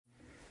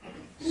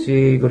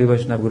Shri Guru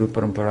Vaishnava Guru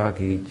Parampara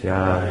ki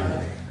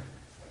jai.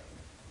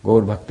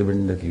 Gaur Bhakta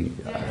Vrinda ki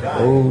jai.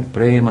 Gaur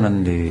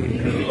Premanande.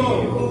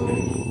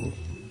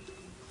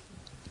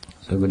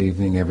 So good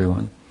evening,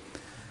 everyone.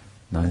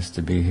 Nice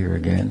to be here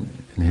again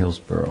in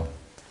Hillsborough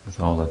with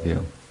all of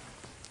you.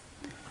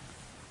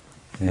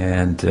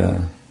 And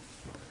I'll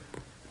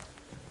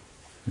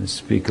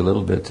speak a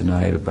little bit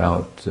tonight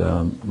about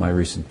my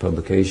recent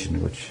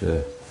publication, which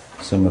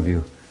some of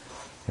you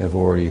have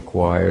already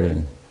acquired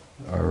and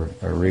are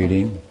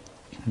reading.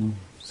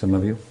 Some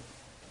of you?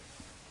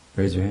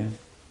 Raise your hand.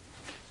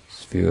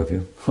 Just a few of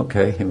you.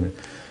 Okay,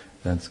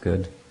 that's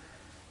good.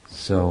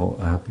 So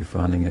I hope you're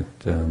finding it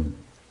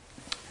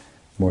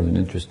more than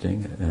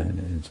interesting and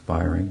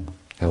inspiring,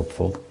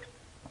 helpful.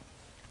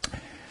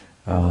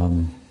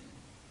 The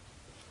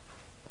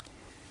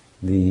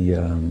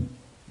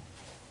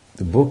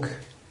book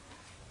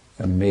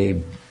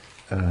may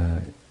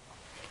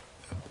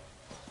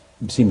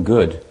seem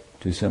good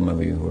to some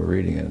of you who are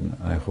reading it, and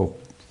I hope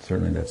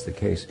certainly that's the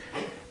case.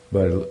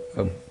 But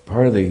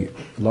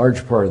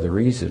large part of the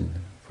reason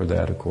for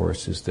that, of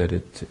course, is that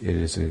it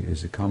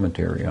is a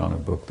commentary on a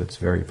book that's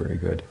very, very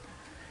good.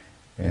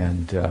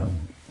 And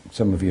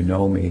some of you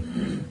know me.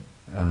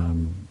 A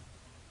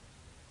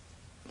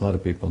lot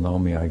of people know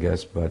me, I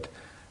guess, but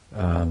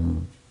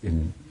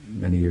in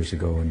many years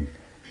ago, in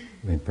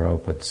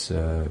Prabhupada's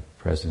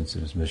presence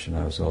in his mission,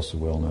 I was also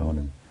well known,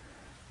 and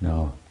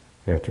now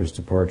after his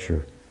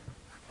departure,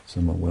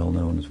 somewhat well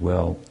known as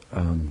well.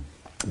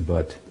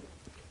 But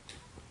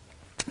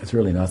it's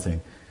really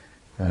nothing.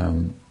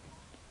 In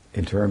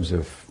terms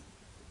of,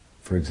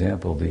 for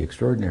example, the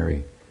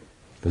extraordinary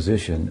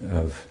position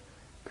of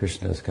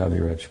Krishnadas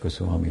Kaviraja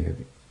Goswami,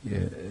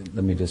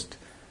 let me just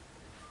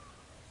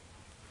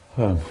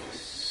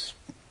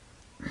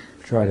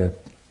try to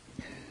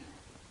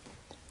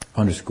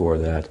underscore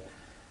that.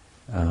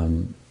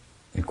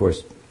 Of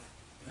course,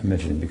 I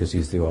mentioned him because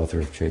he's the author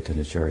of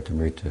Chaitanya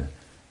Charitamrita.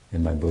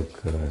 In my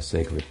book,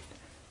 Sacred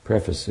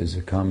Preface, is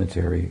a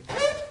commentary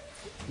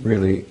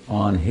really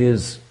on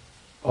his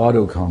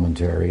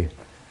auto-commentary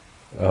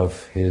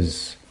of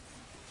his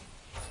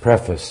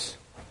preface,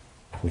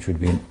 which would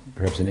be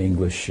perhaps an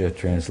English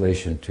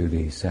translation to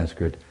the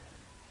Sanskrit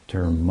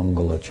term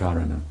Mangala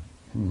Charana.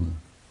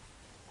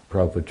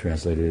 Prabhupada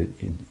translated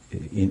it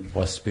in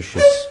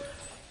auspicious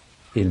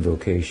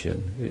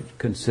invocation. It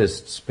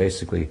consists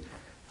basically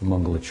of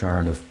Mangala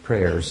Charana of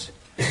prayers.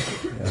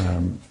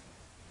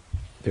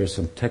 There's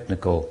some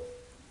technical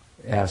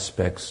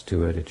aspects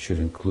to it. It should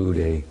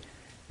include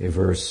a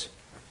verse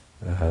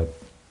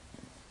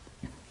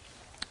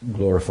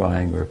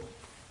glorifying or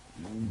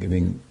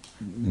giving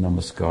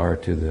namaskar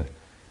to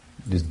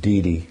this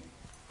deity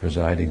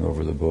presiding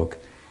over the book.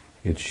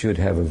 It should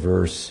have a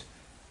verse,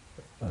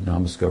 a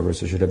namaskar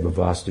verse. It should have a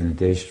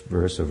Vastunadesh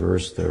verse, a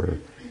verse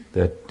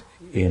that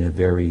in a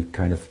very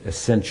kind of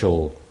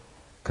essential,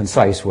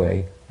 concise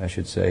way, I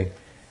should say,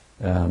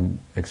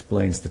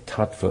 explains the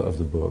tattva of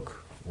the book,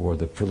 or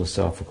the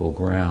philosophical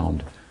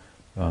ground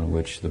on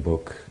which the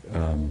book,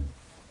 in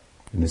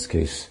this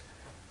case,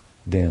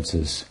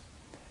 dances.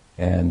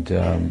 And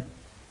the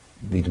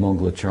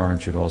Mangala Charan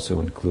should also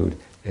include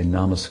a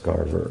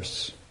namaskar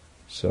verse.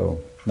 So,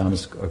 an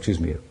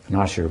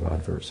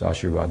Ashirvad verse.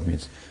 Ashirvad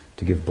means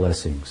to give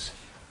blessings.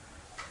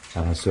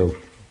 So,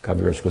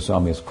 Kaviraja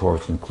Goswami, of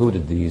course,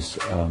 included these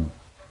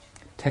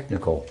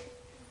technical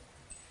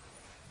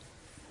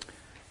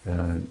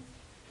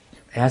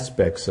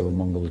aspects of a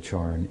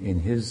Mangalacharan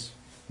in his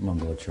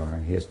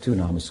Mangalacharan. He has two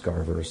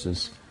Namaskar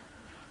verses.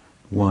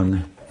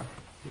 One,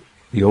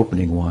 the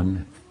opening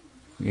one,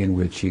 in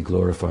which he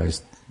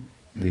glorifies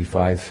the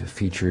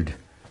five-featured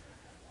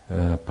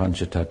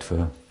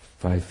Panchatattva,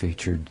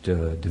 five-featured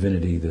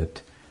divinity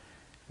that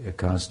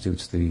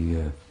constitutes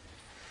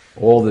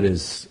all that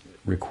is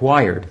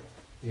required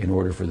in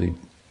order for the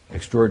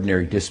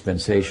extraordinary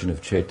dispensation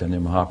of Chaitanya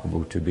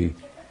Mahaprabhu to be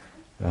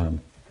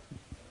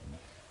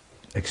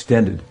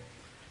extended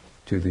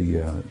to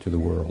the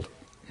world.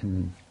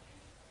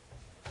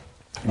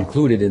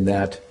 Included in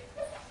that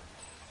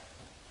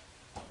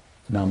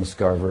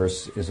Namaskar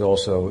verse is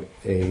also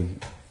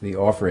the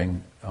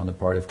offering on the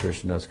part of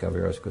Krishnadas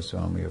Kaviraja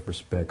Goswami of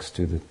respects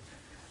to the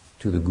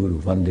Guru,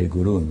 Vande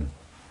Gurun.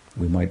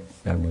 We might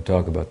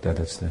talk about that.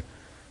 That's the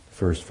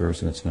first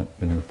verse, and it's not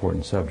been an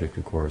important subject,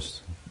 of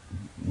course.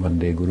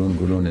 Vande Gurun.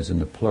 Gurun is in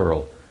the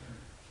plural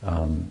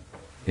in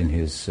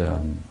his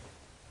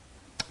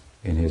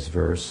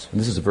verse. And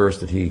this is a verse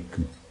that he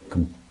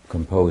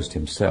composed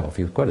himself.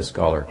 He was quite a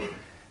scholar,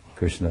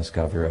 Krishnadas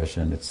Kaviraja,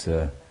 and it's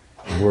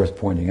worth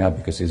pointing out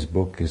because his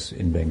book is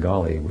in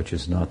Bengali, which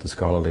is not the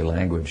scholarly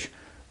language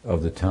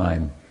of the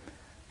time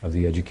of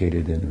the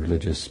educated and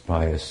religious,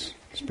 pious,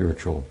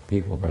 spiritual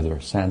people.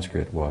 Rather,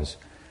 Sanskrit was.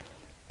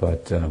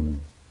 But, of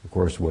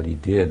course, what he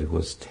did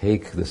was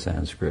take the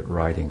Sanskrit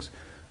writings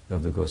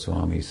of the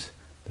Goswamis,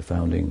 the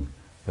founding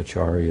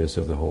acharyas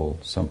of the whole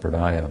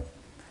sampradaya,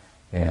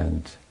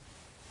 and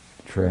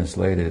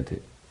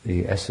translated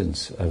the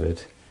essence of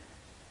it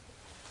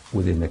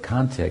within the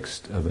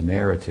context of a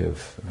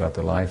narrative about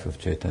the life of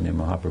Chaitanya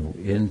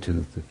Mahaprabhu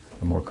into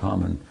the more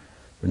common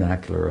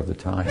vernacular of the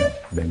time,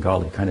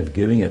 Bengali, kind of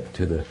giving it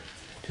to the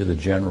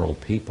general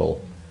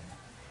people.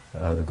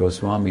 The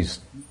Goswamis,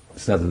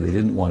 it's not that they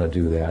didn't want to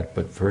do that,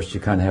 but first you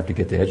kind of have to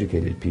get the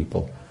educated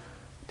people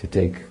to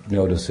take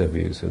notice of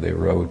you. So they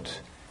wrote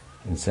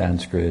in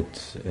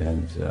Sanskrit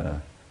and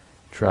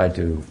tried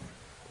to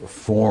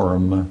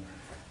form,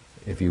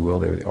 if you will,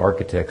 they were the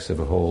architects of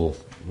a whole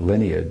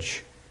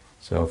lineage.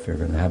 So if you're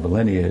going to have a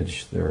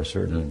lineage, there are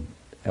certain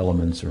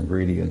elements or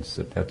ingredients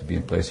that have to be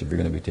in place if you're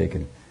going to be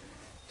taken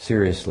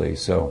seriously.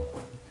 So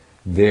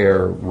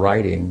their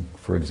writing,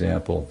 for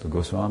example, the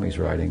Goswamis'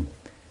 writing,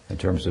 in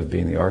terms of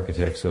being the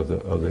architects of the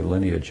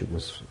lineage,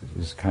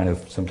 is kind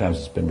of, sometimes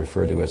it's been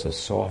referred to as a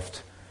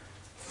soft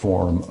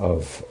form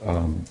of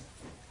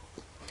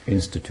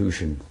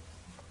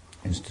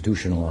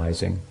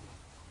institutionalizing.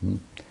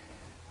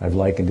 I've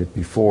likened it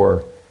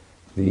before,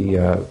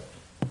 the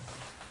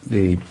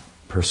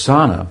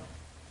persona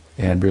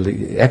and really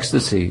the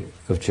ecstasy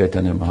of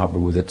Chaitanya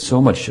Mahaprabhu that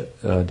so much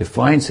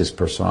defines his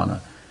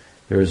persona.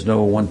 There is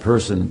no one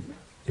person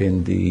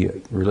in the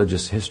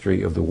religious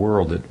history of the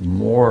world that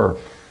more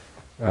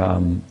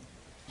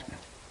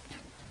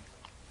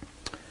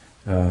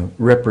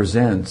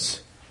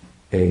represents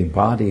a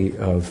body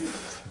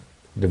of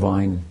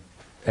divine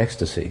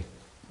ecstasy.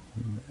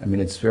 I mean,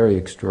 it's very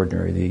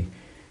extraordinary.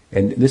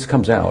 And this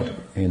comes out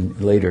in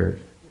later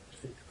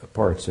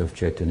parts of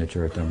Chaitanya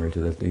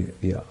Charitamrita,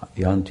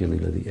 the Anti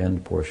Lila, the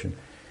end portion.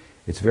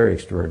 It's very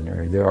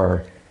extraordinary. There are,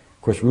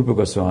 of course, Rupa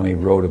Goswami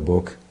wrote a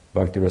book,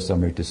 Bhakti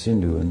Rasamrita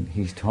Sindhu, and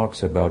he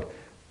talks about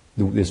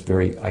this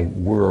very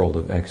world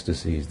of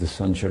ecstasies, the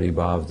Sanchari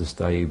Bhavs, the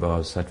Sthayi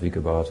Bhavs,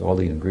 Sattvika Bhavs, all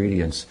the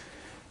ingredients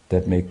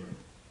that make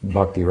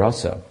Bhakti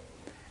Rasa.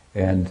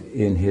 And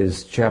in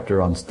his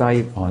chapter on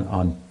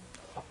Sattvika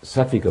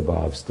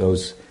Bhavs,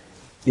 those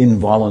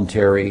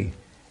involuntary,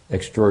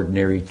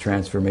 extraordinary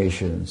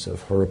transformations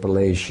of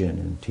horripilation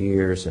and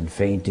tears and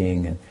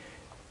fainting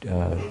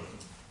and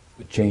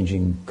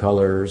changing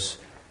colors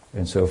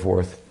and so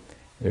forth.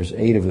 There's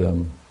 8 of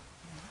them,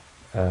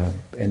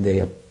 and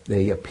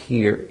they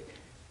appear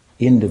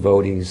in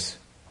devotees'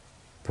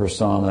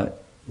 persona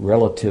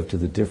relative to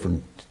the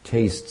different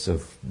tastes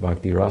of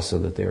bhakti rasa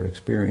that they're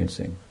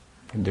experiencing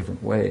in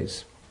different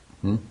ways.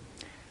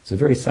 It's a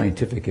very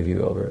scientific, if you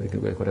will,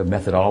 what a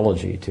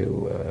methodology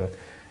to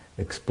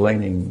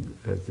explaining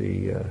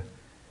the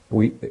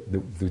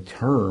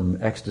term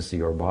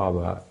ecstasy or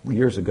bhava.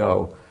 Years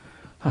ago,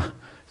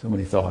 so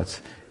many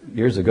thoughts.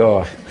 Years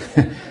ago,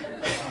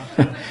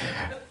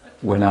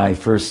 when I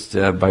first,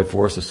 by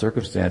force of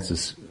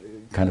circumstances,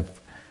 kind of,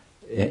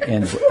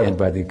 and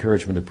by the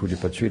encouragement of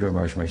Pujapat Sridhar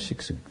Maharaj, my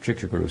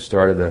Shiksha Guru,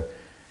 started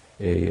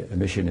a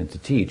mission and to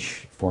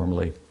teach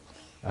formally.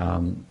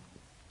 At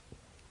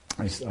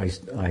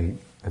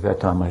that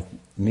time, we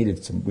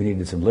needed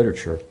some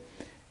literature,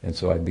 and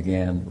so I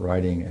began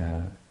writing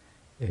a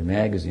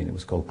magazine. It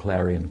was called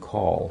Clarion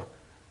Call.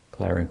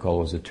 Clarion Call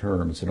was a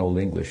term. It's an old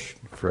English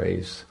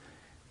phrase.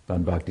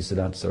 Van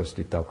Bhaktisiddhanta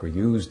Saraswati Thakur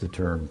used the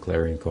term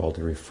Clarion Call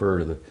to refer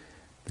to the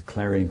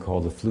clarion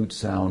call, the flute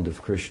sound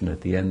of Krishna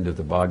at the end of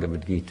the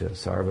Bhagavad Gita.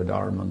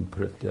 Sarvadharman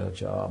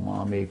prityaja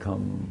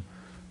mamekam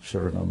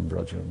sharanam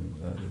brajam.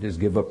 It is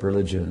give up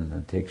religion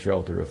and take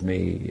shelter of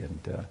me,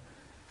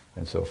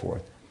 and so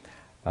forth.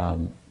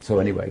 So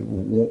anyway,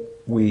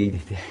 we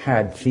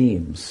had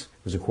themes.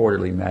 It was a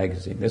quarterly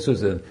magazine. This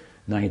was in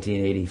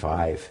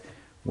 1985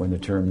 when the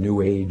term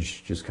New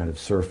Age just kind of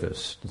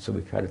surfaced. And so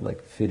we kind of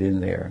like fit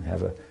in there and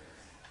have a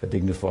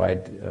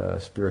dignified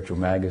spiritual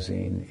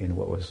magazine in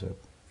what was a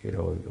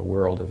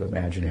world of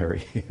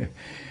imaginary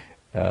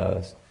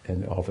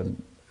and often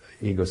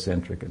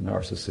egocentric and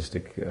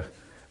narcissistic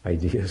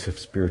ideas of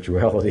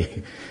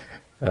spirituality.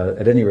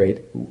 At any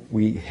rate,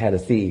 we had a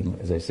theme,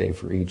 as I say,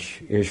 for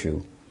each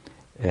issue,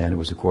 and it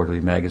was a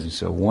quarterly magazine.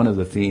 So one of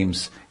the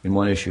themes in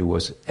one issue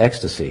was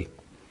ecstasy,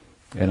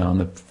 and on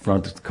the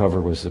front cover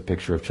was a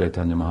picture of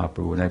Chaitanya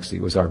Mahaprabhu, and ecstasy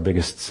was our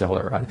biggest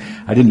seller.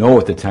 I didn't know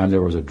at the time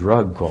there was a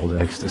drug called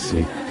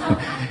ecstasy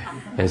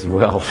as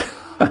well.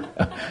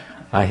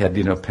 I had,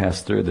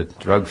 passed through the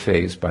drug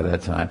phase by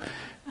that time,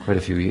 quite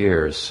a few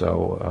years,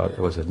 so it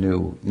was a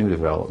new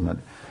development.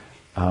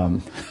 So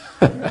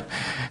I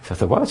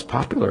thought, well, it's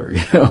popular,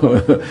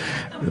 the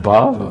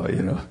bhava,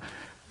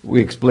 We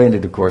explained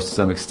it, of course, to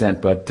some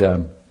extent, but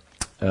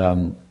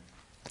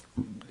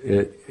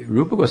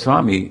Rupa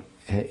Goswami,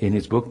 in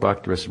his book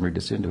Bhakti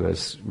Rasamrita Sindhu,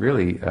 has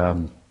really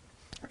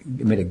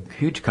made a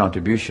huge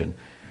contribution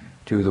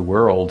to the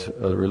world,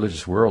 the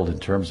religious world, in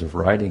terms of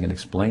writing and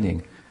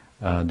explaining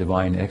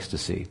divine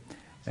ecstasy,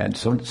 and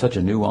such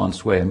a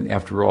nuanced way. I mean,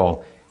 after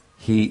all,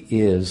 he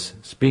is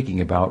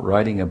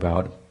writing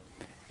about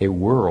a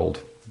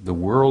world. The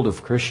world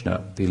of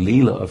Krishna, the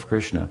Leela of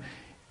Krishna,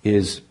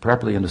 is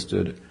properly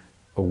understood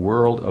a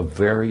world of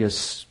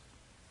various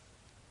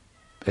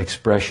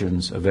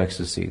expressions of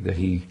ecstasy that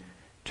he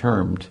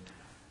termed,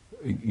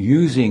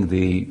 using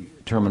the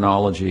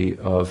terminology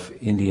of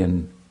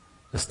Indian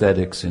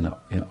aesthetics, in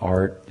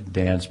art,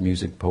 dance,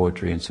 music,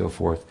 poetry, and so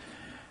forth,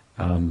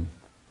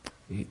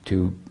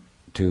 to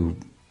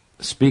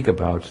speak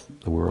about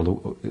the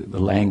world, the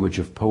language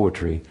of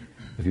poetry,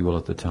 if you will,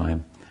 at the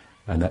time.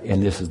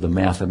 And this is the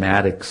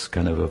mathematics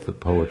kind of the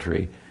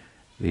poetry,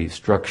 the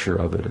structure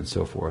of it, and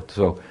so forth.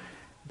 So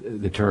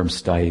the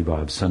terms Sthayi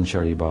Bhav,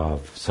 Sanchari Bhav,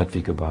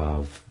 Sattvika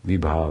Bhav,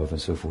 Vibhav,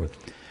 and so forth.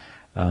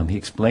 He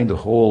explained the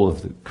whole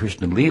of the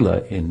Krishna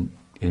Lila in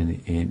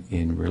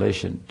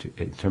relation to,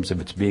 in terms of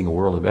its being a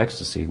world of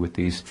ecstasy, with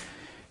these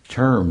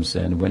terms,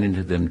 and went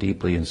into them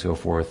deeply and so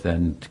forth,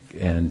 and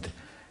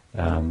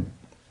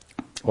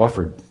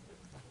offered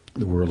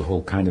the world a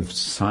whole kind of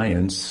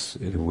science,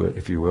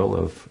 if you will,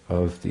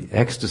 of the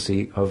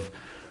ecstasy of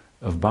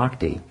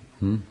bhakti.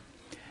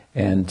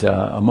 And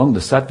among the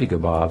Sattvika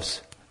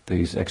Bhavs,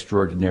 these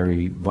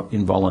extraordinary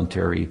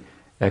involuntary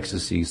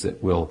ecstasies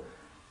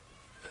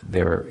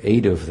there are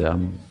 8 of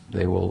them.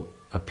 They will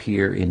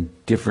appear in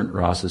different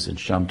rasas, in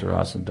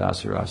Shamtaras and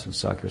Dasaras and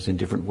Sakras, in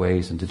different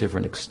ways and to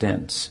different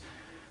extents.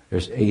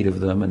 There's 8 of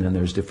them, and then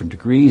there's different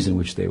degrees in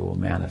which they will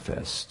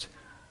manifest,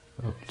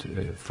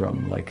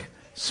 from like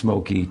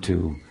smoky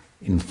to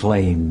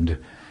inflamed,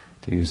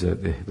 to use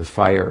the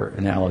fire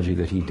analogy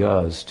that he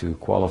does to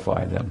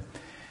qualify them.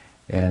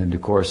 And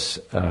of course,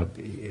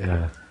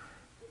 Jiva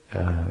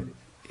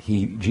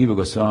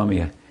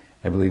Goswami,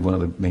 I believe one of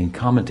the main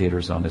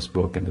commentators on this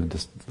book and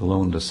the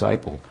lone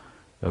disciple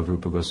of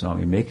Rupa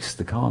Goswami, makes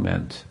the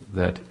comment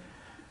that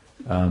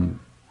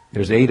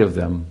there's 8 of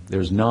them,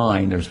 there's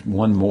 9, there's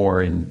one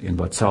more in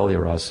Vatsalya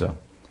Rasa,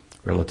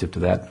 relative to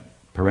that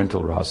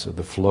parental rasa,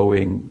 the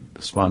flowing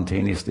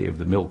spontaneously of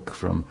the milk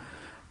from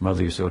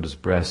Mother Yasoda's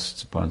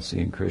breasts upon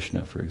seeing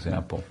Krishna, for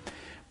example.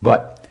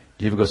 But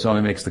Jiva Goswami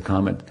makes the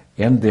comment,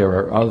 and there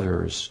are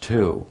others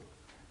too,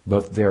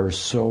 but they're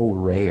so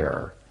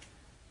rare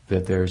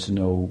that there's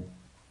no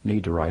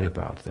need to write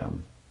about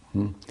them.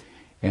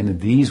 And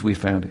these we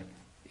found,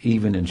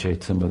 even in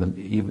some of them,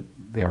 even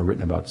they are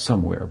written about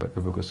somewhere, but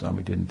Rupa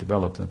Goswami didn't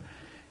develop them.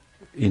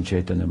 In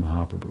Chaitanya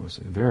Mahaprabhu was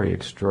a very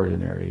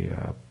extraordinary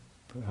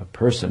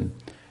person,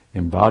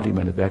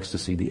 embodiment of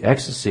ecstasy. The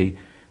ecstasy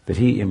that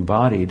he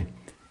embodied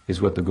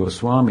is what the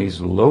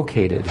Goswamis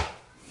located,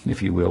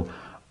 if you will,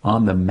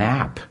 on the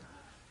map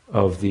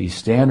of the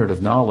standard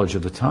of knowledge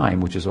of the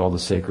time, which is all the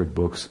sacred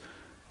books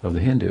of the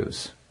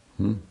Hindus.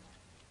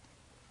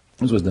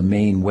 This was the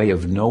main way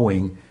of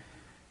knowing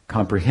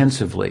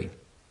comprehensively,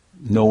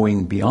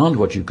 knowing beyond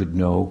what you could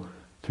know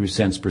through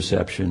sense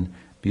perception,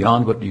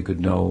 beyond what you could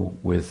know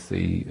with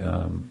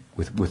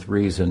with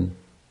reason.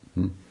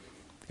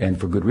 And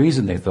for good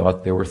reason, they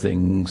thought there were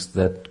things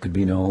that could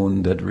be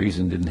known that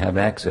reason didn't have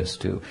access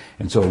to.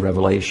 And so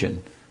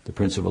revelation, the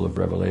principle of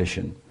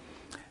revelation.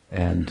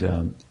 And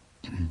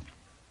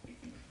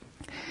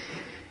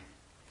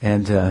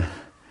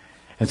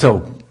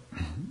so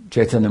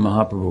Chaitanya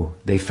Mahaprabhu,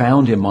 they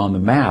found him on the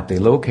map, they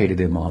located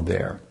him on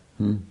there.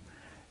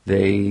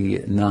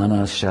 They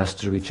Nana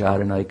Shastra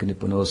Vicharanaika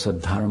Nipano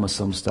Sadharma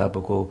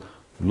Samstapako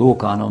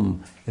Lokanam,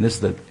 and this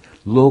is the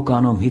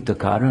Lokanam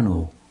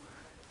Hitakarano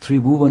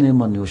Tribhuvane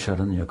Manyo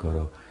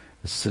Sharanyakaro.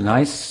 It's a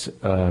nice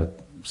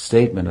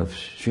statement of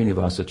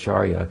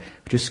Srinivasacharya,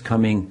 just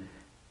coming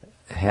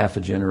half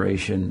a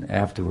generation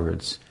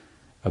afterwards,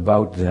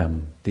 about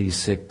them, these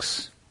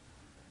 6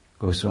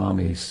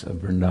 Goswamis of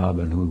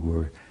Vrindavan, who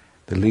were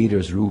the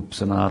leaders, Rup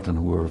Sanatan,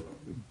 who were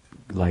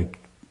like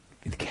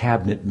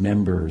cabinet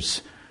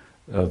members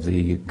of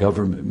the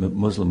government,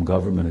 Muslim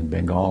government in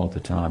Bengal at the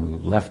time, who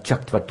left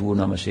Chaktvattu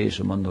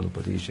Namashesha Mandala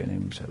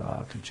Padishanim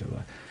Sarat.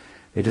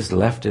 They just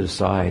left it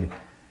aside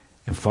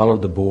and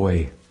followed the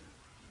boy,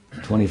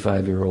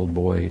 25-year-old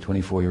boy,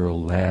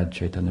 24-year-old lad,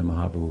 Chaitanya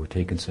Mahaprabhu,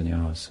 taken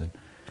sannyas.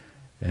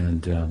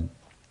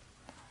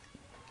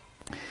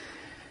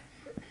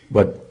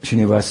 But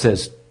Srinivas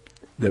says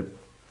that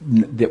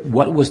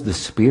what was the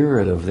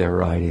spirit of their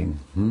writing?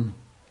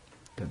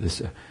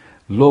 This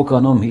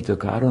Lokanam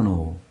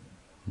Hitakarano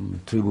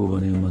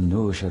Tribhuvane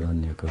Mano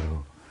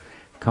Sharanyakaro.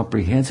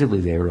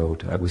 Comprehensively they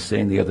wrote. I was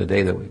saying the other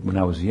day that when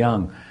I was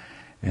young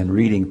and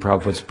reading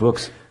Prabhupada's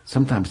books,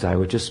 sometimes I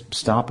would just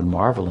stop and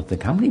marvel and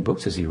think, how many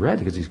books has he read?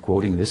 Because he's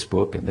quoting this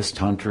book and this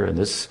Tantra and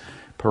this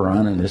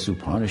Purana and this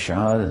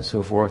Upanishad and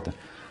so forth.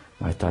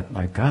 I thought,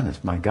 my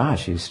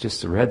gosh, he's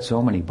just read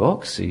so many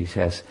books. He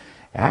has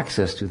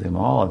access to them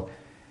all.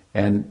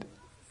 And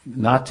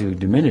not to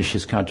diminish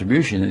his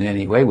contribution in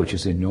any way, which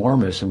is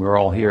enormous, and we're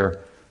all here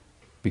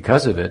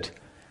because of it.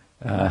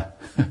 I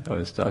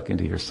was talking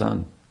to your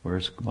son,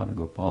 where's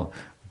Managopal,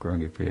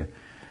 Gaurangapriya.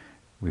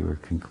 We were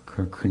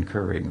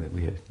concurring that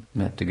we had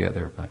met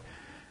together. But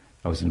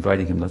I was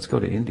inviting him, let's go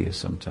to India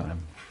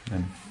sometime.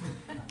 And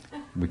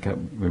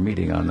we're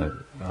meeting on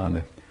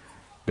the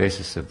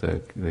basis of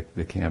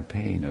the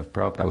campaign of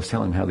Prabhupada. I was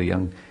telling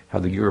him how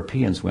the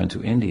Europeans went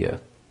to India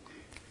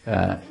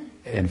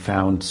and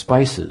found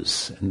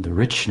spices and the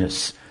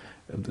richness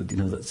of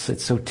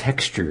it's so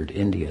textured,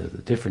 India,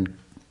 the different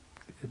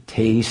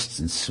tastes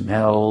and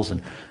smells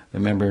and I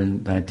remember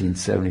in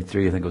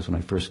 1973, I think it was when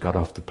I first got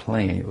off the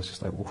plane, it was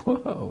just like,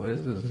 whoa, what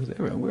is this?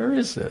 Where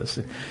is this?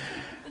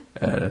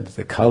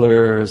 The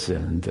colors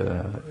and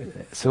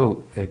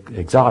so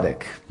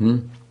exotic.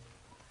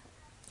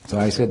 So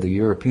I said the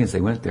Europeans,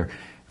 they went there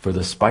for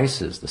the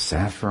spices, the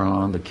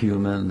saffron, the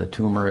cumin, the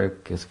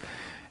turmeric,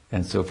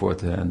 and so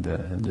forth, and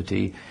the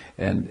tea,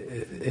 and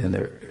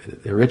the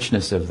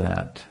richness of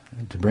that,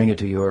 and to bring it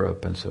to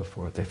Europe and so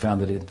forth. They found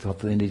that it felt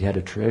that India had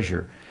a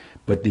treasure,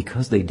 but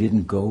because they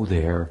didn't go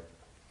there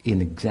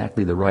in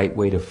exactly the right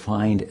way to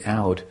find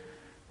out,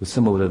 with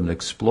somewhat of an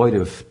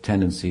exploitive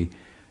tendency,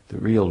 the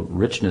real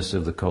richness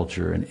of the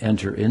culture and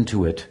enter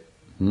into it,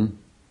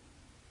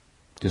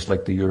 just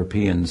like the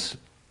Europeans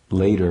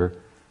later,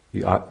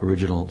 the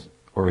original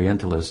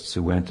Orientalists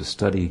who went to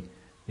study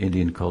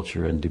Indian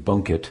culture and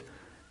debunk it,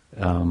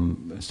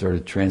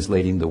 started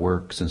translating the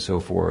works and so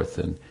forth,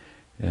 and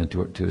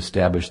to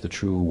establish the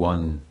true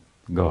one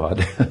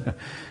God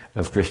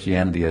of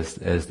Christianity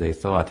as they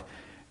thought.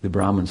 The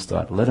Brahmins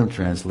thought, let them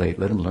translate,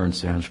 let them learn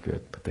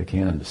Sanskrit, but they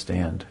can't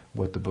understand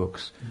what the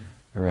books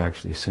are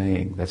actually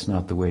saying. That's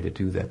not the way to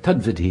do that.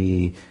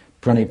 Tadvidhi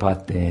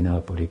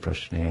pranipatena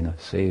pariprashnena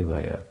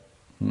sevaya.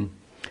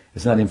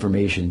 It's not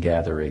information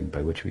gathering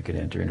by which we can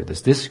enter into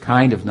this. This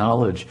kind of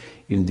knowledge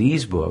in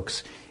these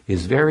books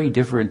is very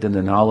different than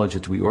the knowledge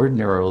that we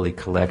ordinarily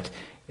collect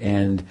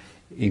and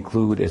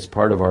include as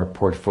part of our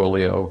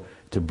portfolio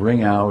to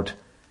bring out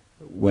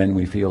when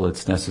we feel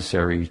it's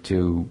necessary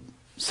to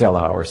sell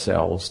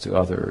ourselves to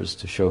others,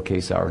 to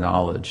showcase our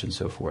knowledge and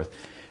so forth.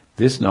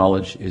 This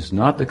knowledge is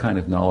not the kind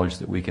of knowledge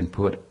that we can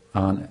put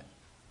on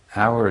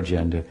our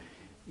agenda.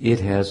 It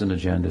has an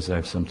agenda, as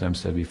I've sometimes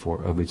said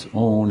before, of its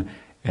own,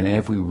 and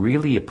if we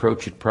really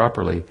approach it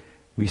properly,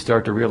 we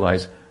start to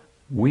realize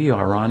we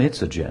are on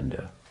its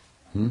agenda.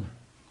 It's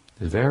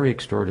very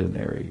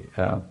extraordinary.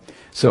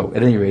 So,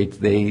 at any rate,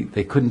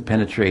 they couldn't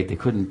penetrate. They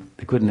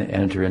couldn't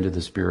enter into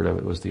the spirit of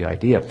it. Was the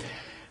idea.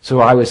 So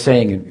I was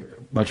saying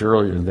much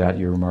earlier than that,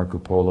 you're Marco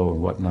Polo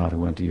and whatnot, who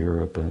went to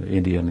Europe and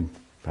India and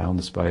found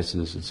the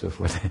spices and so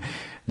forth.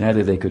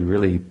 Neither they could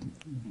really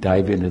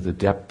dive into the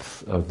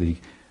depth of the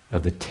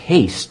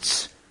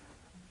tastes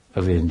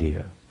of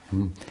India,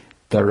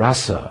 the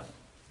rasa,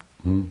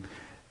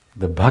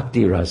 the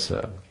bhakti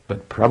rasa.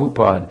 But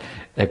Prabhupada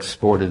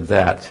exported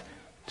that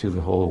to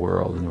the whole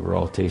world, and we're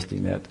all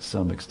tasting that to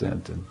some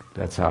extent, and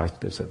that's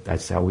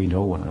how we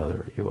know one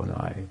another, you and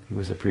I. He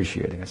was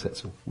appreciating. I said,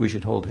 so we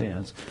should hold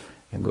hands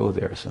and go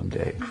there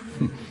someday.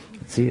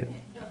 See it,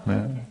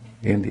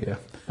 India,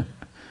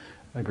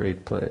 a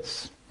great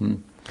place.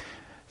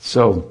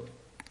 So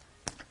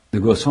the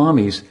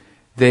Goswamis,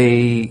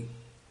 they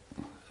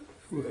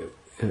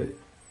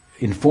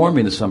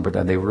informing the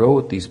Sampradaya, they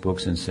wrote these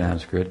books in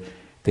Sanskrit.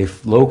 They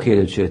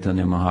located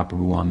Chaitanya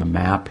Mahaprabhu on the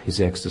map,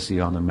 his ecstasy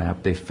on the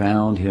map. They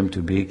found him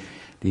to be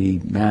the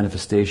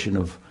manifestation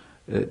of,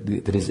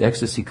 that his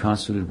ecstasy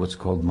constituted what's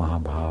called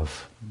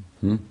Mahabhav.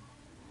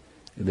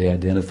 They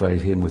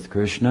identified him with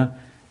Krishna,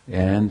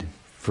 and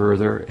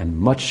further, and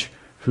much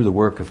through the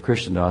work of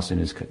Krishnadasa in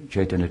his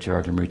Chaitanya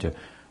Charitamrita,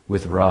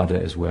 with Radha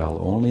as well,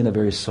 only in a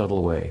very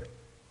subtle way.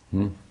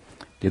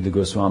 Did the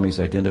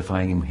Goswamis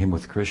identify him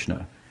with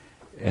Krishna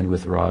and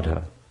with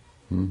Radha.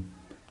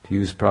 To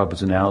use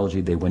Prabhupada's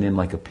analogy, they went in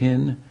like a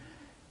pin.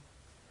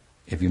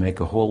 If you make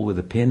a hole with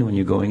a pin when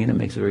you're going in, it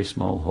makes a very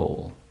small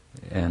hole.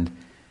 And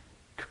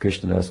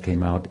Krishnadas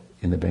came out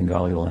in the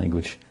Bengali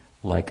language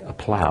like a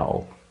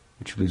plow,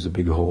 which leaves a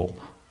big hole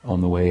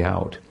on the way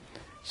out.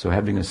 So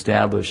having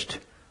established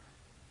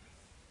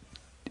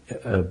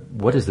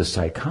what is the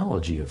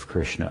psychology of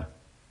Krishna,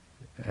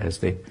 as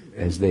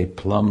they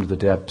plumbed the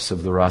depths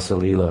of the Rasa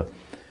Leela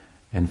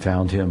and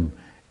found him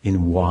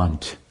in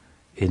want,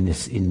 in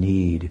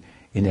need,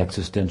 in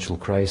existential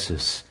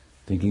crisis,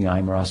 thinking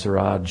I'm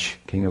Rasaraj,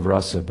 king of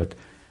Rasa, but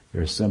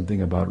there's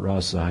something about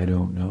Rasa I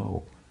don't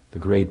know. The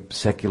great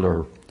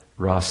secular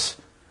Ras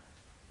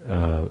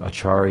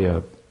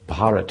Acharya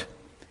Bharat,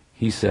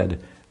 he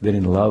said that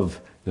in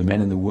love the men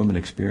and the women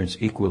experience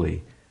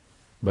equally,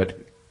 but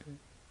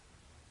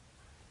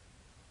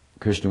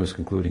Krishna was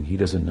concluding he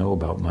doesn't know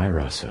about my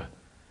rasa,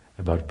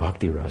 about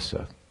bhakti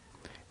rasa,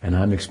 and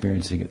I'm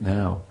experiencing it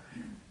now.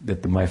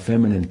 That my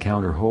feminine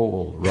counter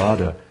whole,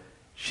 Radha,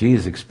 she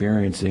is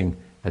experiencing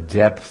a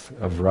depth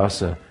of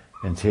rasa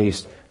and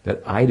taste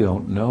that I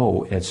don't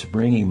know. It's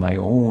bringing my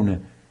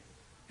own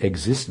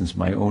existence,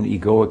 my own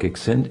egoic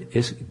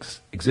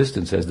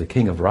existence as the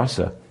king of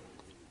rasa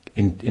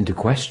into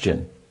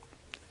question,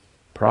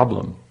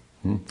 problem.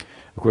 Of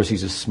course,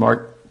 he's a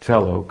smart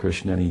fellow,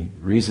 Krishna, and he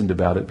reasoned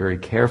about it very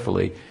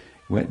carefully,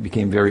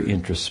 became very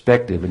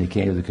introspective, and he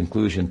came to the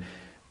conclusion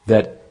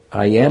that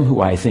I am who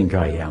I think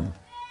I am.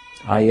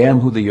 I am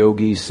who the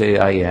yogis say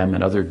I am,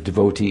 and other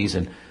devotees,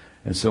 and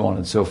so on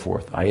and so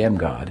forth. I am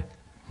God.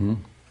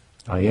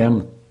 I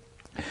am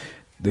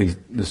the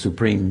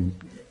supreme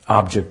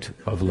object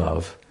of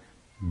love.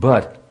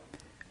 But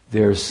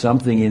there's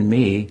something in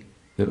me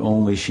that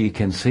only she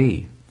can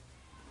see.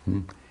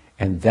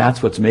 And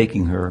that's what's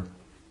making her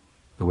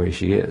the way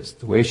she is.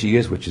 The way she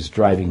is, which is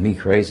driving me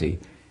crazy,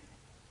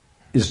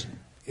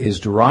 is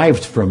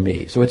derived from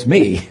me. So it's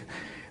me,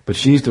 but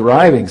she's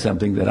deriving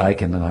something that I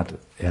cannot.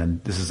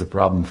 And this is a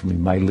problem for me.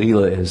 My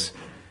Leela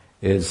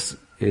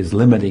is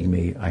limiting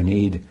me. I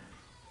need.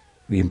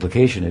 The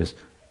implication is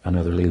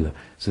another Leela.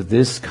 So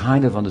this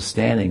kind of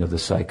understanding of the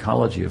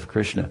psychology of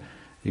Krishna,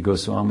 the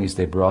Goswamis,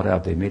 they brought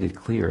out, they made it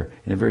clear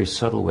in a very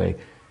subtle way.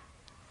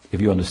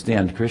 If you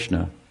understand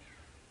Krishna,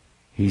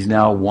 he's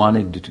now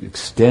wanting to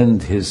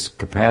extend his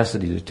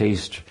capacity to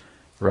taste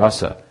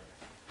rasa.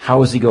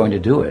 How is he going to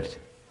do it?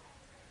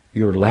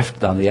 You're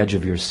left on the edge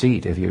of your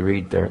seat if you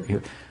read there.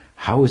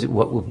 How is it?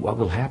 What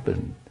will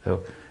happen?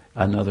 So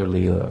another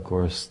Leela, of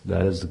course,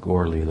 that is the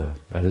Gaur Leela.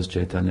 That is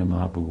Chaitanya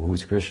Mahaprabhu, who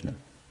is Krishna.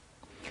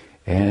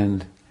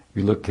 And if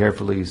you look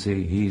carefully, you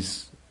see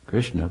he's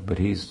Krishna, but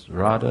he's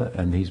Radha,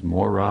 and he's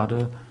more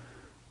Radha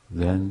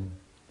than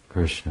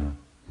Krishna.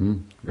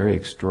 Very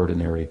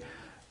extraordinary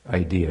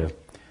idea.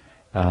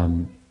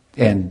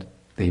 And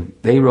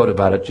they wrote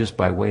about it just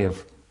by way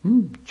of,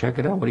 check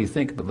it out, what do you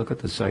think? But look at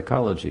the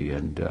psychology.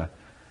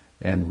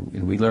 And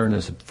we learn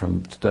this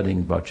from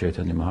studying about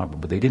Chaitanya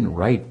Mahaprabhu. But they didn't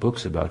write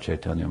books about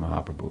Chaitanya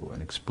Mahaprabhu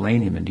and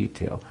explain him in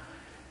detail.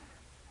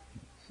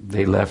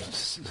 They left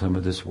some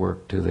of this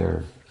work to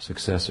their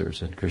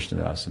successors, and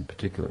Krishnadasa in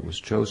particular was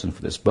chosen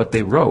for this. But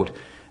they wrote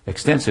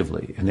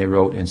extensively, and they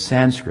wrote in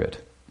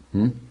Sanskrit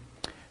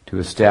to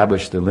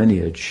establish the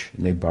lineage.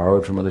 And they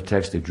borrowed from other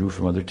texts, they drew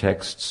from other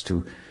texts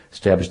to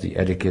establish the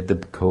etiquette, the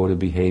code of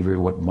behavior,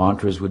 what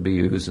mantras would be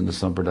used in the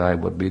sampradaya,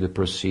 what would be the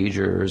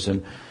procedures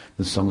and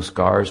the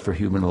samskars for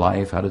human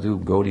life, how to do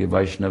Gaudiya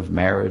Vaishnava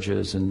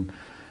marriages and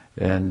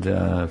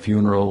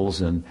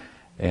funerals, and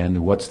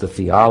what's the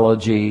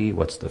theology,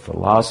 what's the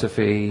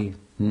philosophy,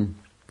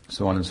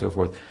 so on and so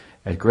forth,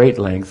 at great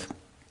length.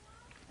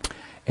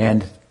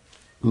 And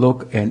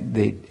look, and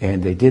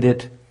they did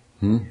it,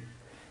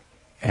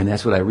 and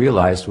that's what I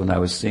realized when I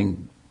was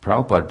seeing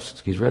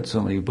Prabhupada. He's read so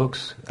many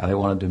books, I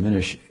don't want to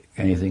diminish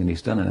anything that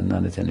he's done, and I'm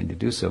not intending to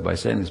do so by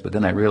saying this, but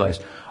then I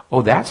realized,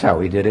 oh, that's how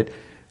he did it.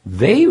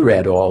 They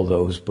read all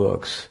those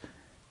books,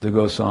 the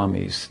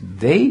Goswamis.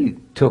 They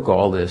took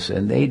all this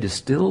and they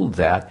distilled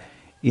that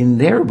in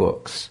their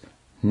books.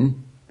 Pujya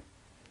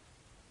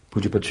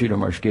Sridhar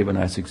Maharaj gave a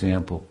nice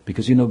example,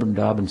 because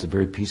Vrindavan's a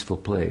very peaceful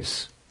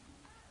place.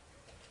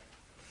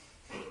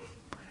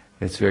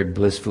 It's very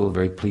blissful,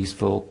 very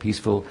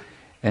peaceful,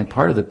 and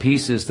part of the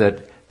peace is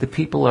that the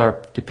people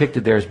are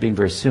depicted there as being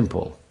very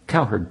simple,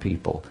 cowherd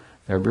people.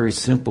 They're very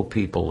simple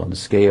people on the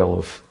scale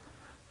of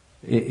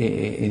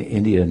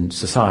Indian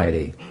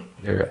society.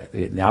 They're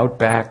in the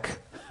outback,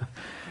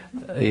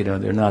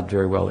 they're not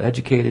very well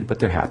educated, but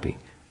they're happy.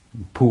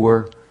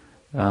 Poor,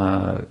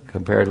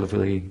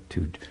 comparatively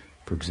to,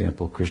 for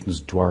example,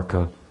 Krishna's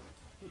Dwarka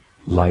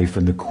life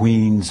and the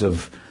queens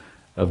of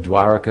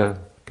Dwarka,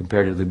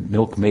 compared to the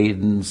milk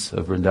maidens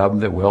of Vrindavan,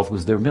 their wealth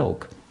was their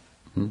milk,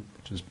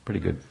 which is pretty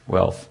good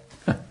wealth.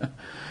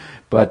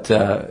 But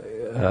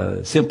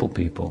simple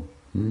people,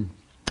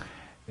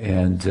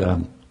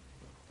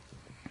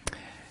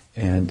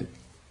 and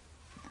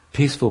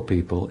peaceful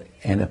people,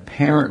 and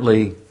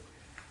apparently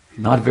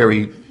not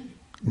very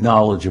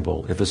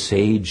knowledgeable. If a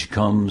sage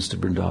comes to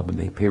Vrindavan,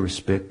 they pay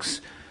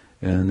respects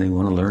and they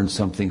want to learn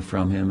something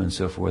from him and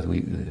so forth.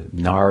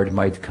 Nard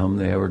might come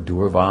there, or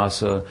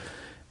Durvasa,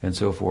 and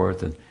so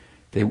forth. And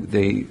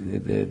they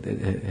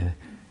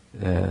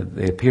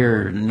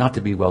appear not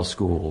to be well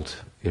schooled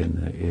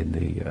in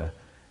the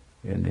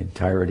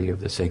entirety of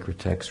the sacred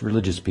text.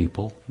 Religious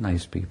people,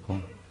 nice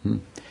people.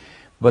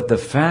 But the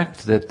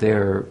fact that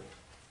the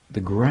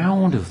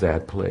ground of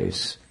that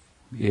place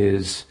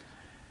is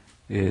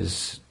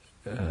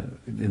and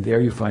there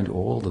you find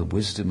all the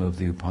wisdom of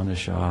the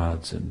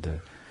Upanishads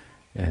and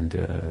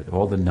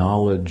all the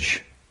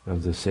knowledge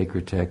of the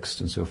sacred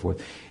text and so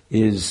forth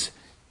is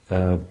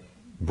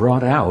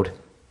brought out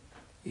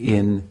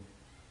in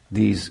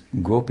these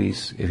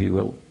gopis, if you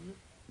will,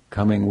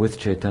 coming with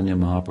Chaitanya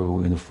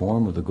Mahaprabhu in the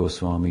form of the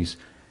Goswamis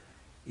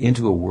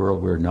into a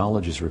world where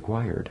knowledge is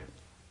required.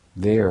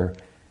 There,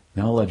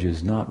 knowledge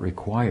is not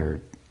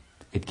required.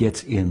 It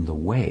gets in the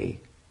way.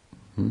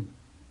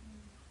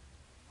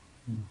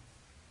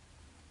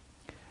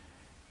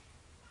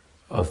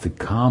 Of the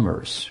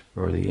commerce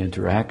or the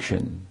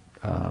interaction.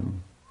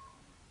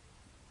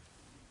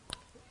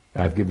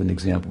 I've given an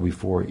example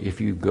before. If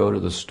you go to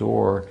the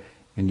store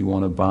and you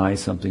want to buy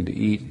something to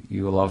eat,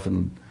 you will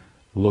often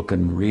look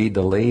and read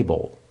the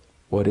label.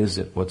 What is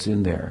it? What's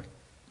in there?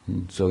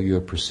 So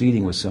you're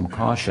proceeding with some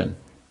caution.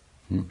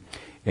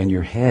 And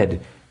your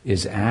head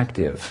is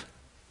active,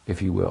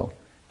 if you will,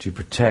 to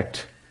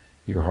protect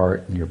your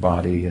heart and your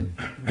body, and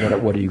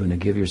what are you going to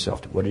give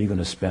yourself to? What are you going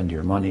to spend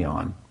your money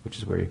on? Which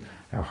is where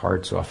our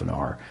hearts often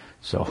are.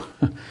 So,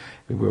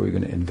 where we're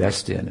going to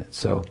invest in it.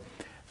 So,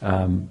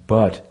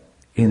 but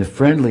in a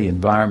friendly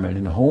environment,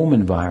 in a home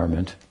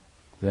environment,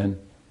 then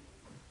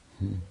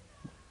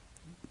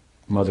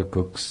mother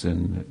cooks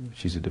and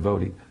she's a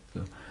devotee.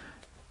 So,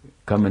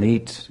 come and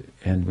eat,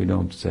 and we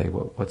don't say,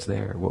 well, what's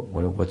there?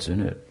 What's in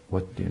it?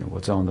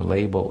 What's on the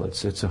label?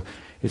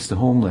 It's the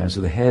homeland.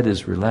 So the head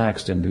is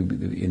relaxed, and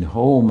in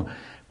home,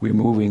 we're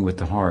moving with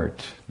the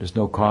heart. There's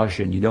no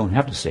caution. You don't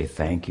have to say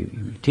thank you.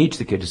 You teach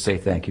the kid to say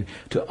thank you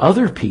to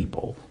other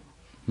people,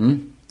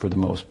 for the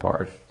most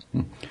part.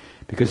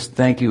 Because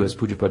thank you, as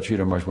Pujapad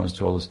Sridhar Maharaj once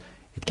told us,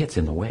 it gets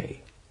in the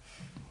way.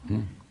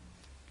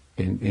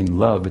 In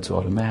love, it's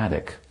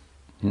automatic.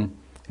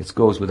 It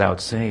goes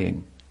without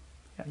saying.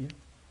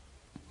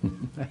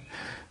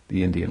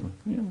 The Indian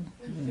one.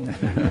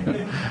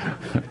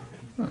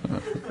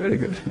 Very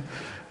good.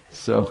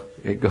 So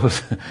it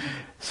goes.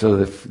 So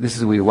this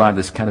is we want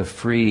this kind of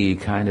free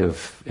kind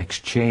of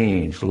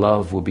exchange.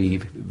 Love will be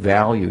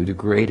valued,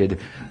 graded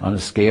on a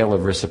scale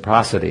of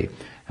reciprocity.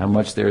 How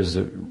much there's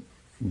a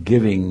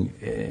giving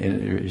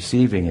and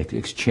receiving,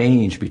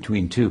 exchange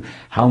between two.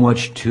 How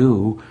much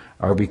two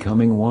are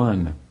becoming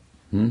one,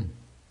 and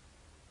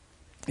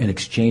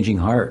exchanging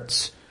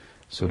hearts,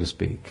 so to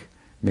speak,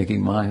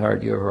 making my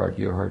heart, your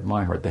heart,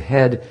 my heart. The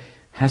head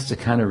has to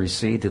kind of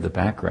recede to the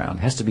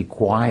background, has to be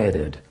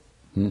quieted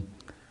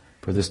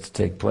for this to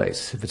take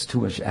place. If it's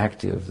too much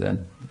active,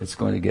 then it's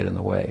going to get in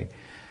the way.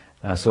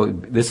 So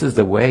this is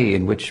the way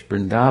in which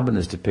Vrindavan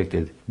is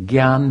depicted.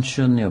 Gyan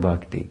Shunya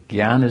Bhakti.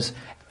 Gyan is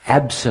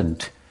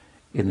absent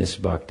in this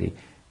bhakti.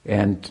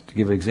 And to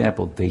give an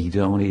example, they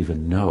don't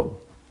even know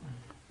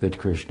that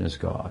Krishna is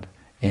God.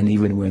 And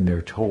even when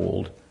they're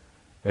told,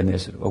 and they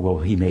say, oh, well,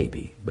 he may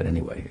be. But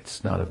anyway,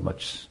 it's not of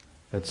much,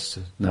 that's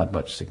not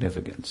much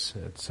significance.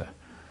 It's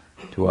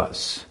to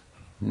us.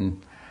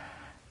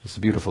 It's a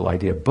beautiful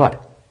idea.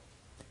 But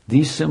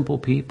these simple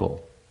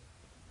people,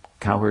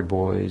 cowherd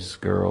boys,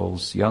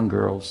 girls, young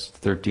girls,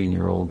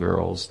 13-year-old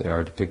girls, they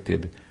are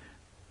depicted,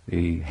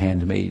 the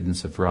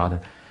handmaidens of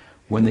Radha.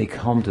 When they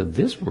come to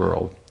this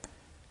world,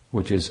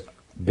 which is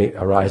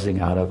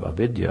arising out of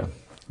avidya,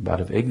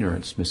 out of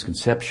ignorance,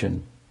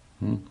 misconception,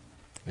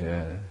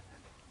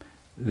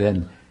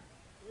 then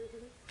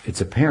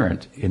it's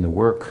apparent in the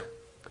work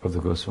of the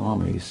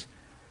Goswamis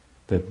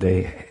that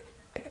they,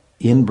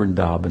 in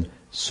Vrindavan,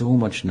 so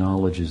much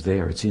knowledge is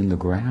there. It's in the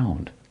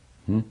ground.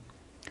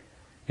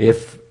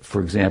 If,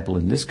 for example,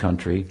 in this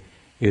country,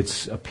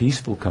 it's a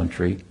peaceful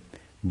country,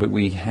 but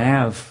we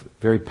have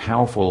very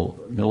powerful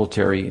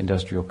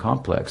military-industrial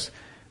complex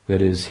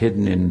that is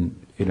hidden in,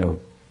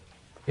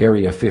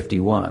 Area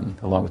 51,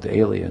 along with the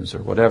aliens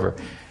or whatever,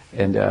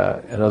 and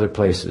other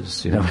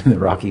places, in the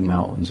Rocky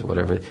Mountains or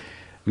whatever.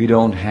 We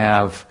don't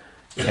have,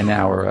 in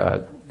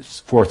our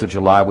 4th of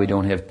July, we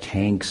don't have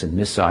tanks and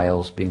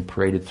missiles being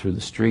paraded through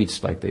the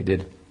streets like they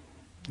did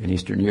in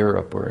Eastern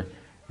Europe or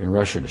in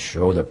Russia to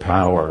show the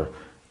power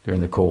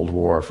during the Cold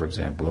War, for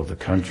example, of the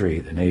country,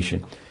 the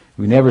nation.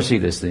 We never see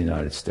this in the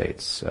United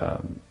States.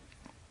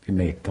 It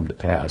may come to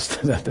pass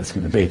that that's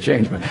going to be a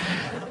change, but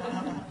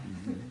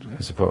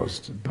I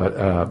suppose. But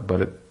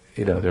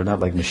they're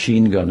not like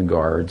machine gun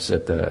guards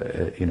at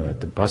the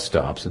at the bus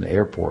stops and the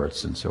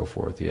airports and so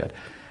forth yet.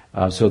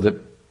 So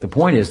the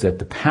point is that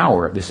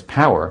this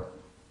power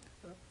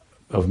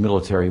of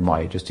military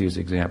might, just to use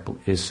an example,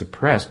 is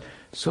suppressed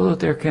so that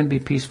there can be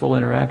peaceful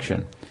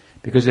interaction.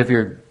 Because if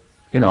you're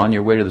on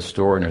your way to the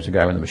store and there's a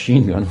guy with a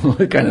machine gun,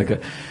 it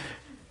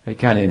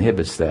kind of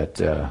inhibits that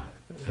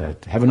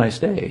have a nice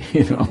day,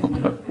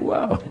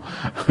 wow.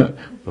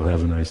 Well,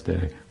 have a nice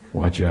day.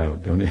 Watch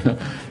out, don't you?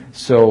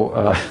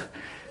 So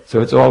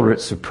it's all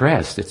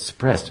suppressed. It's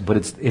suppressed. But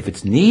if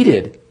it's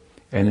needed,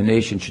 and the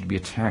nation should be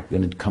attacked,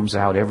 then it comes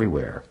out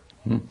everywhere.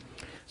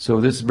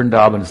 So this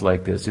Vrindavan is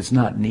like this. It's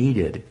not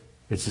needed.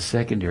 It's a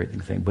secondary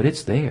thing, but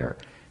it's there.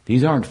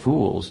 These aren't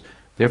fools.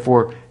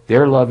 Therefore,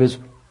 their love is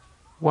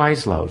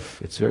wise love.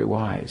 It's very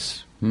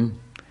wise,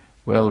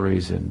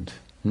 well-reasoned.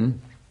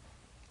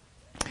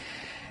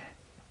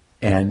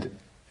 And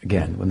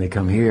again, when they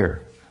come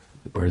here,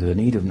 where the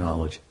need of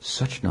knowledge,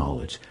 such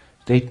knowledge,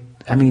 the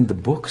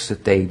books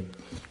that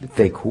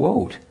they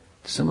quote,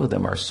 some of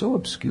them are so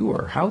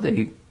obscure. How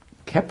they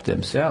kept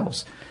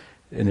themselves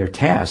in their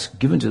task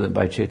given to them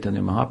by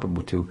Chaitanya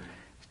Mahaprabhu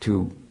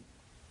to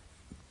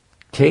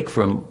take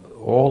from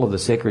all of the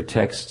sacred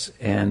texts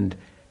and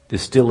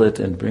distill it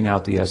and bring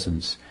out the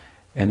essence.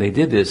 And they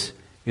did this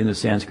in the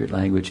Sanskrit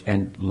language,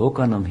 and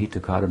Lokanam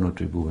hitakarano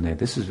tribhuvane.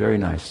 This is very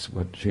nice,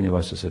 what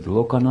Srinivasa said.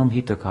 Lokanam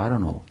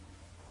hitakarano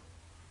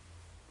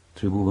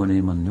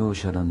tribhuvane manyo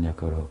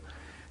sharanyakaro.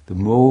 The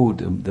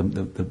mode,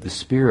 the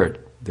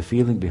spirit, the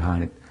feeling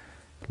behind it,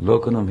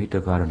 Lokanam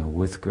hitakarano,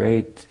 with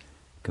great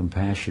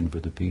compassion for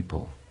the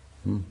people.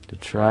 To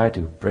try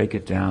to break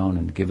it down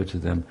and give it to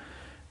them,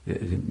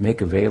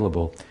 make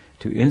available,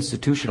 to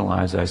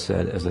institutionalize,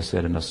 as I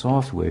said, in a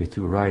soft way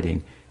through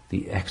writing,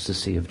 the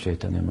ecstasy of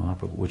Chaitanya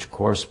Mahaprabhu, which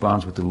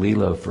corresponds with the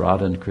Leela of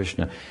Radha and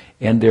Krishna,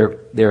 and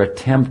their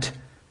attempt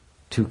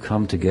to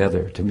come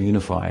together, to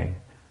unify,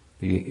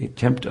 the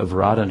attempt of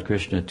Radha and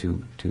Krishna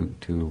to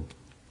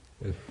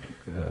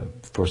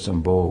for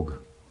sambhog,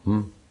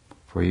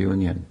 for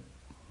union.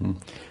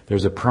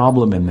 There's a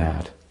problem in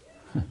that.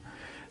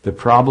 The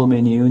problem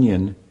in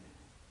union,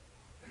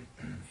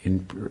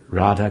 in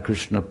Radha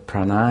Krishna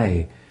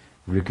Pranay,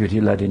 Vikriti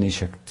Ladini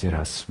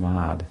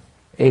Shaktirasmad,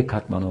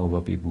 Ekatmano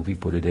vapi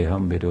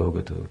bhuvipudedeham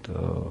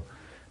vedogato.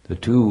 The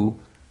two,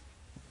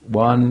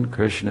 one,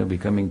 Krishna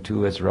becoming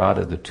two as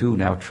Radha, the two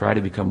now try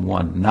to become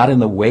one. Not in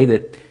the way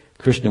that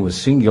Krishna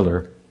was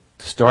singular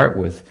to start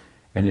with,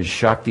 and his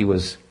Shakti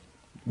was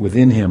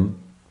within him.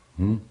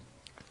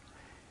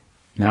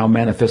 Now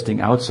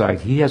manifesting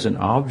outside, he has an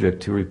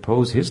object to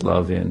repose his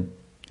love in,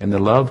 and the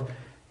love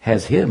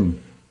has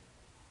him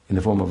in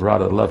the form of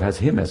Radha. The love has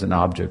him as an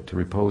object to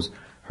repose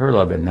her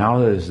love in. Now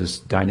there's this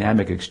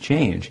dynamic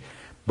exchange,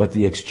 but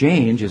the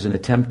exchange is an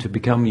attempt to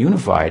become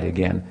unified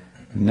again,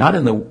 not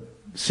in the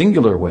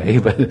singular way,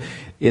 but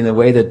in the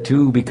way that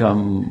two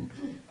become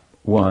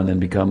one and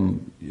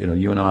become,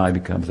 you and I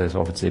becomes, as I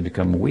often say,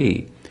 become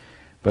we.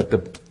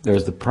 But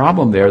there's the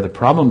problem there. The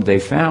problem they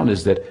found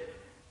is that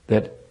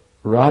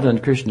Radha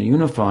and Krishna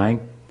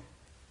unifying,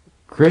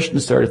 Krishna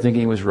started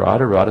thinking he was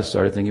Radha, Radha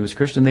started thinking he was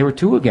Krishna, and they were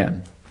two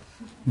again.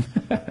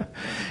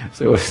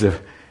 So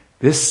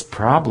this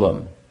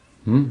problem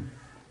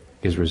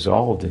is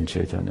resolved in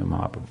Chaitanya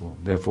Mahaprabhu.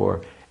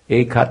 Therefore,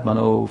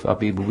 ekatmano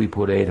api bhuvi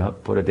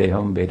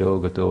puradeham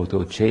vedogato to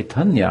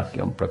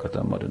chaitanyakyam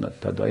prakatam madana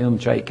tadayam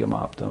chaikyam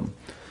aptam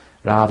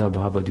radha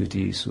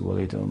bhavaduti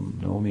suvalitam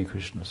nomi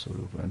Krishna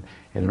sarupa.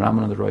 And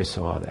Ramananda Roy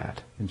saw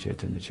that in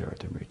Chaitanya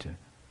Charitamrita.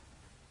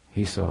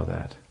 He saw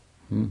that.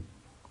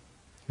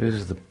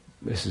 This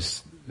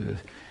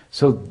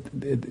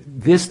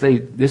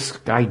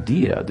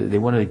idea, they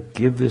wanted to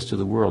give this to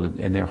the world,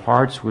 and their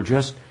hearts were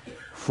just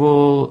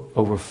full,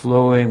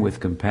 overflowing with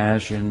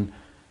compassion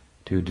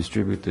to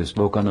distribute this.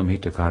 Lokanam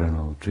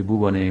hitakarano,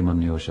 tribhuvane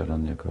manyo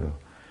sharanyakaro.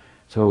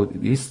 So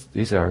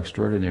these are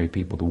extraordinary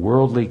people. The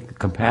worldly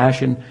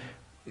compassion,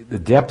 the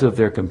depth of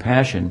their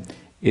compassion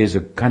is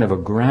a kind of a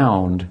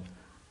ground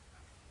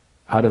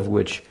out of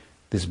which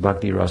this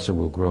bhakti rasa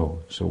will grow.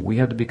 So we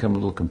have to become a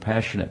little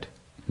compassionate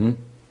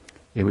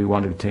if we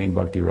want to attain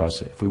bhakti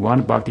rasa. If we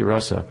want bhakti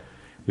rasa,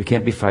 we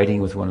can't be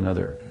fighting with one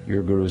another.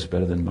 Your guru is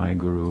better than my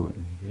guru,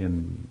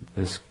 and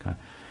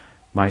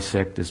my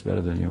sect is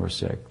better than your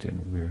sect,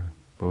 and we're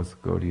both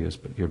Gaudiyas,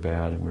 but you're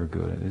bad and we're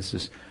good. And this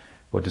is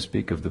what to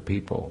speak of the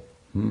people,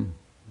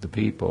 the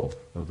people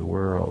of the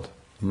world.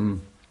 We're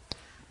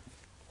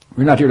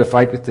not here to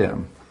fight with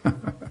them.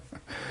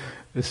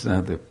 This is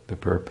not the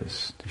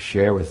purpose, to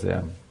share with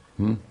them.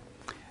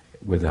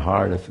 With the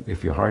heart,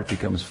 if your heart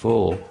becomes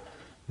full,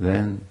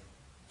 then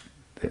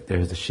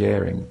there's the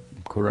sharing.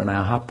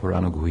 Kuranaha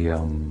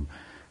Puranaguhyam.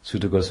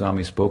 Sutta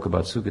Goswami spoke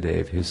about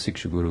Sukadev, his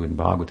Siksha Guru in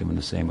Bhagavatam, in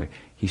the same way.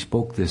 He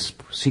spoke this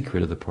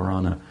secret of the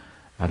Purana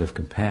out of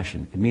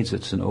compassion. It means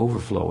it's an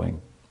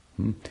overflowing.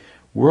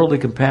 Worldly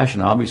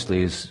compassion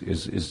obviously is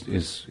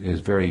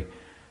very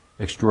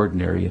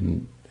extraordinary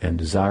and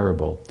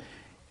desirable.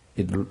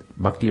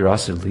 Bhakti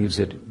rasa leaves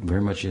it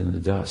very much in the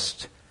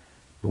dust.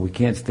 But we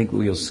can't think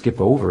we'll skip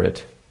over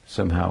it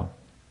somehow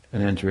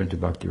and enter into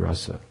bhakti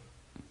rasa.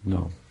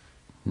 No.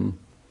 You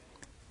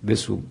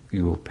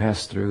will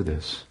pass through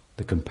this.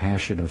 The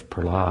compassion of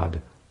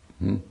Prahlad,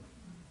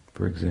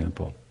 for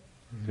example.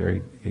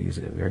 He's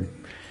a very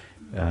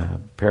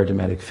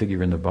paradigmatic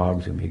figure in the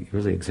Bhagavatam. He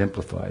really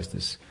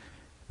exemplifies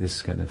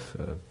this kind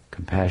of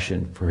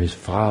compassion for his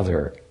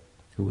father,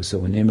 who was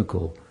so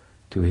inimical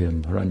to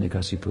him,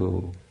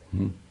 Hiranyakasipu.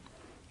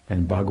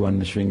 And Bhagwan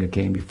Nrsimha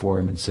came before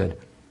him and said,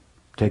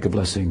 "Take a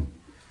blessing."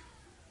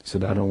 He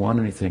said, "I don't want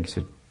anything." He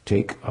said,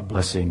 "Take a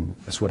blessing.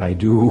 That's what I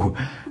do.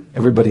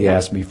 Everybody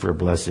asks me for a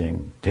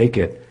blessing. Take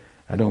it.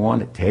 I don't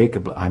want it.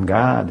 I'm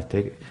God.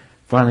 Take it."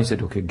 Finally he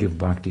said, "Okay, give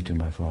bhakti to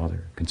my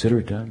father. Consider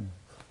it done,"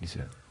 he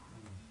said.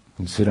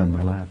 "And sit on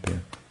my lap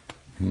here."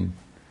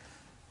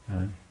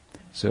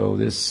 So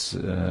this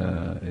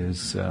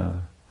is...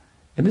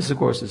 and this, of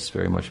course, is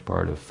very much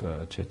part of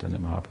Chaitanya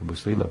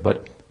Mahaprabhu's Leela.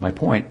 But my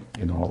point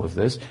in all of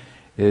this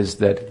is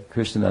that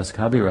Krishnadas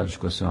Kaviraja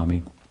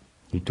Goswami,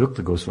 he took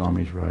the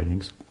Goswami's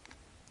writings,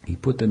 he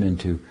put them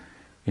into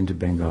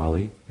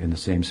Bengali in the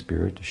same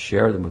spirit to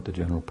share them with the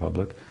general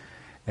public,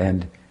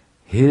 and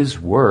his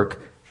work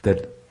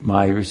that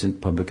my recent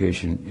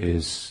publication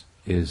is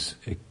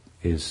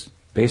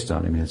based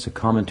on. I mean, it's a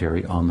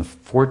commentary on the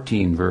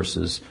 14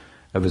 verses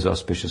of his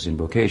auspicious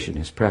invocation,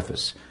 his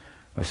preface.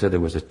 I said there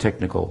was a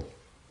technical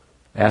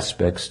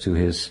aspects to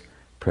his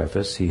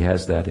preface. He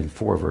has that in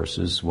 4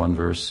 verses.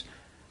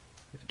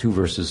 2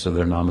 verses of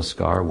their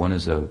namaskar. One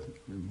is a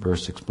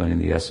verse explaining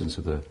the essence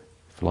of the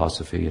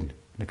philosophy in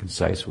a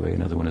concise way.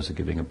 Another one is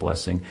giving a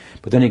blessing.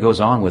 But then he goes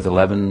on with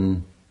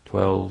 11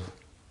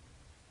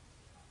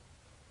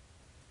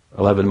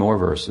 more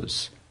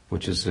verses,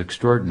 which is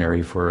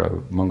extraordinary for a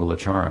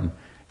Mangalacharan.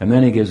 And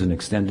then he gives an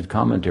extended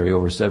commentary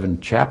over 7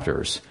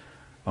 chapters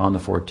on the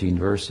 14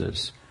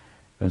 verses.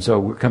 And so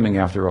we're coming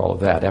after all of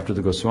that, after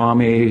the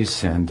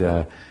Goswamis and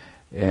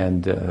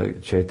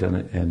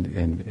Chaitanya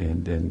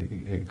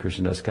and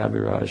Krishnadas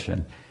Kaviraj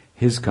and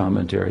his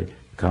commentary,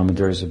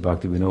 commentaries of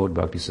Bhakti Vinod,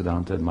 Bhakti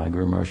Siddhanta, and my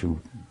Guru Maharaj,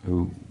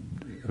 who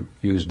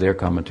used their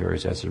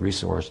commentaries as a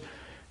resource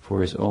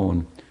for his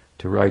own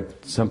to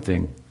write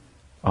something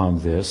on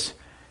this.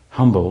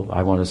 Humble,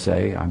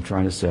 I'm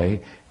trying to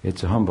say,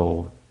 it's a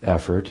humble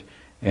effort.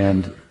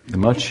 And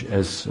much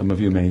as some of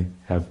you may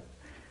have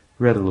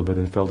read a little bit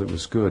and felt it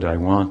was good, I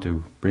want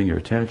to bring your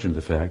attention to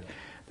the fact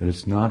that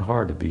it's not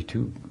hard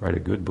to write a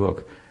good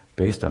book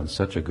based on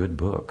such a good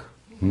book.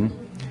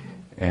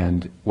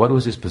 And what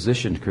was his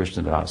position,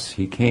 Krishnadas?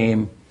 He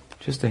came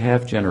just a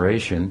half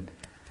generation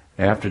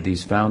after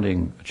these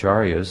founding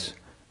acharyas,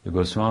 the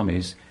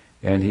Goswamis,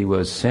 and he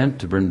was sent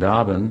to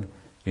Vrindavan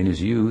in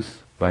his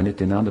youth by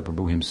Nityananda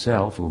Prabhu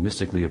himself, who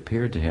mystically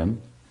appeared to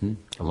him,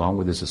 along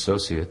with his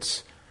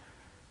associates,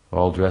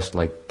 all dressed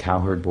like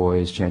cowherd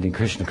boys, chanting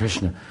Krishna,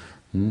 Krishna,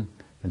 and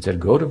said,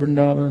 go to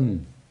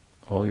Vrindavan,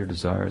 all your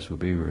desires will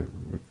be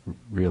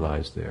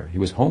realized there. He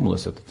was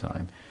homeless at the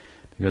time,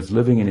 because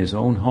living in his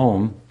own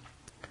home,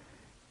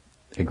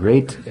 a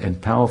great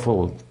and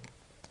powerful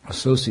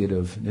associate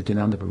of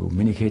Nityananda Prabhu,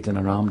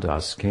 Miniketana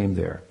Ramdas, came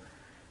there.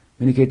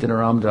 Miniketana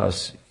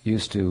Ramdas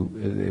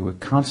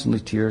constantly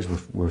tears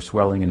were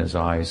swelling in his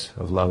eyes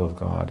of love of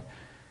God.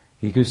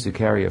 He used to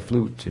carry a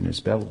flute in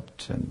his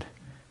belt, and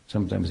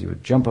sometimes he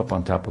would jump up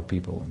on top of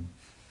people and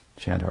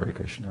chant Hare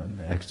Krishna in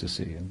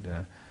ecstasy.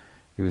 And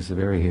he was a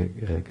very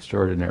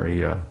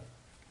extraordinary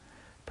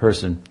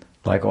person,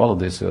 like all of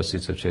the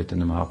associates of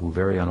Chaitanya Mahaprabhu,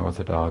 very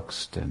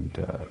unorthodox, and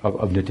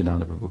of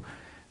Nityananda Prabhu,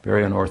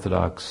 very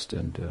unorthodox,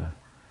 and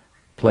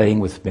playing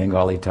with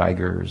Bengali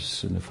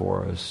tigers in the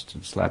forest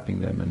and slapping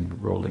them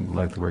and rolling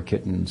like they were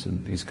kittens,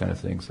 and these kind of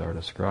things are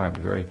described.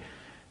 Very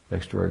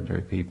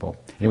extraordinary people.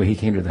 Anyway, he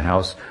came to the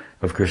house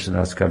of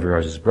Krishnadas,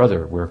 Kaviraja's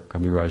brother, where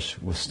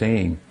Kaviraj was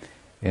staying,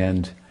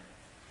 and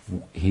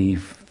he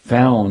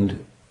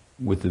found,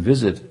 with the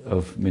visit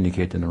of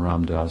Miniketana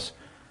Ramdas,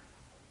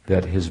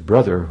 that his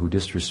brother, who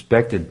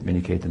disrespected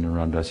Miniketana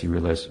Ramdas, he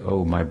realized,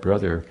 oh, my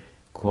brother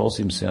calls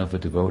himself a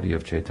devotee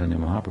of Chaitanya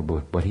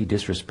Mahaprabhu, but he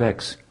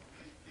disrespects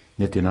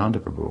Nityananda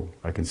Prabhu.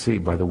 I can see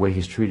by the way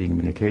he's treating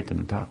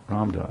Miniketana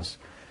Ramdas.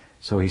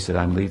 So he said,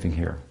 I'm leaving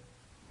here.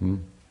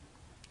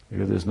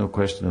 Because there's no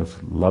question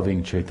of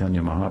loving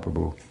Chaitanya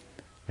Mahaprabhu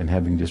and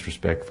having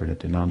disrespect for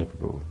Nityananda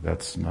Prabhu.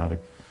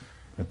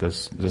 It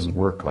doesn't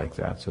work like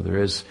that. So there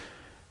is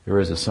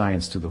a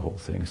science to the whole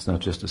thing. It's not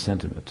just a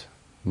sentiment.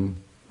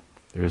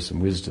 There is some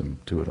wisdom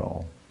to it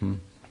all.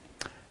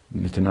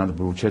 Nityananda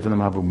Prabhu, Chaitanya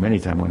Mahaprabhu many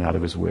times went out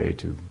of his way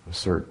to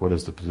assert what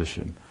is the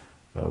position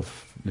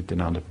of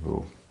Nityananda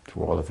Prabhu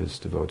to all of his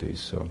devotees.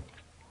 So,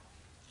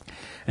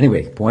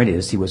 anyway, point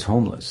is, he was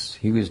homeless.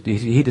 He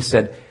just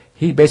said,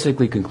 he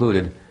basically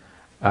concluded,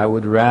 I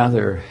would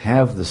rather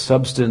have the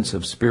substance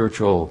of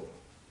spiritual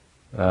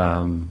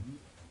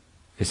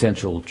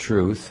essential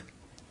truth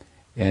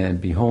and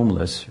be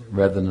homeless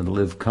rather than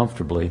live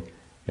comfortably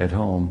at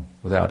home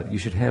without it. You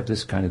should have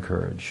this kind of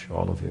courage,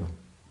 all of you.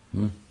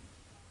 You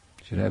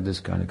should have this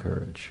kind of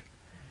courage.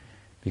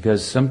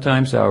 Because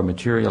sometimes our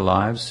material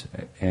lives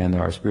and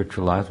our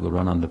spiritual lives will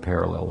run on the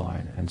parallel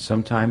line. And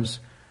sometimes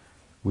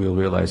we'll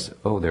realize,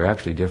 oh, they're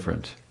actually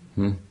different.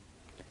 And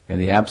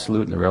the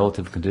absolute and the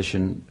relative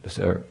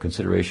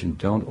consideration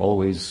don't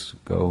always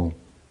go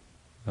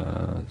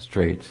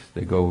straight.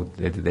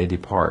 They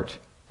depart.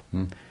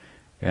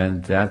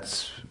 And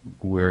that's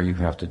where you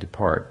have to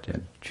depart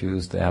and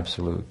choose the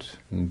absolute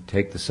and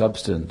take the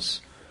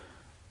substance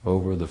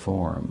over the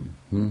form.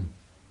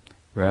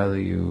 Rather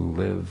you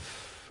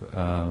live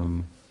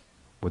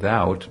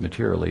without,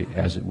 materially,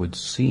 as it would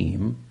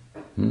seem,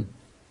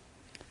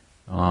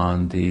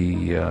 on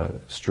the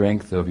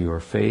strength of your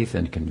faith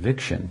and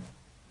conviction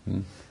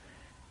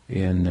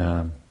in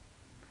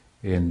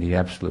the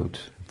absolute,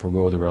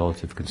 forgo the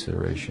relative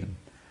consideration.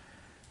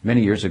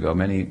 Many years ago,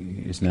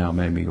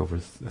 maybe over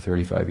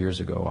 35 years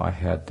ago,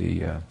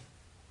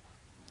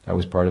 I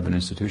was part of an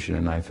institution,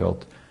 and I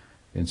felt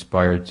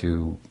inspired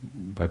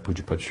by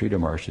Pujapat Sridhar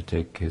Maharaj to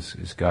take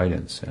his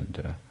guidance,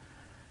 and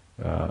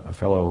a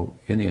fellow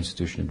in the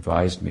institution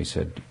advised me,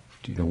 said,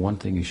 one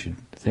thing you should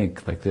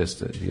think like this,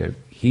 that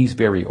he's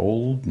very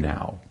old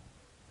now.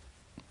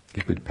 He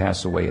could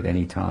pass away at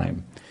any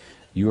time.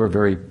 You are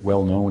very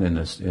well known in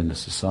the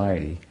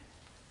society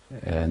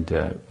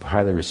and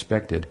highly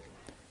respected.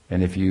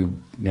 And if you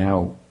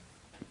now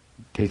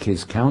take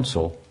his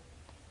counsel,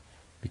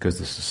 because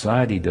the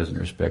society doesn't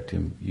respect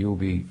him, you'll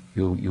be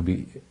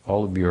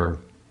all of your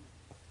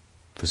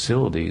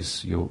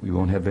facilities. You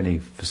won't have any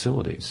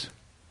facilities.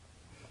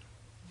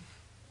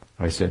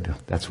 I said,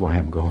 that's why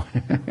I'm going.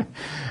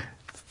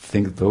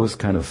 Think those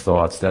kind of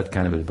thoughts, that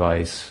kind of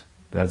advice,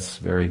 that's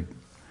very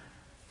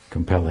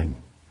compelling.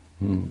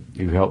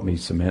 You helped me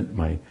cement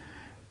my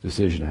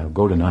decision. I'll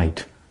go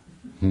tonight.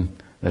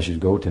 I should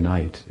go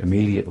tonight,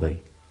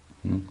 immediately.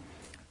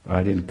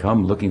 I didn't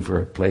come looking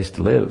for a place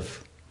to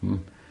live,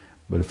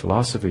 but a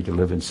philosophy to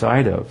live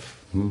inside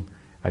of.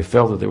 I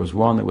felt that there was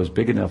one that was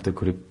big enough that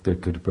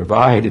could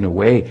provide in a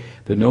way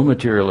that no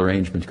material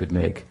arrangement could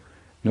make.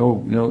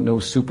 No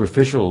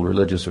superficial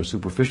religious or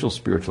superficial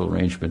spiritual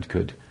arrangement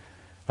could.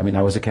 I mean,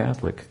 I was a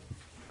Catholic,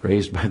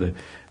 raised by the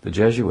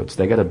Jesuits.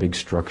 They got a big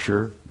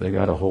structure. They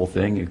got a whole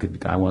thing.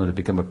 I wanted to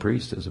become a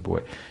priest as a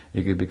boy.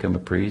 You could become a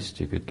priest.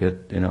 You could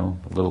get, a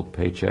little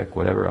paycheck,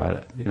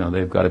 whatever.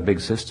 They've got a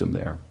big system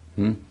there.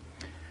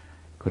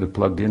 Could have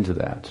plugged into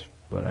that.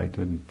 but I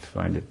didn't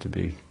find it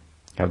to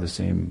have the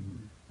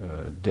same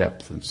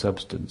depth and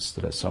substance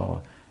that I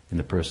saw in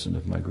the person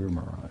of my Guru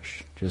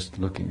Maharaj. Just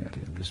looking at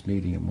him, just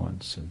meeting him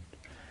once, and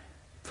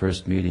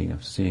first meeting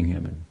of seeing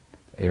him in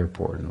the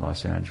airport in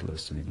Los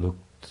Angeles, and he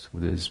looked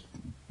with his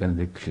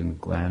benediction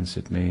glance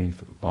at me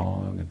for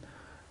long and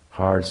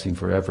hard, seemed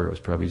forever. It was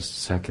probably his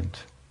second,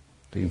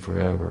 seemed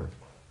forever.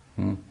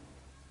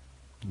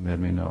 Let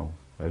me know.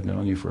 I've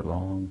known you for a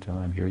long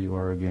time. Here you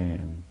are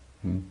again.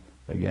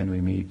 Again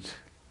we meet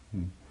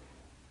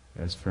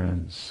as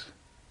friends.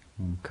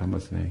 Come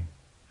with me.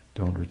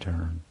 Don't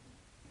return.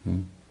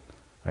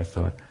 I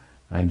thought,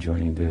 I'm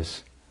joining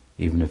this.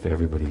 Even if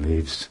everybody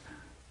leaves,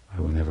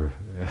 I will never.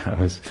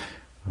 I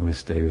will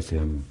stay with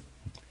him,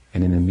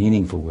 and in a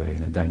meaningful way,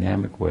 in a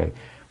dynamic way,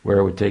 where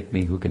it would take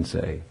me. Who could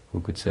say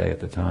at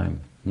the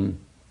time?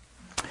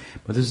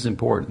 But this is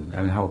important.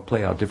 I mean, how it will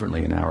play out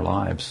differently in our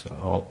lives,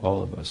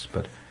 all of us.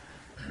 But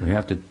we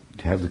have to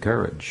have the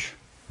courage,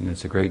 and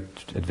it's a great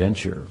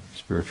adventure,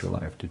 spiritual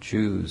life, to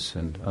choose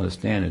and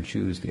understand and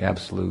choose the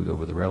absolute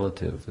over the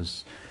relative.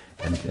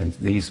 And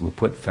these will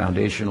put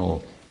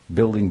foundational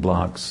building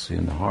blocks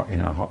in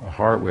our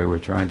heart where we're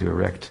trying to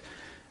erect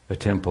a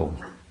temple,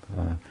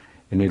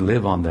 and we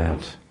live on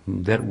that.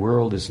 That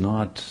world is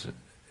not.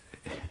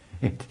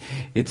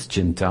 It's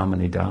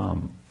Chintamani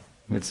Dham.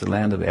 It's the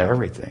land of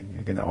everything.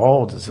 Again,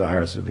 all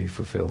desires will be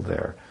fulfilled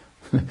there.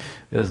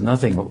 There's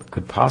nothing that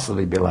could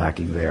possibly be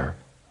lacking there.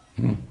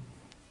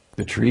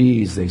 The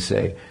trees, they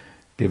say,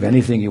 give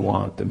anything you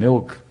want. The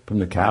milk from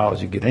the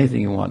cows, you get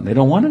anything you want. And they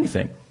don't want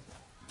anything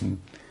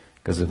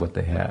because of what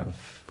they have,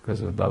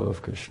 because of the love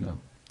of Krishna.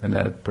 And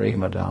that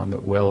premadam,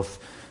 that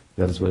wealth,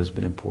 that is what has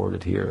been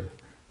imported here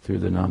through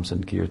the Nam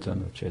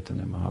Sankirtan of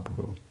Chaitanya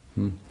Mahaprabhu.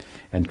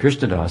 And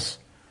Krishnadas,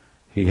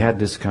 he had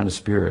this kind of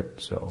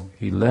spirit, so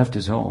he left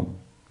his home.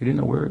 He didn't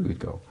know where he would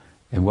go.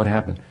 And what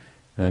happened?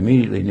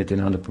 Immediately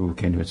Nityananda Prabhu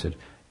came to him and said,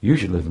 you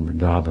should live in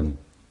Vrindavan.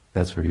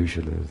 That's where you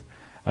should live.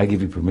 I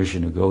give you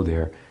permission to go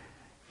there.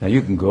 Now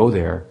you can go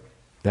there.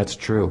 That's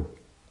true.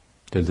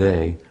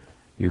 Today,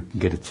 you can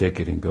get a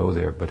ticket and go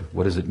there. But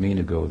what does it mean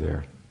to go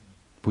there?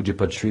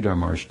 Pujapad Sridhar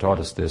Maharaj taught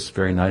us this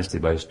very nicely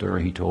by a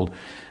story he told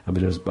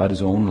about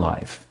his own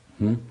life.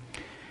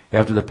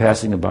 After the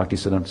passing of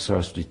Bhaktisiddhanta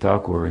Saraswati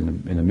Thakur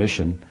in a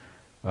mission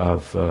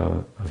of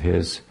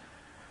his,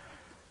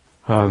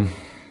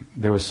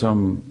 there was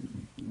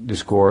some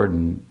discord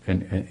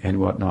and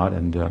whatnot,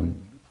 and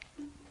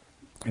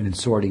in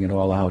sorting it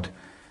all out,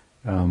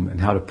 and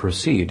how to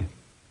proceed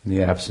in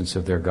the absence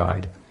of their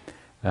guide,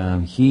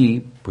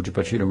 Pujapad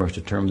Sridhar Maharaj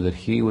determined that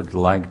he would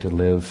like to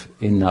live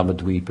in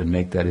Navadvip and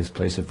make that his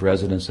place of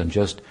residence and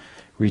just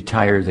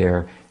retire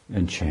there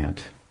and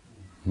chant.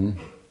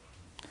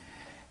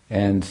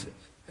 And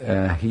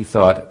he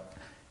thought,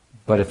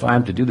 but if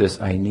I'm to do this,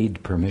 I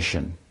need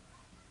permission.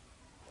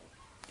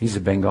 He's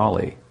a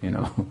Bengali,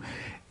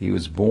 He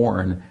was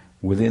born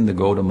within the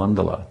Gauda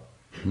Mandala,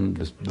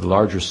 the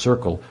larger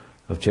circle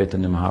of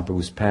Chaitanya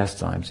Mahaprabhu's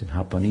pastimes in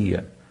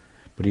Hapaniya.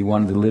 But he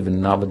wanted to live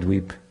in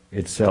Navadvip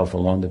itself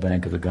along the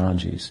bank of the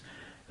Ganges.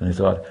 And he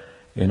thought,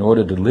 in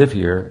order to live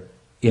here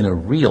in a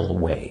real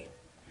way,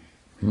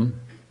 in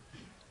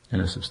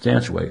a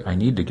substantial way, I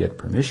need to get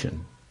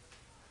permission.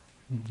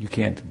 You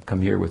can't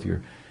come here with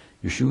your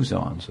shoes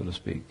on, so to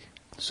speak.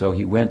 So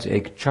he went to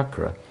Ek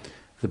Chakra,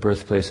 the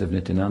birthplace of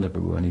Nityananda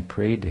Prabhu, and he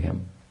prayed to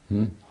him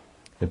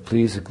that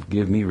please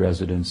give me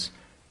residence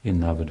in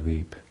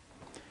Navadvip.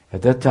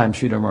 At that time,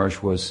 Sridhar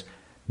Maharaj was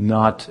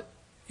not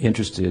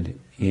interested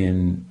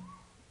in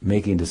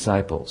making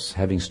disciples,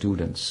 having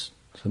students.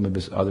 Some of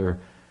his other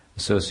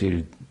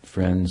associated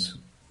friends,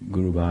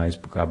 Guru Bhais,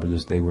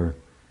 Prabhupadas, they were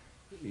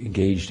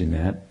engaged in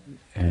that,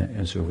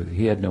 and so forth.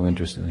 He had no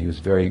interest in it. He was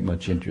very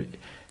much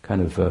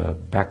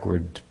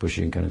backward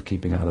pushing, kind of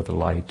keeping out of the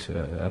light,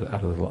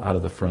 out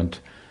of the front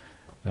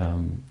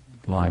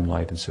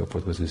limelight and so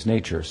forth was his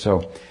nature.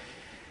 So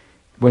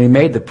when he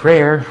made the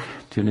prayer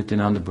to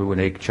Nityananda Prabhu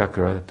and Ek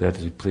Chakra,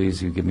 that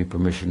please you give me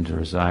permission to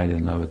reside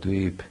in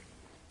Navadvip,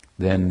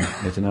 then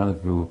Nityananda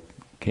Prabhu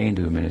came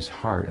to him in his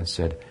heart and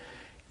said,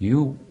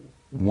 you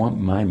want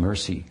my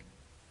mercy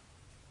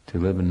to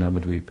live in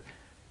Navadvip,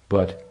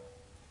 but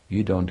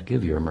you don't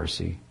give your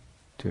mercy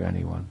to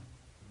anyone.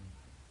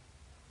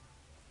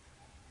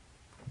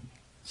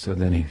 So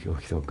then he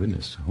thought,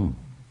 goodness,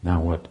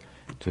 now what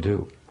to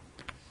do?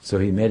 So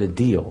he made a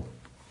deal.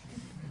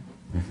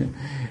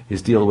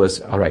 His deal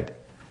was, all right,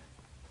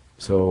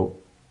 so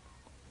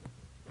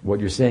what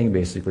you're saying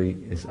basically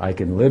is I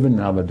can live in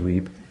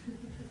Navadvip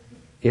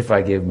if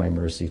I give my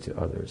mercy to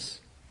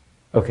others.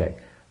 Okay,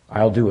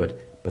 I'll do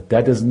it, but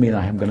that doesn't mean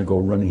I'm going to go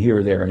run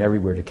here, there, and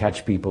everywhere to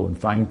catch people and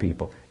find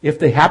people. If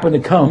they happen to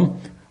come,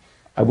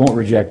 I won't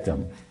reject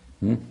them.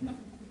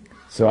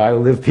 So I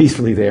will live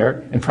peacefully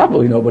there, and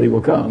probably nobody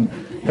will come.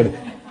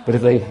 But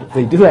if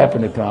they do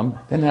happen to come,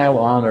 then I will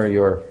honor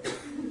your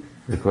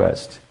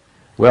request.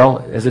 Well,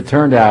 as it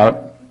turned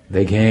out,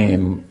 they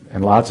came,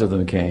 and lots of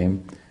them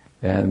came,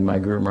 and my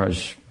Guru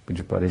Maharaj,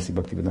 Pujapad A.C.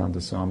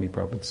 Bhaktivedanta Swami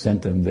Prabhupada,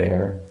 sent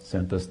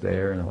us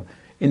there. And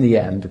in the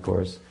end, of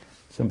course,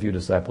 Some few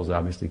disciples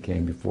obviously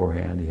came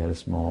beforehand. He had a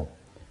small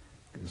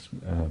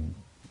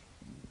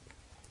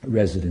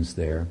residence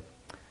there.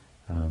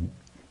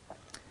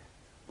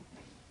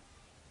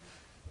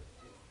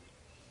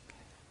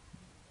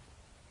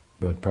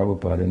 But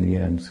Prabhupada in the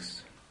end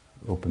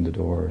opened the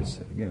door and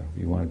said, if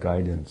you want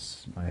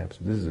guidance,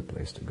 this is a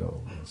place to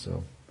go. And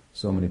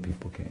so many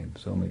people came,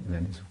 and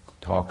then his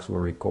talks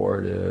were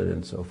recorded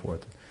and so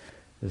forth.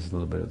 This is a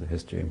little bit of the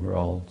history, and we're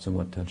all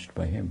somewhat touched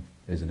by him,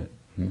 isn't it?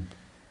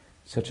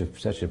 Such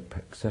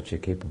a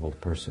capable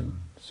person,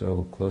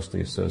 so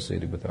closely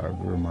associated with our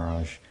Guru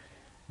Maharaj.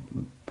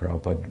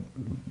 Prabhupada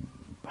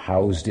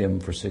housed him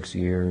for 6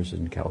 years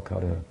in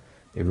Calcutta.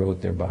 They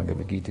wrote their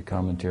Bhagavad Gita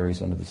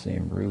commentaries under the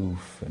same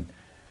roof, and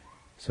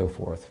so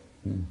forth.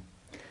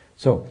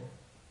 So,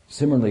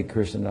 similarly,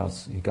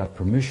 Krishnadasa, he got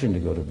permission to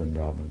go to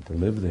Vrindavan, to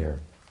live there.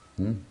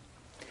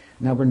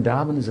 Now,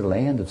 Vrindavan is a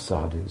land of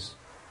sadhus.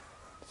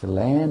 It's a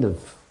land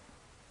of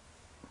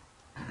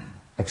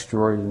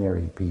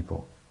extraordinary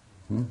people.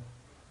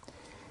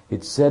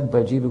 It's said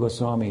by Jiva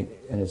Goswami,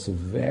 and it's a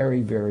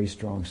very, very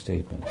strong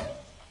statement.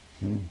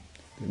 The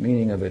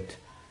meaning of it,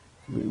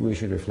 we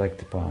should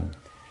reflect upon.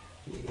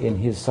 In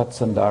his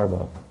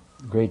Satsandarbha,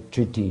 great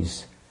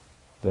treatise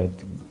that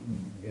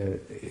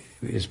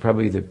is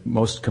probably the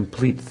most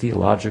complete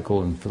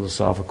theological and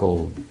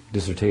philosophical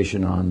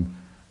dissertation on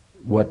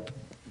what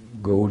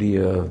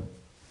Gaudiya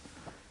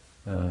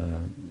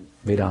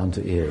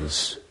Vedanta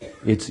is,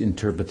 its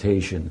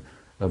interpretation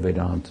of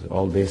Vedanta,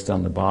 all based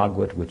on the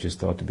Bhagavad, which is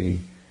thought to be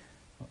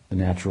the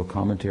natural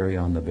commentary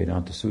on the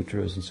Vedanta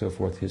Sutras and so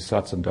forth. His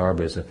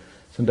Satsandarbha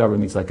Sandarbha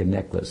means like a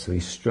necklace, so he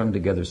strung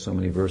together so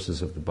many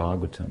verses of the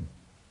Bhagavatam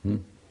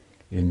in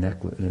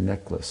a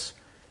necklace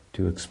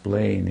to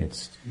explain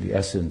the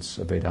essence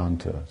of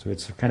Vedanta. So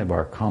it's kind of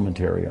our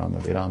commentary on the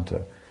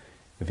Vedanta,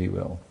 if you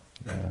will,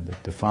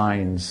 that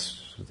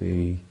defines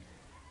the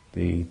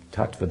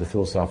tattva, the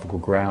philosophical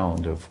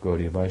ground of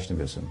Gaudiya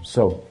Vaishnavism.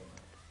 So,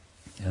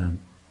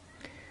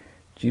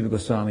 Jiva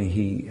Goswami,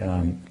 he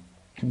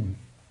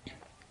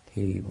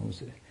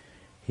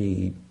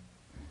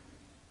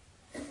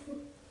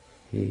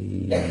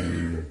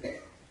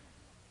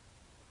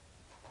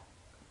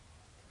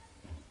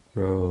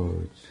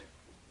wrote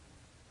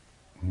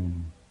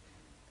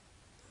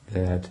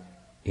that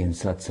in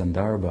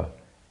Satsandarbha,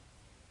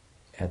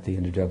 at the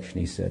introduction,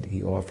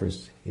 he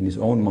offers, in his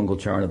own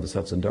Mangalcharan of the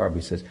Satsandarbha,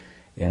 he says,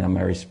 and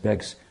my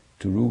respects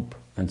to Rup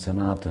and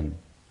Sanatan,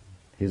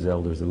 his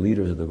elders, the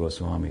leaders of the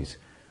Goswamis,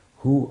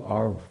 who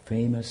are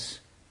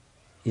famous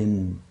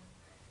in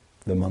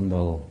the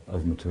Mandal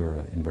of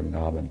Mathura, in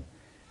Vrindavan.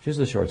 Just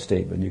a short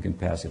statement, you can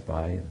pass it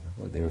by.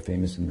 They were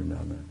famous in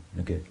Vrindavan.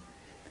 Okay.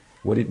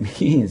 What it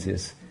means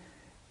is,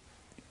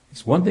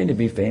 it's one thing to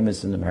be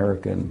famous in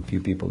America and few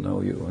people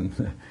know you, and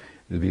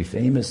to be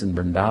famous in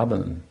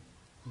Vrindavan,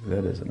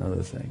 that is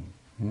another thing.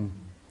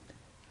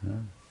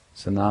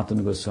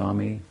 Sanatana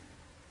Goswami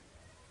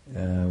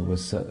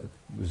was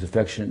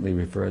affectionately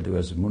referred to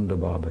as Munda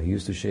Baba. He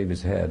used to shave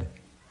his head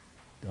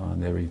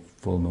on every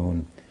full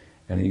moon,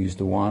 and he used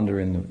to wander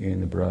in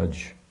the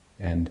Braj.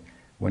 And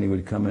when he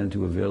would come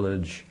into a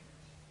village,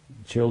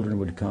 children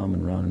would come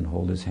and run and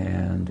hold his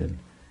hand,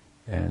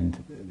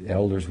 and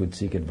elders would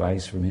seek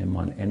advice from him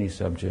on any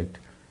subject.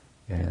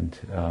 And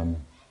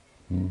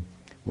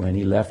when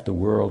he left the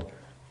world,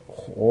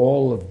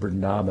 all of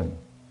Vrindavan,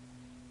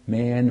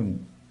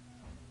 men,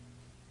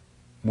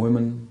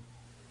 women,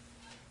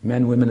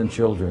 and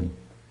children,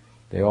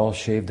 they all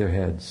shaved their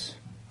heads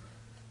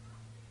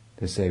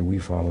to say, we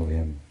follow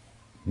him.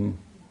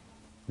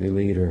 The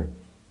leader.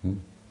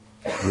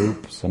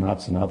 Rup,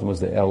 Sanatan was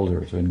the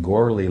elder. So in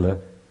Gaur Leela,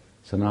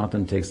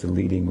 Sanatan takes the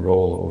leading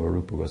role over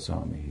Rupa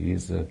Goswami.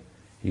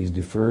 He's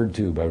deferred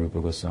to by Rupa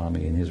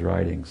Goswami in his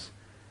writings.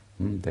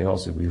 They all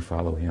say, we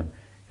follow him.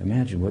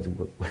 Imagine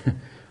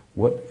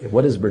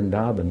what is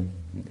Vrindavan,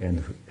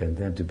 and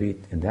then to be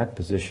in that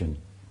position.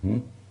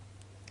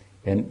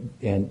 And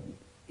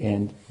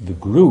the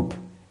group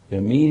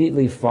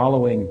immediately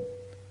following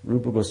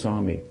Rupa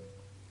Goswami,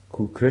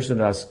 who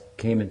Krishnadas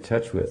came in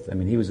touch with. I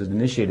mean, he was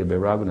initiated by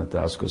Raghunath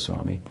Das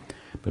Goswami,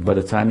 but by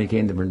the time he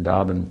came to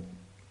Vrindavan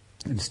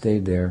and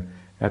stayed there,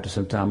 after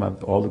some time,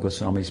 all the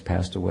Goswamis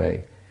passed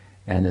away.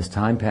 And as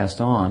time passed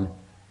on,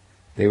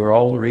 they were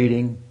all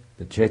reading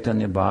the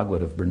Chaitanya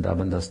Bhagavad of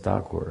Vrindavan Das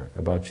Thakur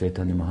about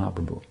Chaitanya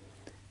Mahaprabhu.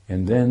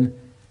 And then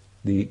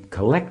the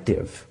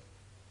collective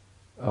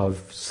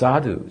of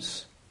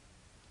sadhus,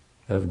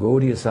 of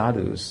Gaudiya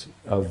sadhus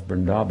of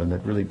Vrindavan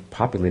that really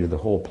populated the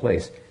whole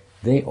place,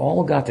 they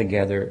all got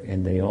together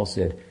and they all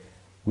said,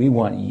 we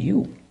want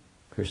you,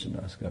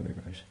 Krishnadas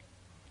Kaviraj,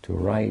 to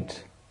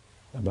write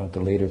about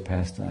the later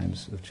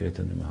pastimes of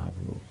Chaitanya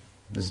Mahaprabhu.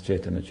 This is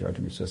Chaitanya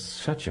Charitamrita. So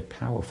such a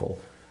powerful,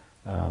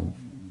 I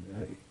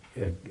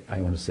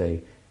want to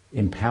say,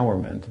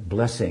 empowerment,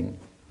 blessing,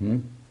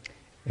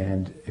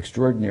 and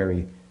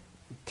extraordinary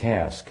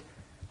task,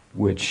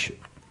 which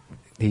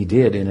he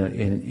did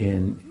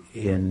in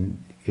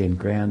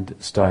grand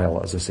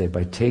style, as I say,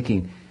 by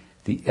taking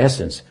the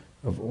essence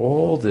of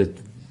all the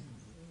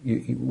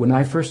when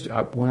I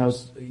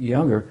was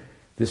younger,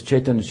 this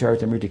Chaitanya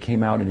Charitamrita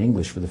came out in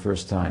English for the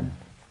first time.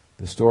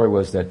 The story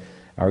was that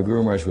our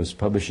Guru Maharaj was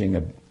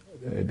publishing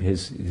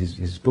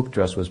his book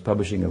trust was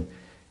publishing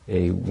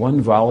a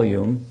one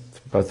volume,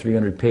 about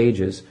 300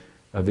 pages,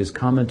 of his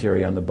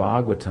commentary on the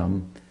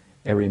Bhagavatam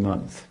every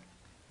month.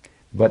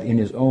 But in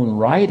his own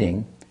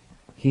writing,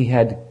 he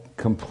had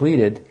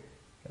completed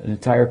an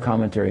entire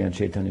commentary on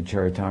Chaitanya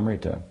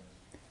Charitamrita.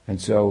 And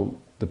so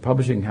the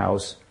publishing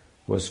house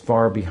was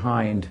far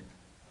behind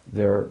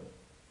their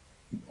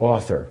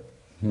author.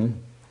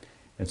 And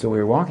so we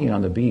were walking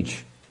on the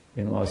beach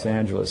in Los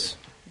Angeles,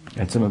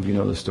 and some of you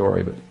know the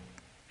story, but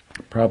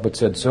Prabhupada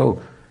said,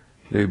 so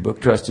the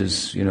book trust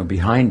is,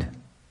 behind,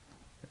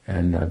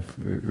 and I've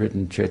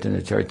written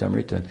Chaitanya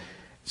Charitamrita.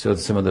 So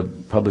some of the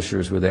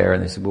publishers were there,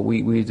 and they said, well,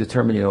 we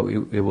determined,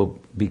 it will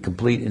be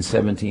complete in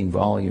 17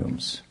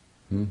 volumes.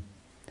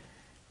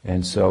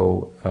 And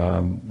so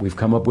we've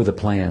come up with a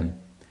plan.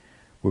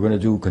 We're going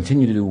to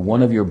continue to do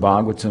one of your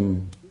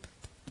Bhagavatam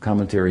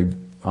commentary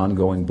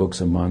ongoing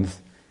books a month,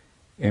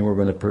 and we're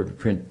going to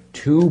print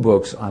 2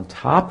 books on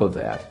top of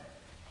that,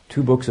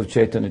 2 books of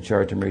Chaitanya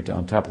Charitamrita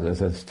on top of that.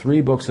 So that's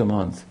 3 books a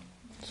month,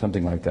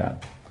 something like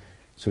that.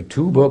 So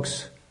 2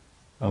 books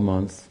a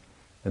month,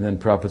 and then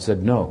Prabhupada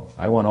said, no,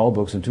 I want all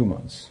books in 2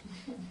 months.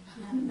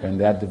 And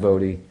that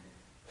devotee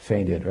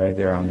fainted right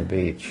there on the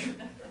beach.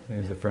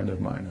 He's a friend of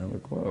mine. I'm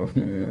like,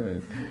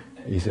 whoa.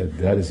 He said,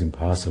 that is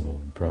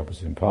impossible. And Prabhupada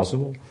said,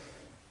 impossible?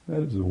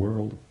 That is a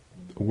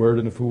word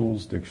in a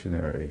fool's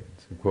dictionary.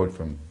 It's a quote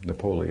from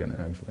Napoleon,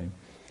 actually.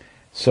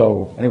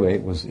 So, anyway,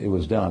 it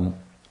was done.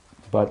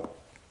 But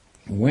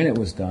when it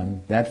was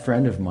done, that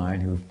friend of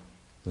mine, who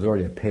was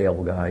already a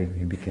pale guy,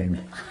 he became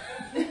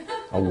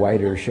a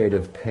whiter shade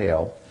of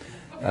pale.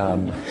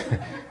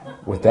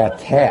 With that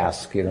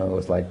task, it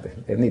was like,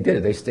 and they did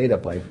it. They stayed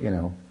up like, I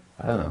don't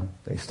know,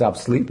 they stopped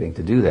sleeping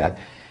to do that.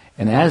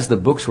 And as the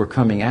books were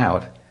coming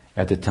out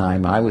at the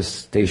time, I was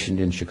stationed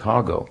in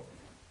Chicago,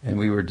 and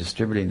we were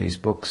distributing these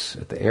books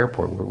at the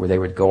airport where they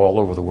would go all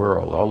over the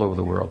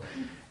world.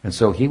 And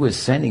so he was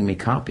sending me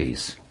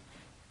copies,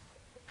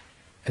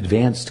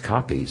 advanced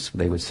copies.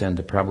 They would send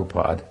to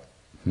Prabhupada,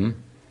 and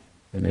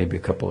maybe a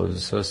couple of his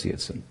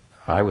associates. And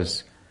I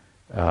was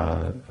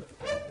a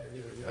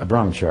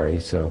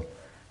brahmachari, so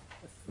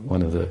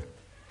one of the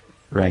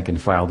rank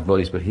and file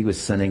devotees, but he was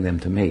sending them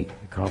to me,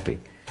 a copy.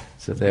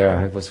 So there,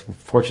 I was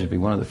fortunate to be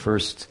one of the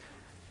first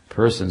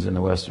persons in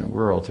the Western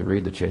world to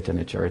read the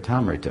Chaitanya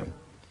Charitamrita.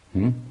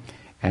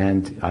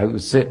 And I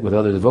would sit with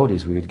other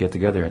devotees. We would get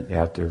together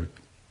after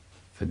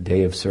a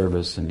day of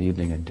service and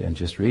evening and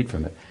just read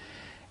from it.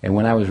 And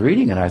when I was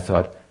reading it, I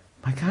thought,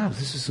 my God,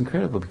 this is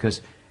incredible,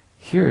 because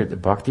here the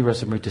Bhakti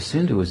Rasamrita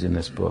Sindhu is in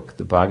this book,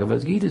 the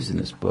Bhagavad Gita is in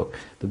this book,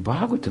 the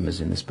Bhagavatam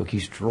is in this book.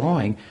 He's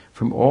drawing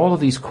from all of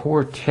these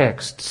core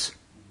texts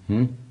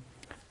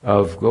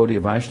of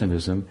Gaudiya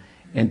Vaishnavism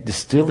and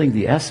distilling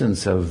the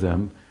essence of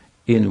them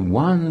in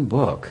one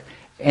book.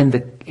 And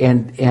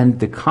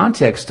the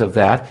context of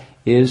that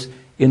is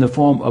in the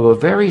form of a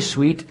very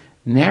sweet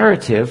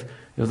narrative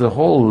of the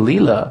whole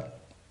Leela,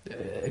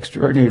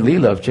 extraordinary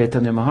Leela of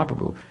Chaitanya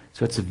Mahaprabhu.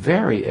 So it's a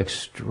very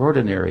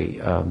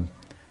extraordinary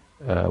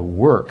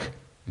work.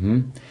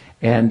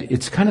 And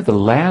it's kind of the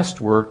last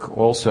work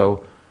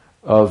also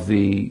of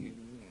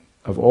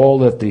all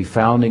that the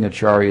founding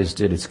acharyas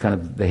did. It's kind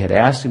of, they had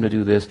asked him to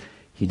do this,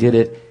 he did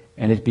it,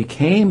 and it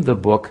became the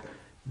book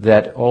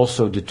that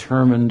also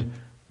determined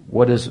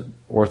what is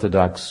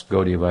orthodox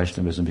Gaudiya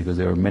Vaishnavism, because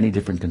there were many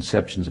different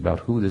conceptions about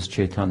who this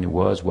Chaitanya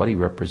was, what he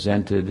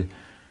represented,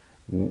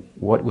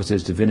 what was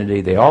his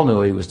divinity. They all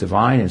knew he was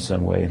divine in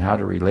some way and how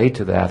to relate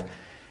to that.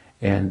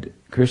 And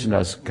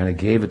Krishnadas kind of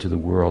gave it to the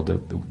world,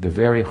 the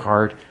very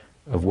heart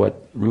of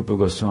what Rupa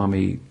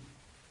Goswami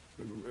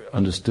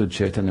understood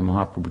Chaitanya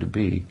Mahaprabhu to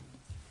be.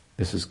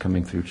 This is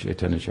coming through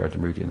Chaitanya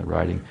Charitamrita in the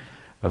writing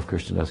of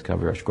Krishnadas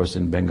Kaviraja. Of course,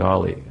 in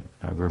Bengali,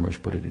 Guru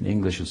Maharaj put it in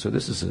English. And so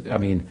this is,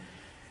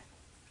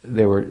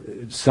 there were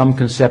some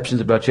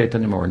conceptions about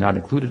Chaitanya Mahaprabhu were not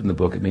included in the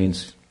book. It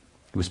means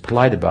he was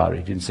polite about it.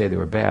 He didn't say they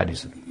were bad. He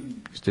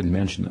just didn't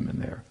mention them in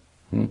there.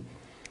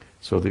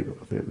 So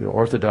the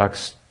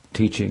orthodox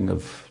teaching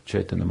of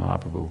Chaitanya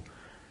Mahaprabhu,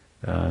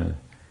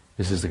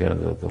 this is the kind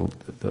of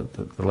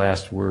the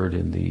last word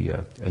in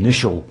the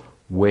initial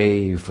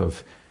wave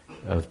of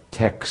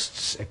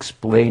texts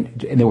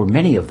explained, and there were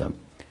many of them.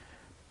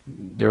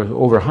 There are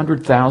over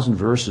 100,000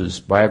 verses,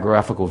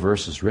 biographical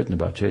verses written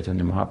about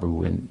Chaitanya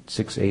Mahaprabhu in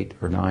 6, 8,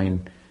 or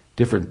 9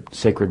 different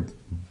sacred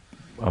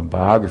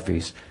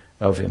biographies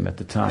of him at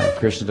the time.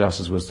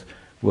 Krishnadasa's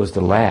was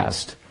the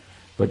last.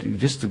 But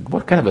just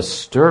what kind of a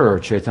stir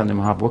Chaitanya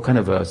Mahaprabhu, what kind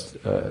of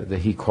that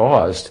he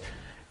caused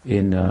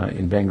in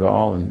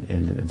Bengal and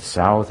in the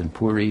south and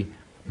Puri,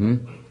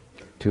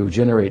 to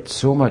generate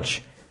so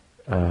much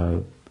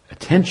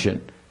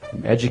attention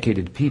from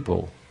educated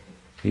people.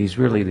 He's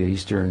really the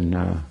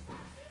Eastern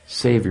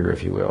savior,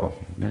 if you will.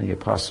 Many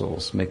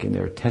apostles making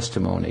their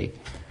testimony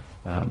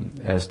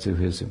as to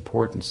his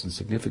importance and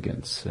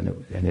significance,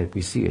 and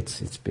we see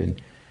it's been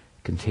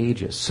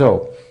contagious.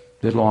 So,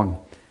 did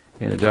long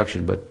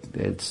introduction, but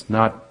it's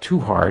not too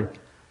hard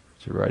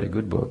to write a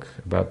good book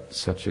about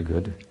such a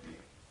good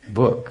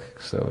book.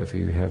 So if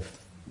you have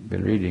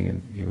been reading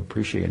and you're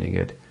appreciating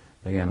it,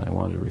 again, I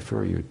want to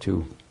refer you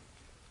to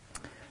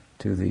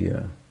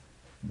the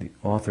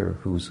author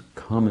whose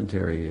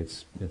commentary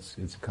it's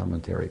a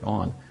commentary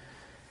on.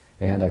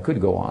 And I could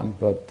go on,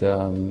 but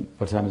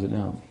what time is it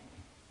now?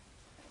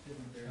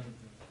 7:30.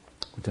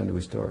 What time do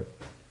we start?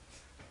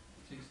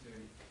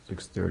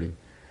 6:30. 6:30.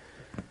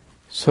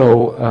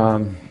 So,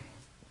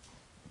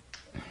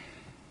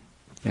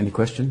 any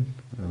question?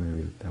 Well,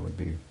 maybe that would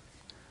be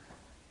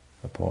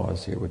a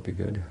pause here would be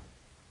good.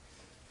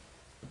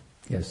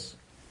 Yes.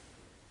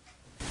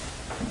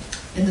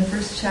 In the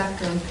first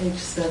chapter on page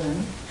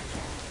 7,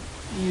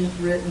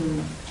 you've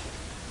written,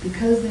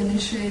 because the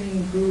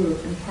initiating guru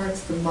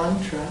imparts the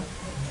mantra,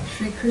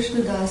 Sri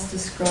Krishnadas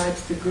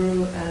describes the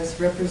guru as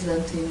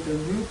representing the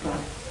rupa,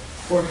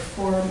 or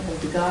form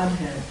of the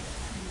Godhead.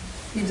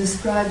 He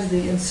describes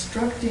the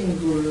instructing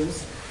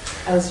gurus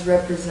as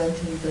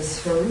representing the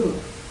svarup,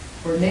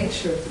 or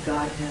nature of the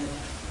Godhead.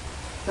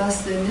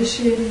 Thus, the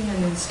initiating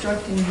and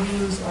instructing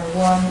gurus are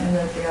one in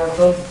that they are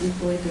both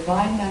equally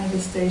divine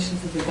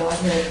manifestations of the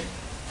Godhead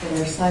that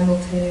are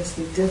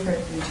simultaneously different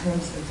in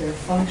terms of their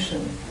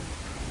function.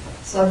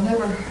 So I've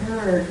never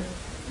heard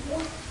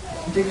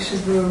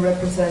Diksha Guru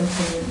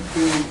representing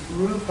the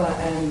Rupa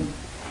and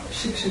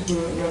Shiksha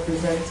Guru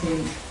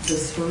representing the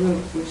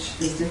Svarup, which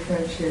is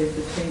differentiated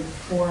between the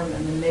form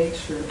and the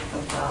nature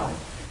of God.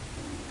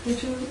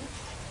 Could you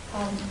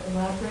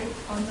elaborate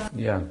on that?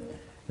 Yeah.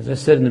 As I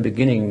said in the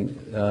beginning,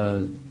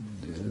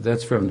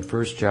 that's from the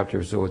first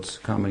chapter, so it's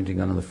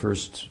commenting on the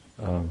first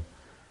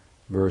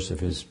verse of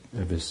his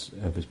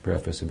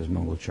preface, of his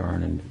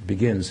Mangalcharan, and it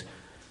begins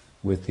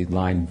with the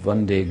line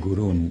Vande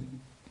Gurun.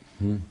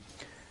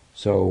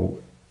 So,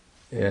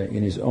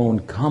 in his own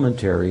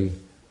commentary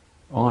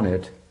on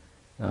it,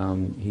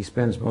 he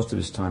spends most of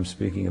his time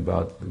speaking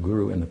about the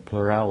Guru and the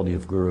plurality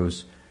of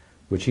Gurus,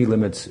 which he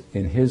limits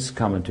in his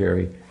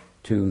commentary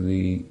to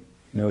the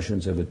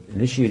notions of an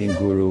initiating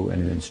Guru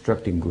and an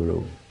instructing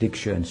Guru,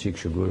 Diksha and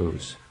Siksha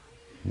Gurus.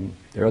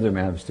 There are other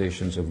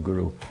manifestations of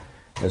Guru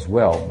as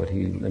well, but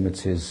he limits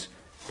his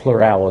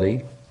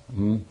plurality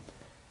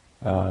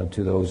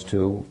to those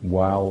two,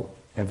 while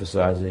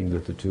emphasizing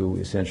that the two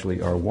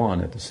essentially are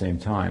one at the same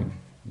time.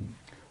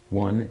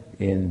 One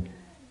in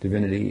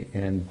divinity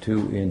and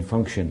two in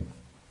function.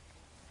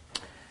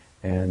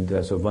 And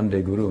so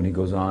Vande Guru, and he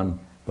goes on,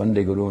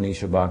 Vande Guru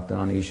Nisha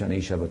Bhaktan Isha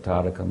Nisha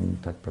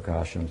Vatarakam Tat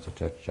Prakasham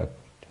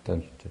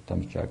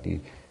Chatam Shakti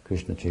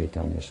Krishna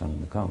Chaitanya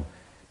Sannakam.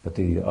 But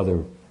the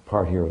other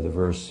part here of the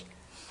verse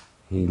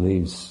he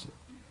leaves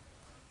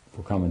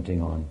for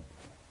commenting on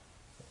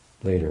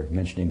later,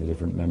 mentioning the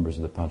different members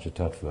of the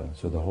Panchatattva.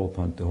 So the whole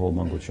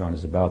Mangalcharan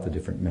is about the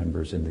different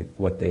members and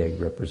what they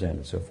represent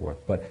and so forth.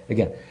 But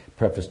again,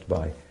 prefaced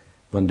by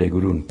Vande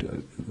Guru,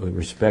 with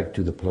respect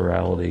to the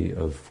plurality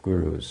of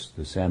gurus.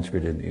 The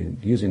Sanskrit, in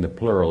using the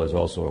plural, is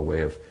also a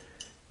way of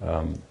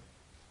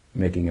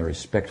making a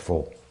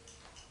respectful,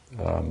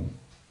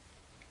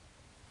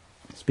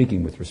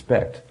 speaking with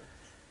respect.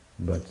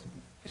 But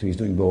so he's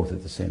doing both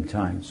at the same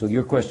time. So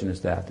your question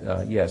is that,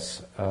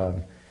 yes,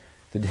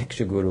 the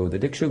Diksha Guru. The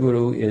Diksha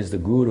Guru is the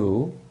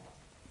Guru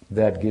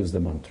that gives the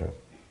mantra.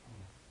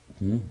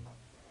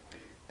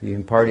 The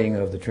imparting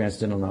of the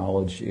transcendental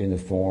knowledge in the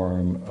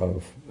form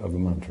of a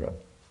mantra.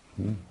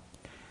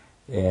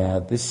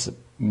 These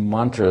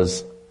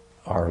mantras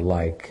are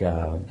like,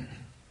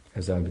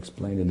 as I've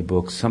explained in the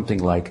book, something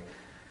like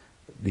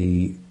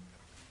the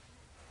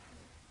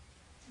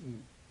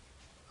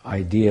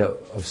idea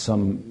of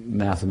some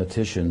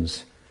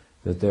mathematicians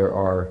that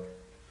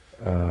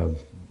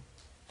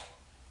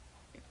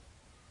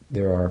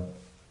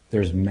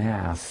there's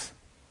math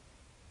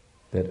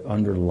that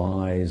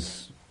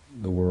underlies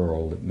the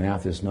world.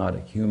 Math is not a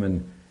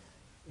human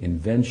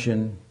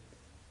invention,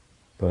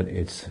 but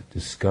it's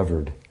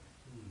discovered.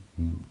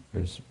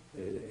 There's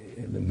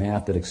the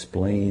math that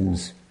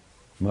explains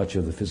much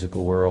of the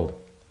physical world.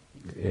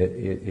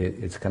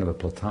 It's kind of a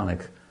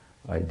Platonic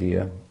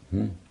idea.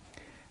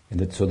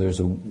 And so there's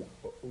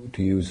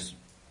to use,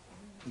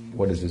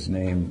 what is his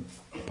name,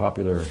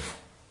 popular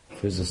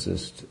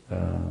physicist,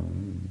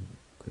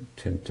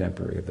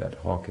 contemporary of that,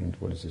 Hawking,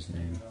 what is his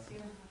name?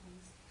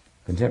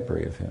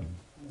 Contemporary of him.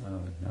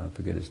 Now I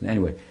forget his name.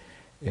 Anyway,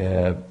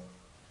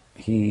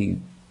 he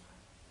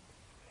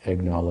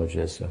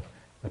acknowledges a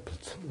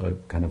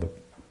kind of a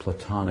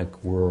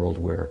Platonic world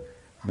where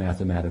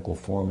mathematical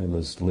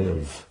formulas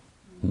live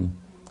in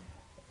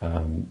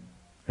a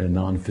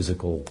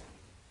non-physical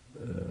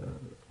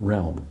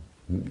realm,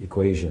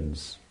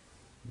 equations.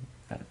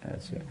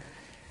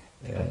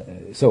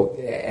 So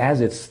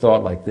as it's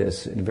thought like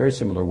this, in a very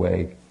similar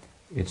way,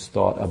 it's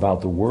thought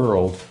about the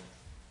world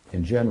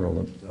in general,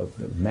 of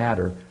the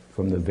matter,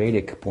 from the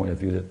Vedic point of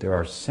view, that there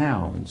are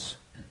sounds.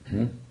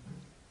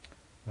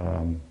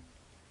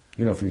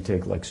 If you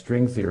take like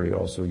string theory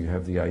also, you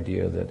have the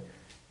idea that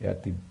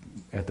at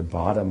the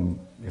bottom,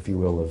 if you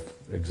will, of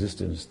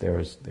existence,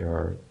 there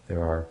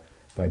are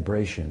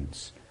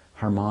vibrations,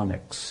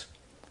 harmonics.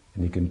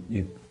 And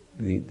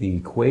the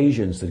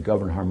equations that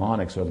govern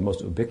harmonics are the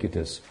most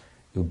ubiquitous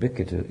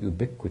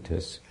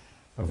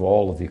of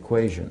all of the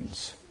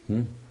equations.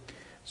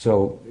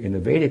 So in the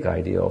Vedic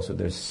idea also,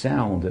 there's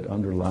sound that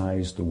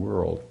underlies the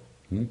world.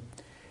 And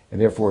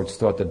therefore it's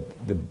thought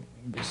that the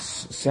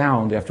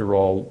sound, after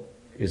all,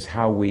 is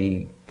how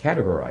we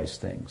categorize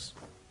things.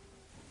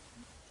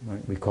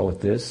 Right? We call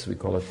it this, we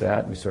call it that,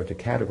 and we start to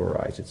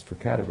categorize. It's for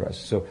categorizing.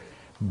 So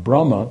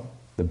Brahma,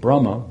 the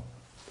Brahma,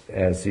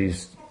 as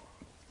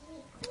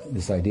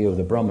this idea of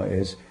the Brahma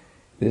is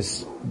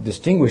this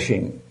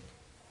distinguishing,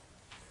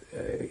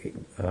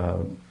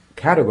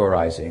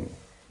 categorizing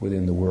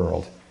within the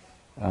world,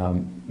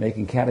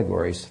 making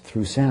categories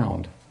through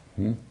sound.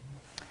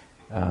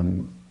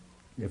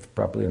 If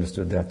properly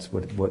understood, that's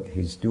what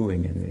he's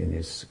doing in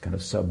his kind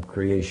of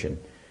sub-creation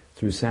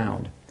through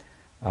sound.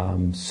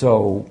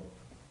 So,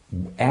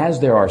 as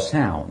there are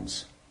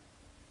sounds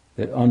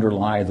that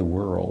underlie the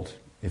world,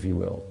 if you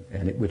will,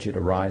 and which it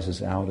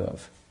arises out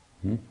of,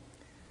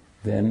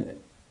 then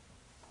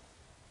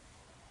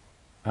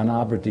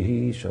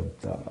anavritihi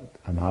shabdat,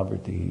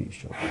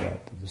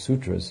 the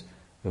sutras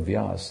of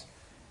Vyas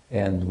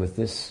end with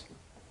this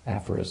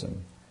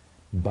aphorism: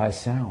 by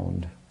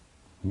sound,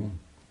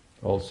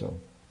 also,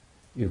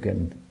 you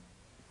can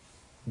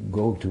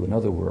go to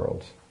another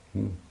world.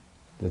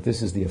 That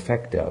this is the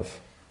effect of,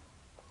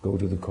 go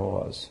to the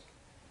cause.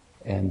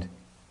 And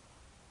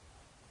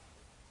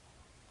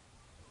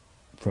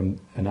from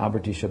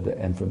anavriti shabda,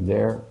 and from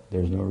there,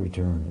 there's no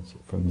return.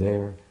 From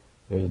there,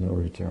 there's no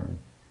return.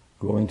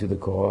 Going to the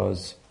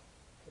cause,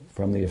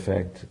 from the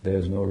effect,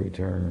 there's no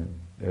return.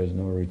 There's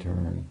no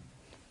return.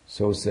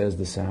 So says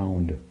the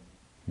sound.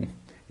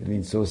 It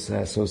means so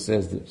says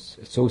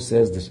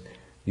the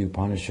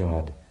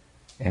Upanishad.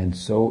 And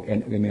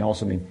it may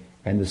also mean,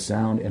 and the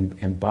sound,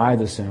 and by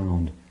the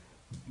sound,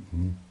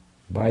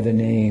 by the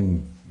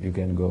name, you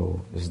can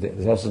go. This is the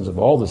essence of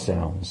all the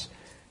sounds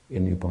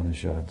in the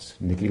Upanishads.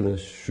 Nikila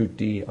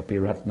Shruti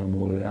Apiratna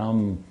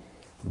Mulayam,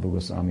 Rupa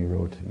Goswami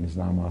wrote in his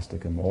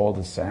Namastakam. All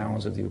the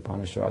sounds of the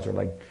Upanishads are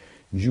like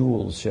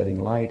jewels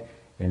shedding light,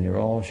 and they're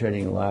all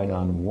shedding light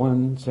on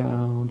one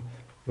sound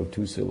of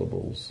 2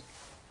 syllables.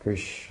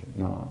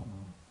 Krishna.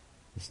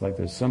 It's like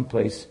there's some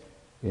place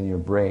in your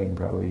brain,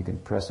 probably you can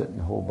press it and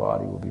the whole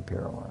body will be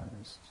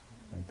paralyzed.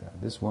 Like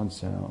that. This one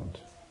sound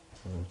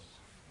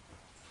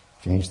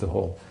changed the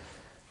whole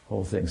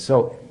thing.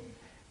 So,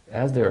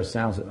 as there are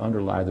sounds that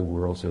underlie the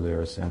world, so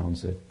there are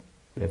sounds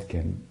that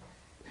can...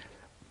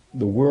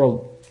 The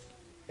world,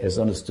 as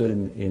understood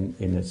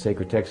in the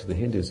sacred text of the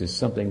Hindus, is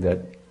something that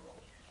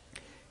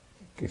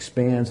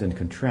expands and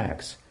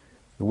contracts.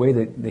 The way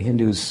that the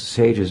Hindus,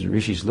 sages,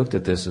 rishis looked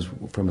at this is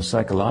from a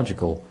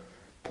psychological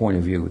point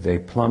of view. They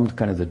plumbed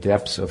kind of the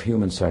depths of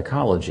human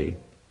psychology.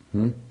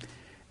 And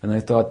they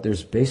thought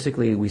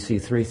we see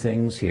 3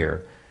 things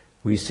here.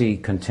 We see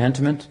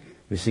contentment,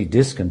 we see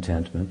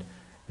discontentment,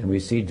 and we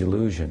see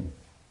delusion.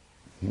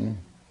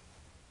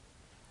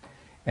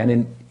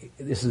 And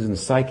this is in the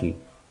psyche.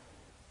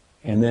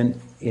 And then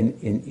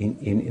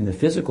in the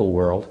physical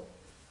world,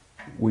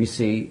 we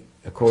see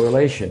a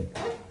correlation.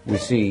 We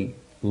see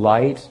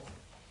light,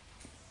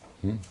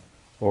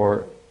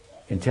 or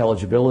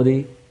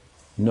intelligibility,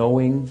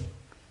 knowing.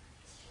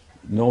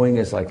 Knowing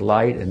is like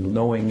light, and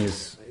knowing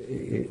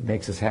it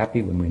makes us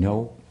happy when we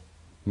know.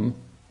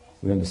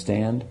 We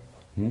understand.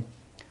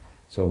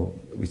 So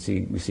we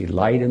see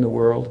light in the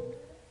world,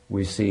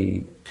 we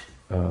see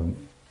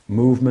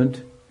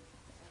movement,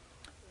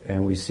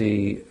 and we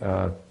see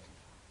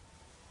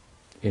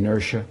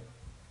inertia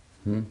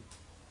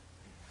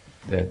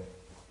that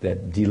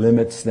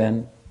delimits,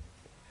 then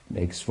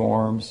makes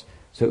forms.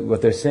 So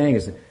what they're saying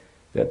is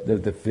that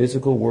the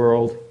physical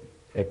world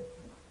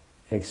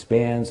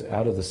expands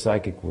out of the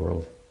psychic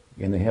world,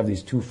 and they have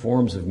these 2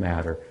 forms of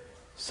matter,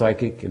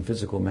 psychic and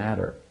physical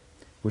matter,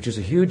 which is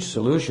a huge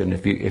solution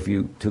if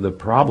you to the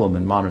problem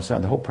in modern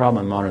science. The whole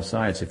problem in modern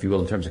science, if you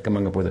will, in terms of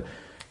coming up with a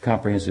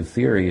comprehensive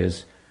theory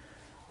is,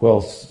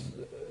 well,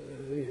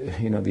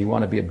 you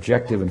want to be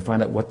objective and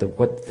find out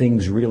what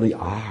things really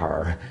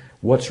are,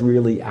 what's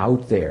really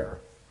out there.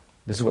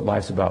 This is what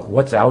life's about.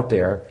 What's out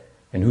there,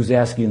 and who's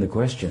asking the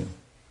question?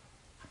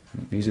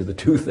 These are the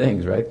 2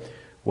 things, right?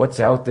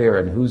 What's out there,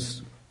 and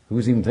who's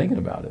even thinking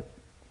about it?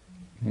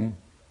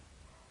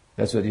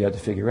 That's what you have to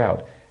figure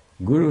out.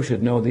 Guru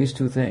should know these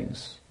 2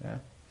 things,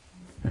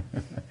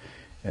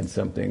 and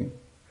something,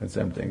 and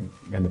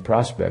the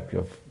prospect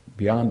of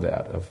beyond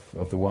that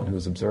of the one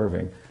who's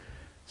observing.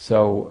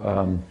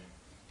 So,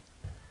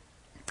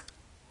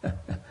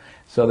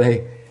 so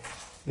they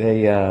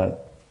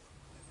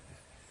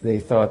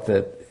thought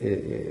that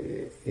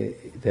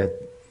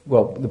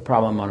the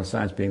problem on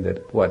science being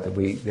that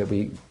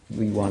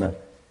we want to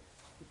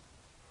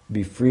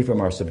be free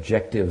from our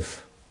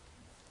subjective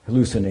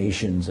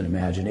hallucinations and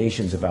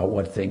imaginations about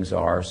what things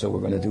are. So we're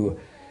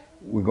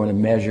going to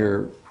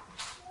measure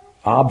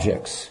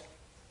objects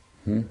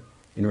in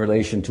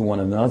relation to one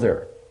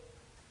another.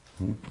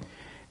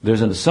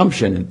 there's an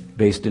assumption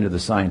based into the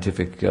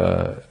scientific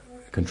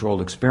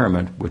controlled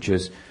experiment, which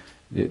is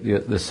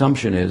the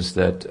assumption is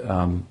that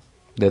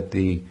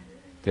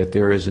that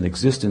there is an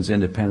existence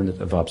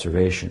independent of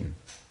observation.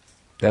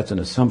 That's an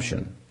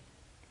assumption.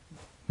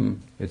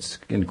 It's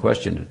in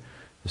question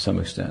to some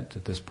extent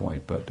at this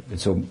point, and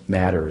so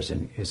matter is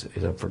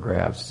up for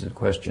grabs. It's in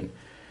question.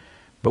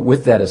 But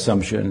with that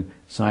assumption,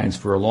 science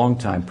for a long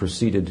time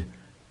proceeded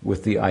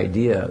with the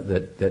idea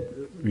that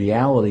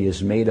reality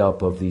is made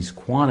up of these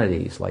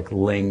quantities like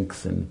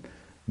length and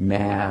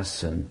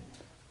mass and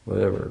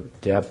whatever,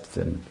 depth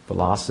and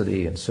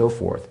velocity and so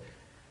forth.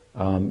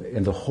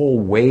 And the whole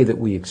way that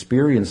we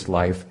experience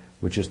life,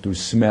 which is through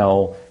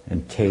smell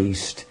and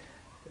taste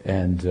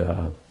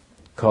and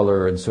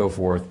color and so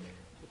forth,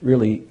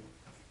 really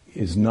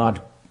is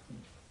not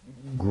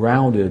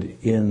grounded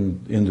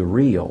in the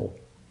real.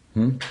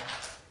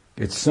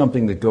 It's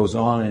something that goes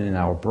on in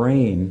our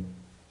brain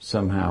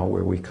somehow,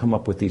 where we come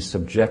up with these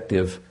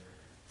subjective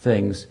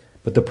things.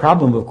 But the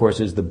problem, of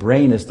course, is the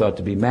brain is thought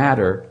to be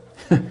matter.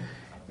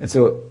 And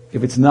so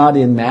if it's not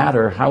in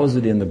matter, how is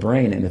it in the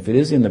brain? And if it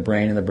is in the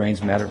brain and the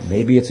brain's matter,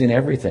 maybe it's in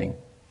everything.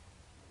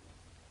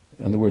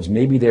 In other words,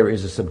 maybe there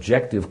is a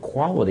subjective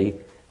quality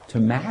to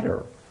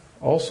matter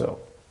also.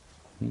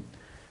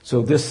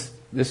 So this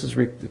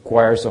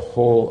requires a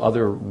whole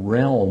other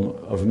realm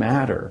of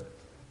matter.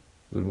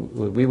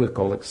 We would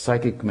call it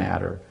psychic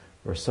matter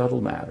or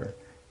subtle matter.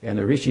 And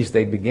the rishis,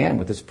 they began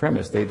with this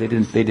premise. They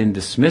didn't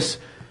dismiss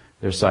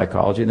their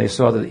psychology, and they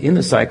saw that in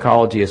the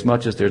psychology, as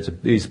much as there's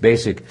these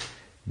basic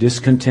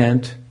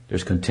discontent,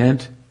 there's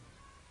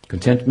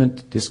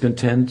contentment,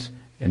 discontent,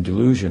 and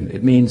delusion.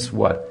 It means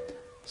what?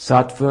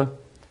 Sattva,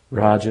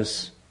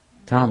 rajas,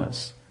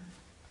 tamas.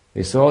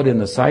 They saw it in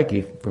the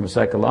psyche from a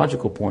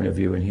psychological point of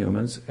view in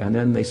humans, and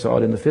then they saw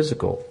it in the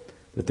physical.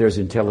 That there's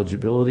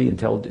intelligibility,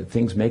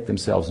 things make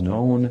themselves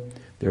known,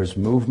 there's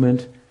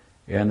movement,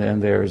 and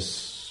then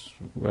there's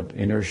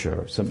inertia,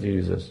 or something to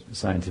use a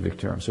scientific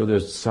term. So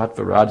there's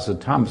sattva, rajas,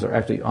 and tamas are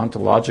actually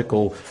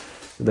ontological.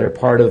 They're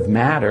part of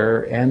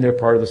matter, and they're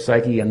part of the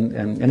psyche.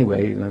 And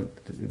anyway, to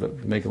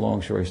make a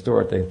long story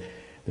short,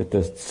 that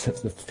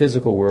the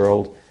physical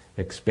world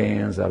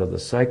expands out of the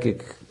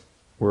psychic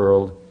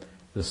world.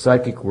 The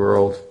psychic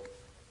world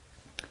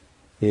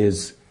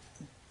is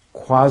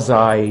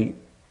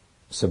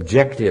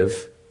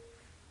quasi-subjective,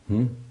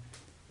 and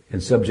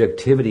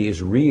subjectivity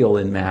is real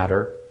in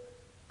matter.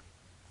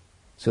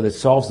 So that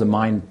solves the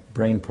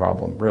mind-brain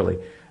problem, really.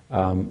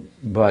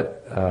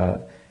 But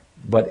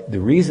the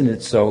reason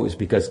it's so is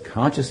because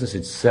consciousness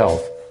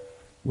itself,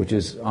 which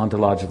is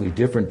ontologically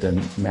different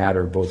than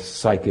matter, both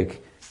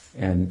psychic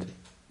and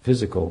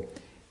physical,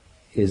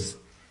 is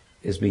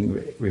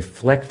being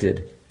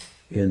reflected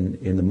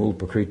in the Mool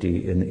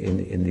Prakriti, in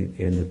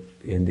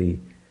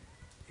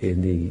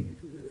the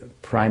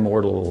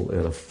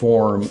primordial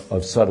form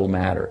of subtle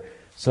matter.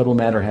 Subtle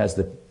matter has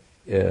the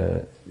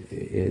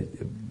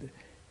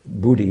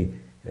buddhi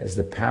has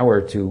the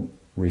power to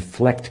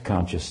reflect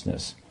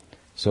consciousness.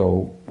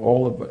 So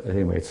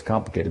anyway, it's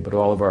complicated, but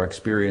all of our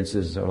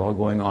experiences are all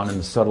going on in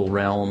the subtle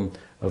realm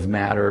of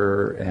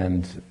matter,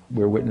 and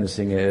we're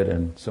witnessing it,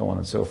 and so on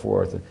and so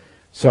forth.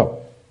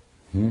 So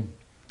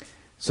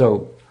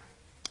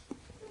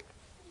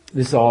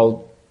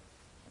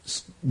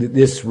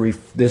this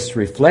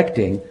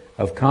reflecting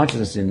of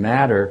consciousness in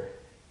matter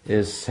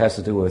has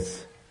to do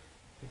with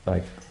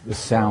like the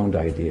sound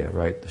idea,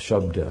 right? The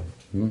shabda.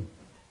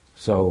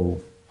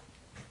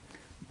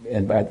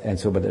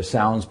 But there's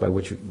sounds by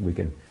which we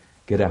can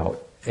get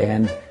out,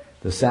 and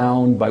the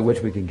sound by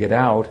which we can get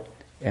out,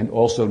 and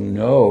also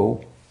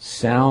know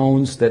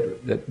sounds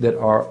that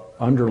are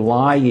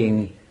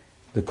underlying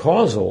the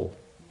causal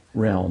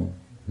realm,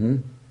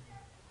 and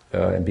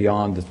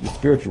beyond the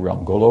spiritual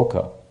realm,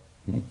 Goloka.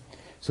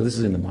 So this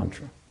is in the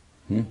mantra.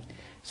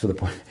 So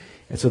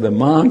the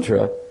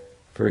mantra,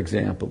 for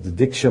example, the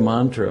Diksha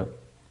mantra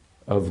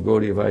of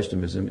Gaudiya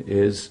Vaishnavism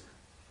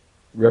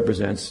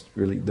represents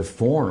really the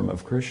form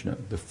of Krishna.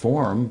 The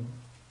form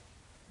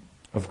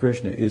of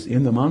Krishna is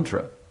in the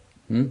mantra.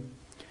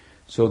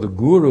 So the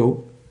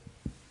guru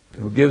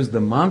who gives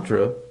the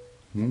mantra,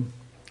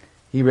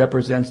 he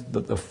represents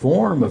the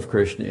form of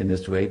Krishna in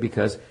this way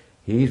because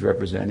he's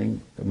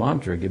representing the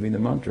mantra, giving the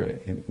mantra,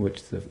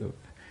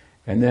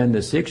 and then the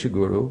Siksha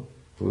Guru,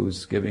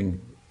 who's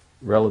giving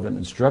relevant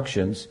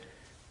instructions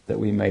that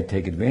we may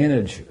take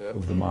advantage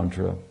of the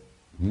mantra,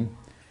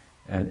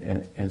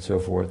 and so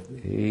forth.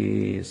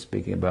 He is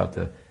speaking about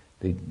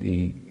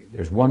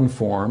there's one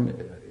form,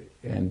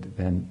 and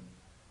then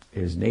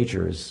his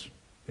nature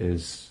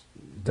is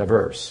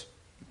diverse.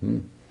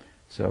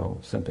 So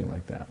something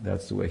like that.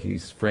 That's the way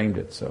he's framed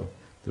it. So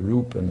the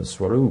Rup and the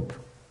Swarup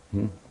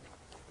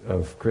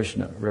of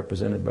Krishna,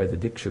 represented by the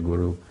Diksha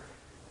Guru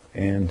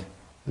and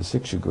the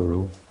Siksha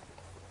Guru,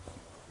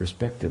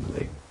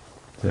 respectively.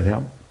 Does that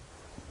help?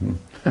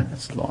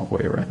 It's a long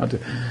way around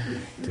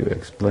to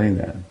explain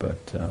that,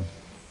 but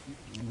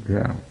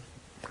yeah.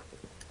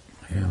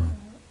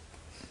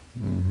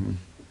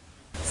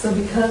 So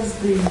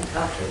because is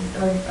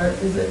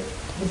it,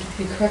 would it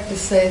be correct to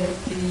say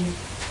that the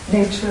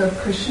nature of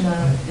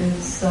Krishna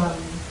is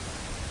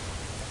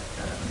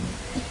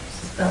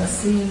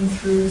seen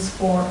through his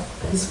form?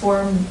 His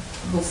form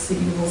you will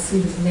see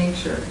his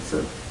nature. So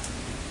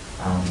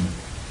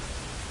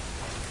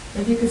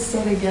if you could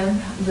say it again,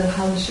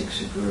 how the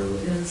Shiksha Guru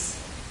is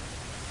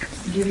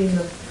giving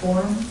the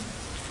form,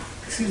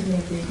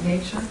 the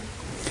nature?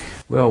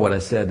 Well, what I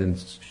said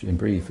in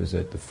brief is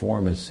that the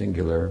form is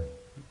singular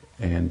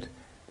and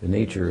the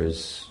nature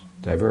is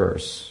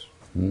diverse.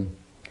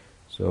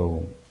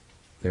 So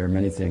there are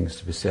many things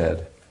to be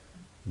said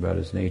about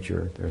his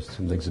nature. There are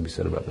some things to be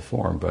said about the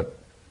form, but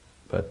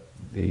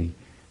the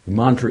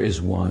mantra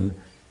is one.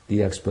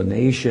 The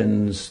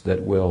explanations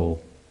that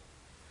will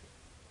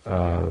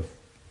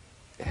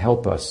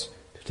help us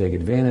to take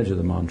advantage of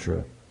the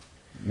mantra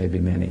may be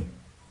many.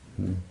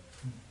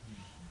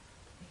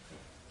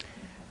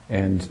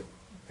 And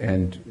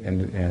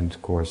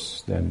of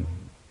course then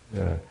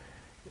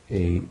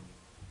a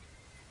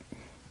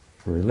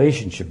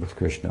relationship with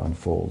Krishna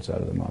unfolds out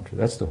of the mantra.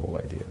 That's the whole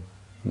idea.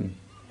 You're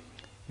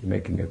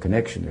making a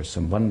connection. There's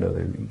sambandha.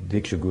 The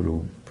Diksha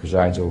Guru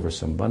presides over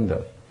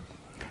sambandha.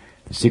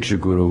 The Siksha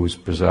Guru is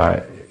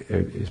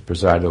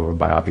presided over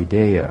by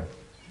Abhideya.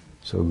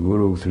 So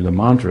Guru, through the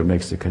mantra,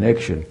 makes the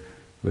connection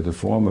with the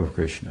form of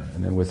Krishna,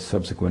 and then with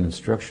subsequent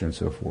instruction and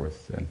so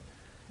forth, then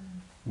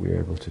we're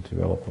able to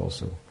develop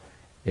also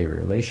a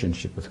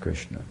relationship with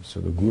Krishna. So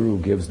the Guru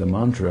gives the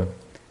mantra,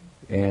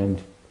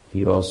 and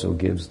he also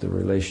gives the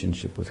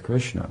relationship with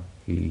Krishna.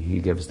 He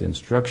gives the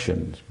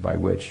instructions by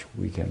which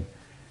we can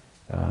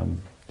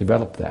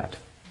develop that.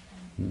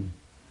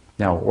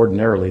 Now,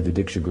 ordinarily, the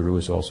Diksha Guru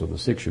is also the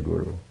Siksha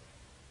Guru.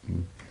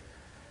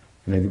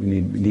 And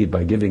indeed,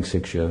 by giving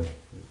Siksha,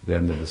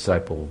 then the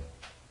disciple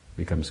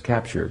becomes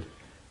captured,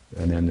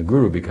 and then the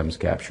Guru becomes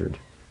captured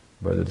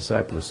by the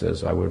disciple who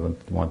says, I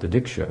would want the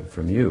Diksha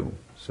from you.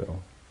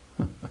 So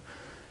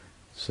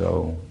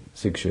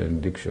Siksha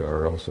and Diksha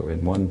are also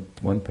in one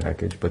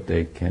package, but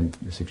the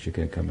Siksha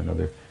can come in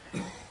other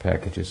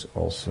packages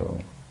also.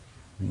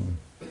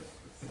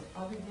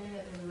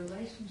 Abhideya in the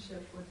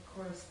relationship would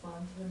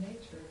correspond to the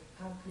nature.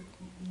 How could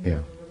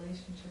the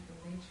relationship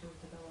and nature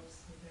develop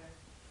so there?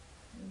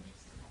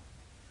 Interesting.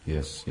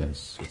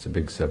 Yes, it's a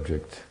big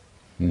subject.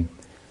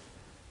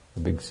 A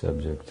big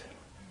subject.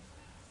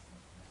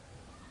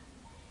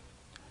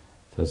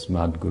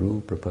 Tasmad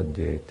Guru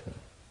Prapadyeta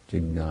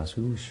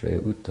Jignasu Shreya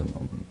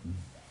Uttamam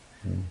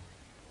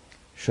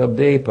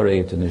Shabde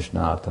Pareta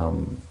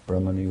Nishnatam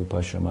Brahmani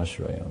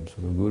Upashamashrayam. So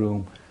the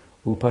Guru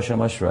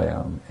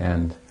Upashamashrayam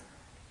and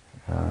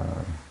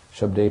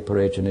Shabde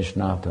Pareta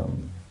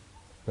Nishnatam.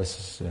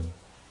 This is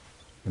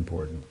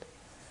important.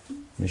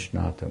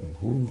 Nishnatam.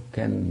 Who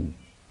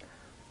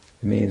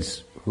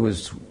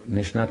is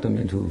Nishnatam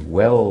means who's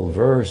well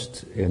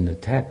versed in the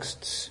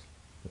texts,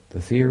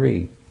 the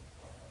theory.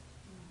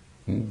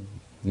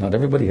 Not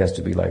everybody has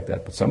to be like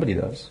that, but somebody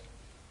does.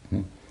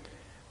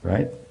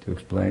 Right? To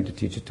explain, to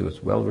teach it to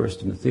us. Well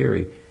versed in the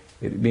theory.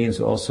 It means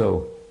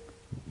also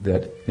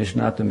that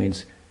Nishnata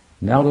means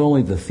not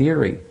only the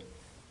theory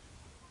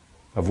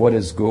of what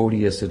is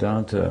Gaudiya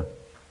Siddhanta,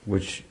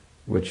 which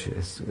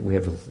we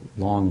have a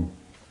long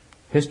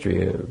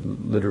history, a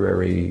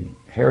literary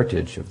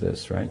heritage of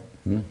this, right?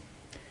 Not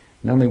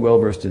only well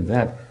versed in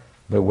that,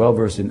 but well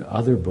versed in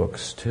other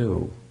books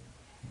too.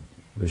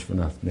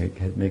 Vishwanath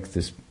makes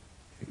this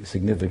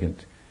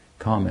significant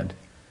comment.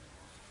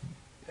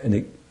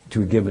 And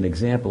to give an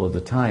example of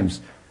the times,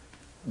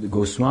 the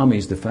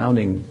Goswamis, the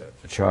founding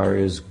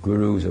acharyas,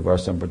 gurus of our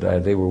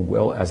sampradaya, they were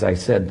well, as I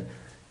said,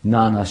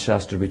 nana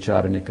shastra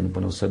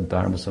vicharanikanapanosad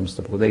dharma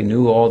samstapa. They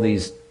knew all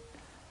these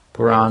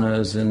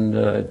Puranas and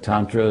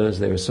Tantras.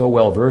 They were so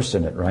well versed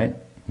in it, right?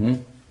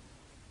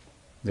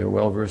 They were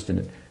well versed in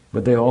it.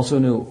 But they also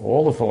knew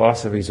all the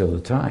philosophies of the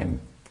time.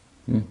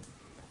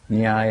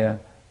 Nyaya,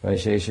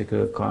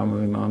 Vaisheshika, Karma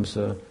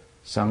Mimamsa,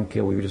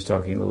 Sankhya. We were just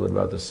talking a little bit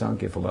about the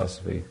Sankhya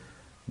philosophy,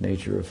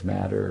 nature of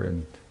matter,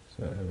 and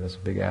so that's a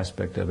big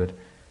aspect of it.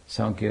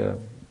 Sankhya,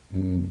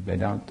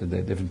 Vedanta,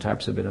 the different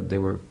types of it.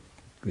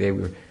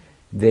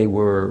 They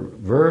were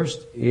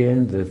versed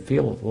in the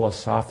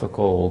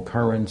philosophical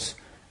currents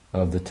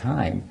of the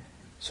time.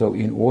 So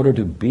in order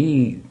to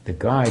be the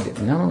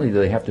guide, not only do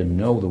they have to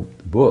know the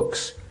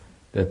books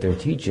that they're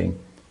teaching,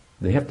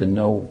 they have to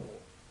know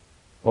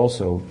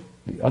also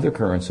the other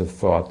currents of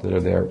thought that are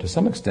there, to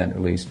some extent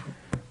at least,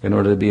 in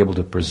order to be able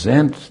to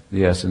present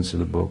the essence of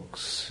the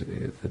books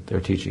that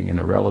they're teaching in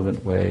a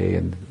relevant way.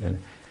 And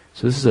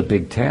so this is a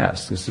big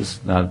task. This is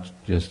not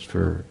just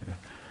for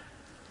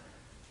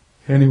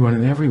anyone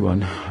and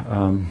everyone.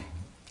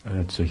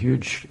 It's a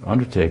huge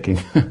undertaking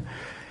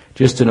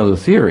just to know the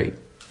theory.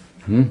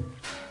 And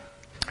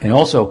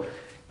also,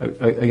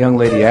 a young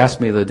lady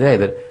asked me the other day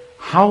that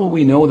how will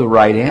we know the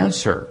right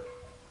answer?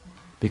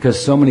 Because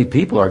so many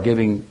people are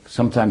giving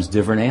sometimes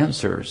different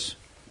answers.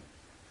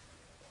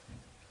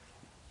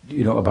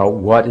 About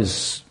what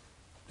is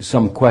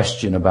some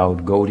question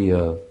about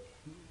Gaudiya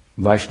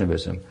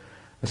Vaishnavism.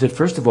 I said,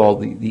 first of all,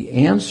 the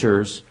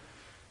answers,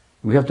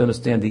 we have to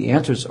understand the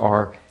answers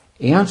are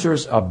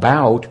answers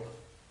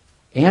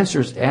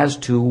as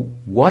to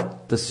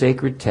what the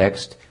sacred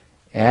text,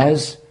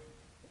 as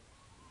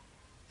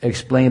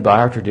explained by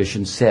our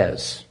tradition,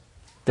 says.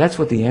 That's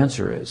what the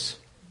answer is.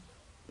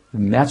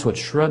 And that's what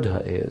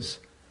Shraddha is,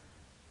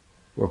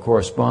 or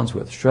corresponds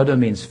with. Shraddha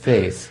means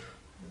faith.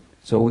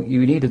 So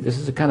you need this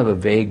is a kind of a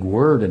vague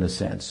word in a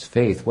sense.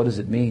 Faith, what does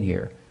it mean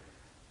here?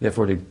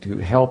 Therefore, to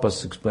help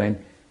us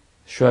explain,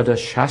 Shraddha,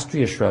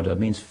 Shastriya Shraddha,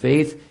 means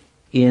faith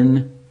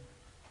in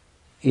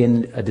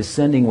a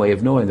descending way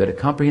of knowing, that a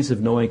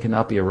comprehensive knowing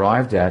cannot be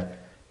arrived at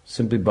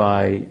simply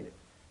by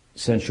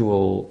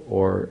sensual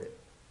or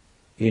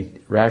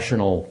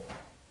rational,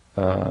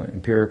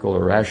 empirical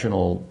or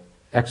rational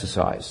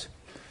exercise.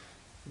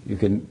 You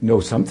can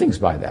know some things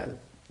by that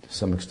to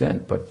some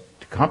extent, but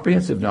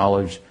comprehensive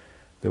knowledge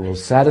that will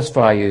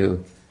satisfy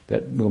you,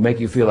 that will make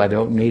you feel I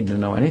don't need to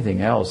know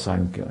anything else,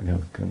 I'm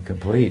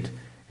complete,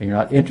 and you're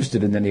not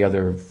interested in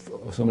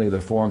so many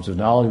other forms of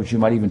knowledge, which you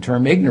might even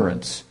term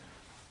ignorance.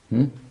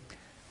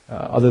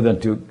 Other than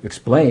to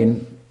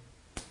explain,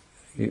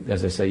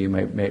 as I say, you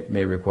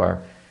may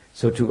require.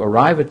 So to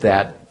arrive at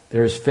that,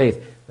 there is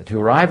faith. To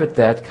arrive at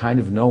that kind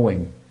of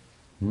knowing,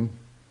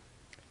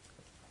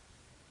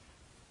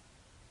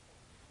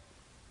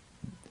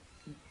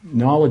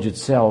 knowledge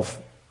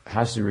itself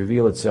has to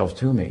reveal itself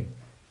to me.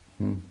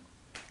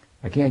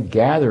 I can't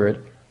gather it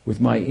with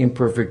my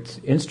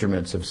imperfect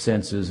instruments of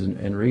senses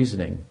and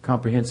reasoning.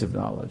 Comprehensive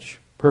knowledge.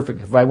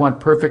 Perfect. If I want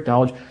perfect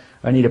knowledge,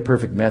 I need a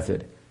perfect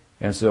method.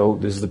 And so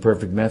this is the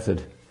perfect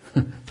method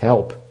to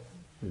help.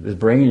 The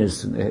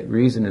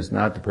reason is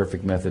not the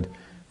perfect method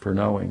for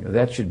knowing.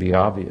 That should be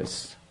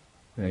obvious.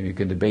 You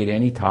can debate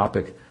any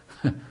topic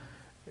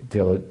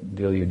till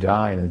you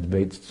die, and the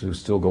debates will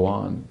still go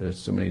on. There's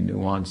so many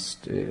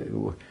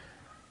nuanced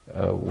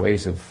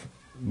ways of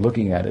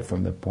looking at it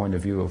from the point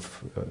of view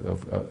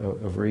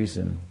of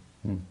reason,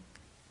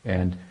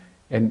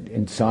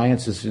 and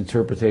science's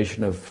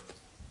interpretation of.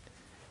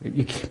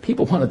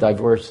 People want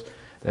to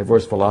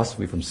divorce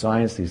philosophy from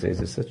science these days.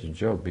 It's such a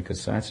joke,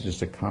 because science is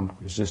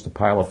just a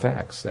pile of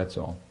facts. That's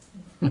all,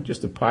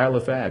 just a pile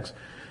of facts.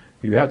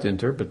 You have to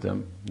interpret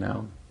them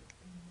now.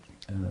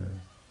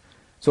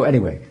 So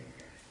anyway,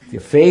 the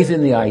faith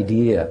in the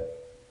idea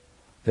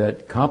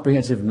that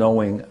comprehensive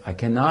knowing, I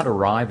cannot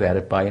arrive at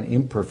it by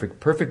an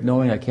perfect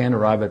knowing I can't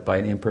arrive at by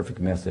an imperfect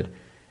method.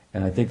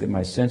 And I think that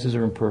my senses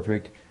are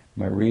imperfect,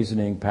 my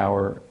reasoning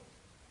power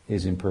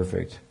is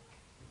imperfect.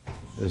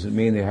 Doesn't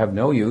mean they have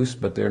no use,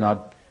 but they're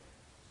not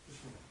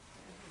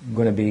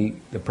going to be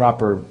the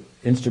proper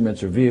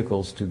instruments or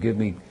vehicles to give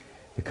me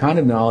the kind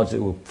of knowledge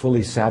that will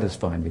fully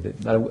satisfy me.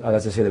 That,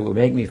 as I say, that will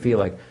make me feel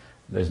like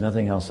there's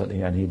nothing else that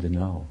I need to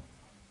know.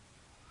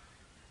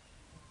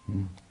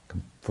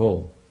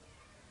 Full.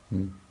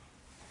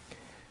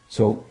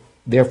 So,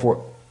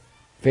 therefore,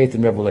 faith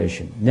and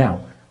revelation.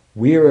 Now,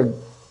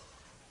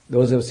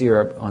 those of us here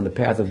are on the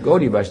path of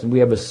Gaudiya Vaishnava, we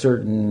have a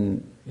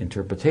certain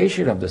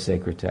interpretation of the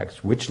sacred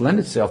text, which lend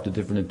itself to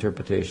different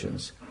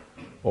interpretations,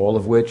 all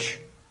of which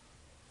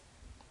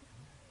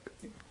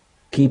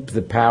keep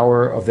the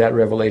power of that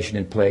revelation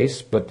in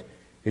place, but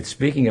it's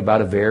speaking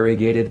about a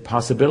variegated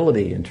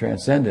possibility in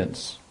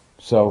transcendence.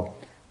 So,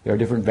 there are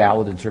different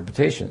valid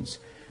interpretations.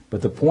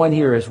 But the point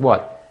here is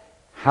what?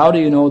 How do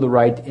you know the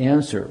right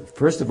answer?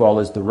 First of all,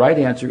 is the right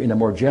answer in a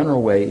more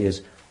general way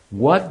is,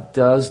 what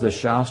does the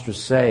Shastra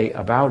say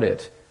about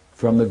it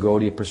from the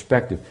Gaudiya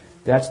perspective?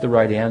 That's the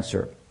right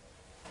answer.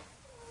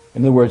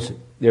 In other words,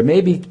 there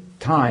may be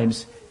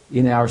times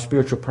in our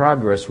spiritual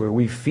progress where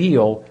we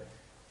feel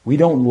we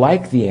don't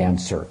like the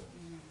answer.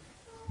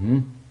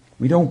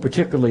 We don't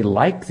particularly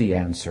like the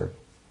answer.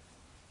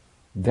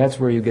 That's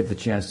where you get the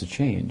chance to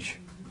change.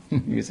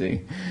 You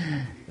see?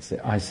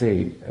 I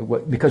see.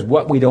 Because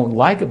what we don't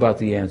like about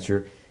the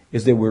answer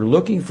is that we're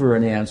looking for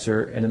an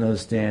answer and an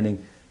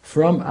understanding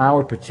from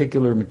our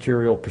particular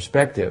material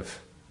perspective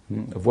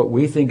of what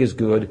we think is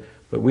good,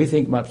 what we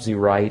think must be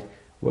right,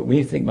 what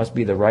we think must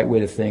be the right way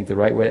to think, the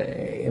right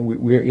way, and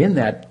we're in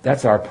that.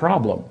 That's our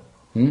problem.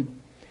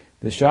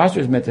 The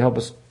Shastra is meant to help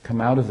us come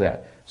out of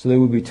that. So there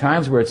will be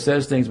times where it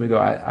says things we go,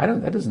 I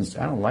don't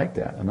like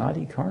that.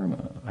 Anadi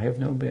karma. I have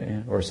no,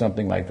 or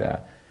something like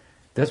that.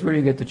 That's where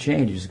you get the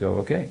change. You just go,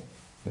 okay,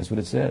 that's what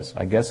it says.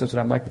 I guess that's what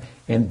I'm like.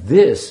 And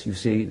this, you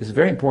see, this is a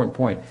very important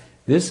point.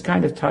 This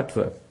kind of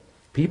tattva,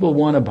 people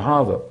want a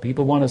bhava,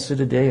 people want a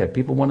siddhadeha,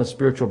 people want a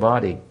spiritual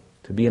body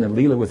to be in a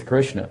lila with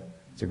Krishna.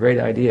 It's a great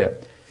idea.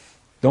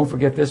 Don't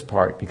forget this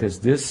part, because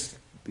this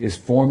is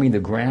forming the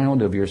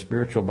ground of your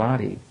spiritual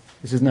body.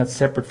 This is not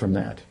separate from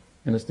that.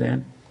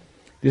 Understand?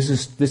 This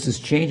is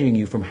changing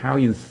you from how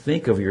you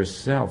think of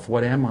yourself.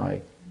 What am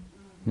I?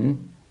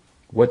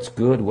 What's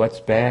good? What's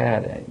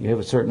bad? You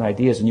have certain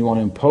ideas and you want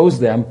to impose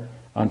them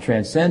on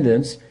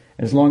transcendence.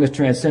 And as long as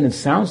transcendence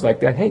sounds like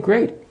that, hey,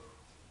 great,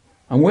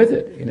 I'm with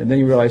it. And then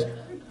you realize,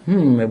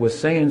 it was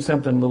saying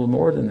something a little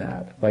more than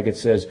that. Like it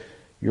says,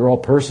 you're all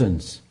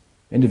persons,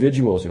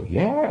 individuals. You go,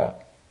 yeah,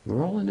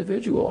 we're all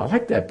individual. I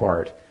like that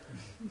part.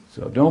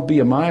 So don't be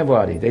a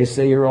Mayavadi. They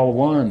say you're all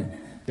one.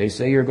 They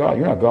say you're God.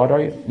 You're not God,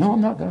 are you? No,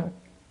 I'm not God.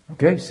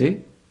 Okay,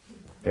 see?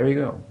 There you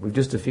go. We've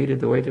just defeated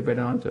the way to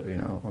Vedanta,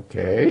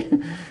 Okay.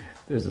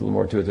 There's a little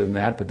more to it than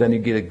that, but then you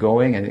get it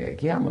going, and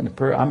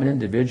I'm an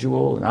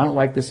individual, and I don't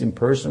like this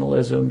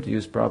impersonalism, to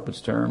use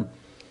Prabhupada's term.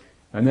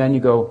 And then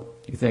you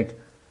think,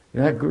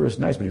 that guru is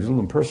nice, but he was a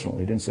little impersonal.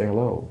 He didn't say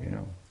hello,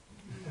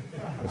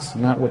 That's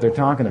not what they're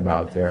talking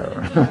about there.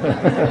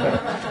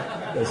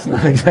 That's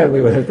not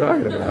exactly what they're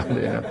talking about,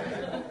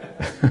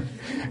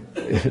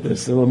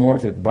 There's a little more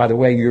to it. By the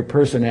way, your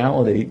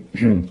personality,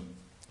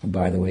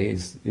 by the way,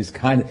 is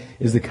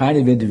the kind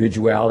of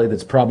individuality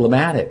that's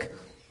problematic.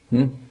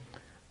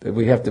 That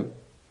we have to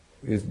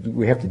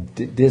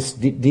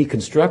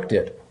deconstruct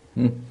it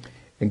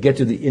and get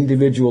to the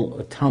individual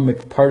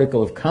atomic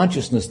particle of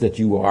consciousness that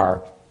you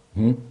are,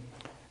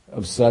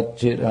 of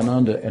Satchit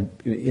Ananda, and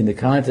in the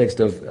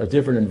context of a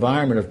different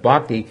environment of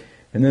bhakti,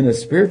 and then the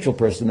spiritual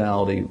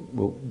personality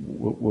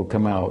will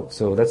come out.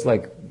 So that's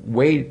like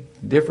way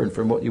different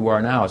from what you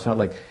are now. It's not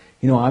like,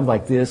 I'm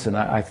like this, and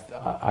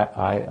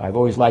I've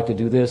always liked to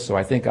do this, so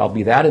I think I'll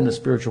be that in the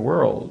spiritual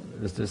world.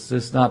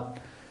 It's not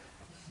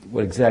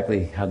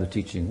exactly how the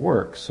teaching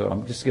works. So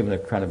I'm just giving a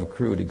kind of a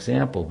crude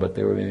example, but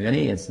there will be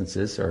many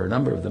instances, or a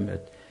number of them,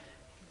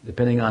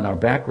 depending on our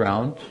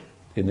background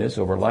in this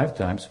over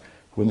lifetimes,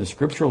 when the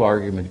scriptural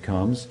argument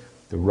comes,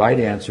 the right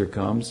answer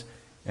comes,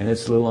 and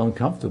it's a little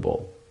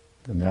uncomfortable.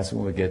 And that's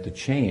when we get to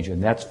change.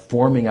 And that's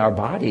forming our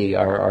body,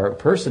 our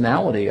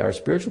personality, our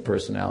spiritual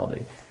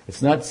personality.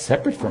 It's not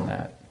separate from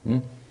that.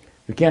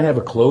 We can't have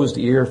a closed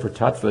ear for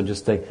tattva and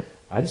just say,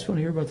 I just want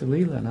to hear about the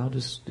Leela, and I'll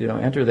just,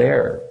 enter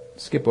there.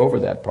 Skip over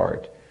that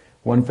part.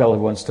 One fellow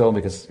once told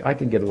me, because I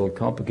can get a little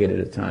complicated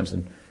at times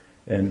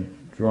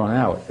and drawn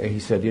out. He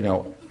said,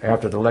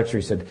 after the lecture,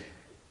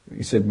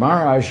 he said,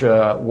 Maharaj,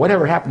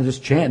 whatever happened,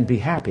 just chant and be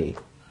happy.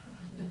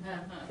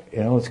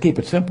 Let's keep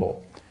it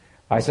simple.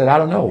 I said, I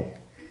don't know.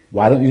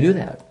 Why don't you do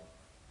that?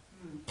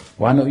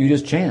 Why don't you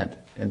just chant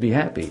and be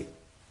happy?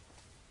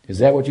 Is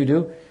that what you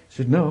do? He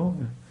said, no.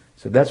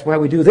 So that's why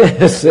we do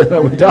this.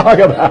 We talk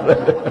about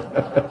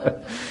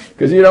it.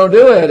 Because you don't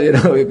do it,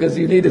 because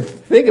you need to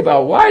think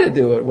about why to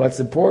do it,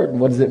 what's important,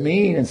 what does it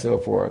mean, and so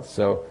forth.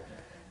 So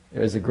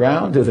there's a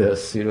ground to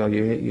this,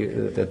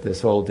 that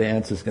this whole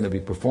dance is going to be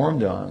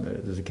performed on.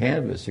 There's a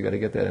canvas. You've got to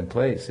get that in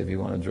place if you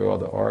want to draw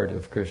the art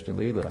of Krishna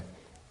Leela.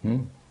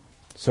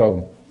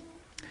 So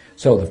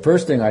the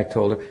first thing I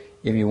told her,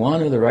 if you want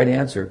to know the right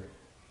answer,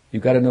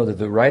 you've got to know that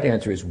the right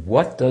answer is,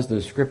 what does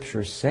the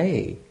scripture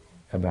say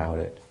about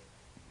it?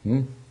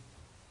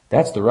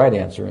 That's the right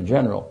answer in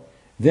general.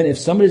 Then if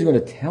somebody's going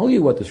to tell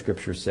you what the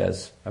scripture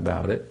says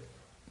about it,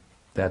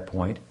 at that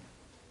point,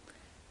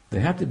 they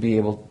have to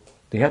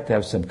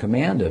have some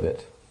command of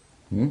it.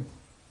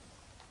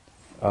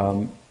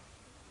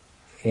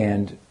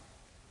 And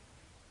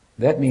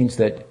that means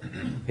that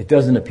it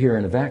doesn't appear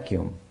in a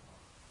vacuum.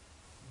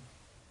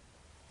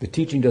 The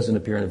teaching doesn't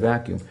appear in a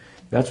vacuum.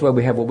 That's why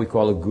we have what we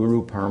call a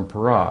guru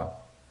parampara.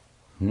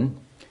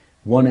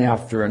 One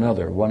after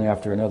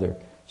another.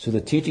 So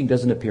the teaching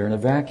doesn't appear in a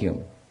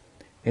vacuum.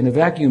 And a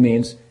vacuum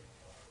means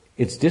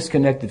it's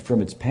disconnected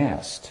from its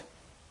past.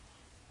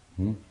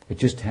 It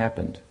just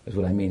happened, is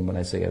what I mean when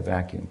I say a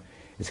vacuum.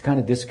 It's kind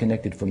of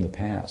disconnected from the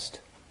past.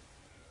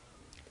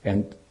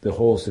 And the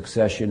whole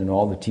succession and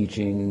all the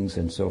teachings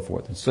and so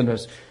forth. And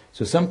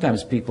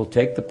sometimes people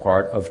take the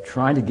part of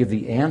trying to give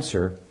the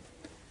answer,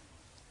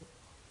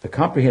 the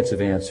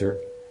comprehensive answer,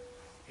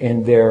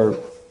 and their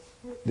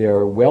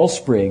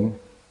wellspring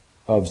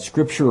of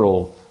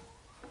scriptural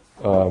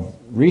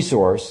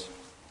resource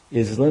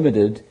is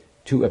limited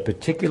to a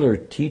particular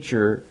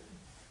teacher's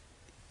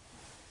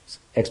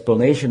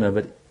explanation of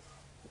it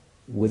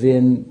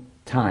within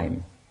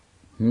time.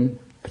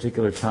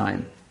 Particular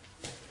time.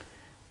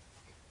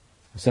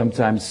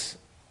 Sometimes,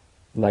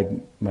 like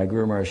my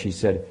Guru Maharaj, she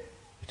said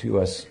to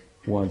us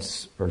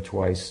once or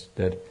twice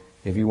that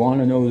if you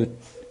want to know the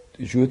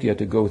truth, you have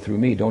to go through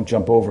me. Don't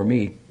jump over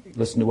me.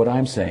 Listen to what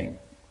I'm saying.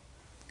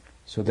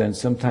 So then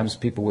sometimes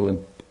people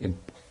will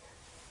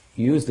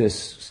use this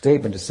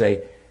statement to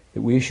say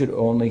that we should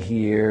only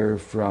hear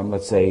from,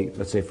 let's say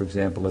for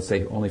example,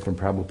 only from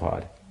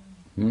Prabhupada.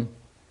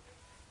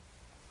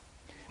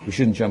 We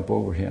shouldn't jump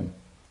over him.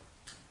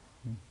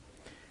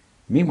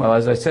 Meanwhile,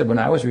 as I said, when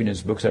I was reading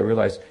his books, I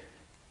realized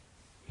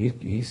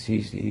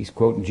he's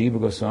quoting Jiva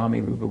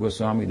Goswami, Rupa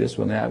Goswami, this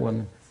one, that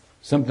one.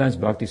 Sometimes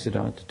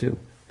Bhaktisiddhanta too,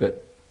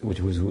 but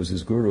which was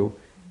his guru.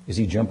 Is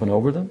he jumping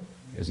over them?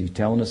 Is he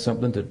telling us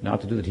something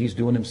not to do that he's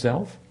doing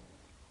himself?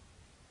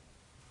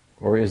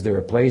 Or is there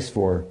a place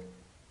for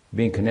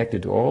being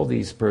connected to all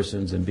these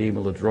persons and being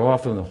able to draw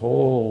from the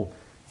whole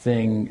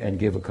thing and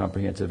give a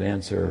comprehensive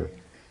answer?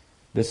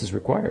 This is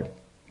required.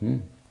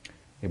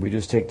 If we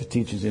just take the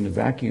teachings in a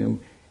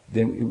vacuum,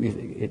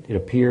 then it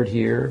appeared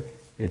here,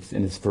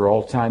 it's for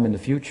all time in the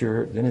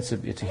future, then it's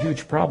a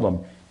huge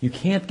problem. You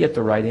can't get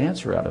the right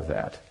answer out of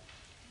that.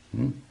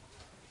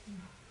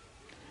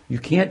 You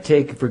can't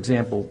take, for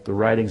example, the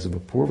writings of a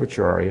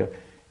Purvacharya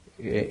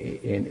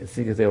and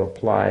think that they'll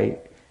apply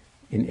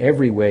in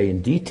every way,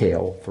 in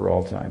detail, for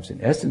all times.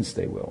 In essence,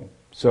 they will.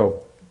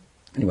 So,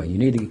 anyway,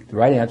 the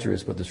right answer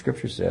is what the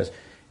Scripture says.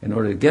 In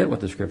order to get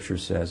what the Scripture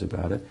says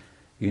about it,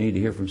 you need to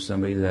hear from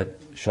somebody that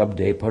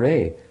Shabde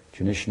Pare,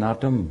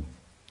 Janishnatam.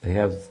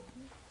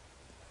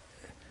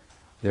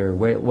 They're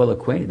well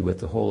acquainted with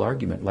the whole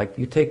argument. Like,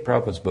 you take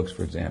Prabhupada's books,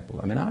 for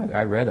example. I mean,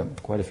 I read them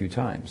quite a few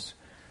times.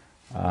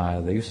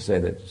 They used to say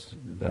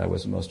that I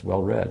was the most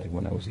well-read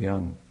when I was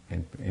young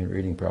in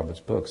reading Prabhupada's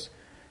books.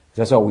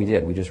 That's all we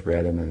did. We just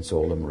read them and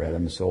sold them, read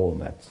them and sold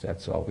them.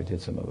 That's all we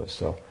did, some of us.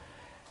 So,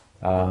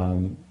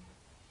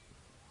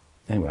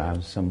 anyway, I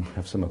have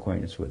some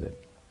acquaintance with it.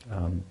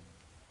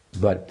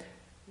 But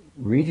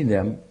reading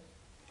them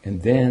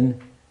and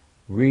then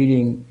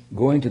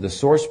going to the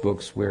source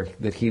books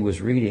that he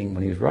was reading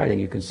when he was writing,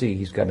 you can see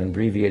he's got an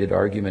abbreviated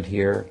argument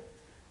here.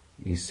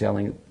 He's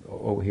selling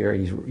over here.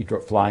 He's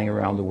flying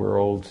around the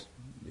world,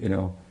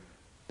 a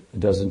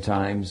dozen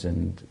times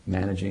and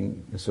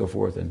managing and so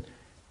forth and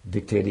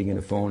dictating in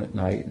a phone at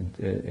night,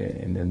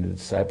 and then the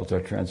disciples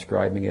are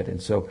transcribing it. And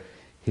so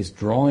he's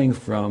drawing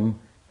from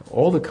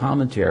all the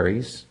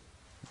commentaries,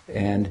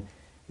 and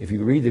if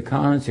you read the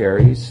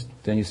commentaries,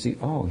 then you see,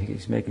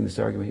 he's making this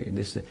argument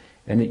here,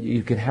 and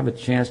you can have a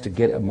chance to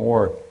get a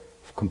more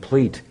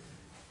complete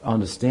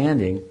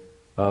understanding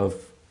of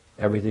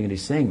everything that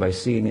he's saying by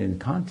seeing it in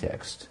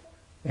context.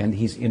 And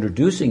he's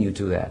introducing you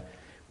to that.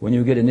 When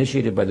you get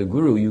initiated by the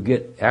Guru, you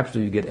get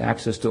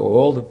access to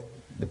all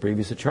the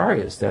previous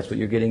acharyas. That's what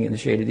you're getting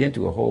initiated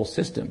into, a whole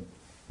system.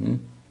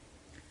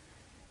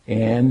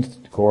 And,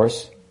 of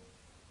course,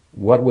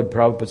 what would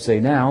Prabhupada say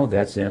now?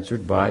 That's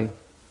answered by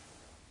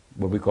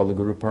what we call the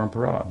Guru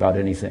Parampara, about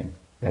anything.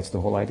 That's the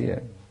whole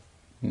idea.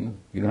 You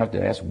don't have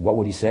to ask, what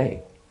would he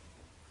say?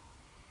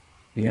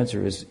 The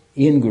answer is,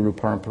 in Guru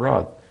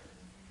Parampara,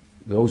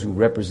 those who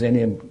represent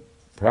him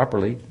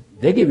properly,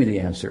 they give you the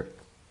answer.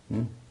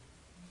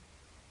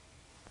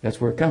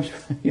 That's where it comes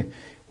from.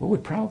 What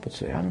would Prabhupada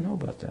say? I don't know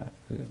about that.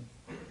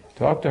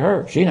 Talk to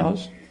her. She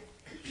knows.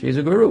 She's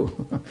a guru.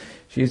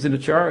 She's an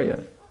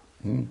acharya.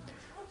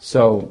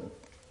 So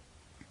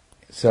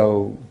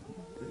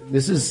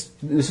this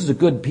is a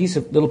good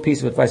little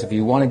piece of advice. If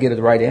you want to get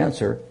the right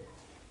answer,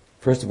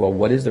 first of all,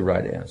 what is the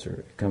right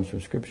answer? It comes from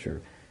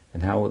Scripture,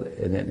 and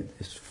then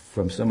it's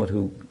from someone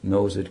who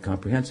knows it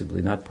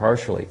comprehensively, not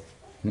partially.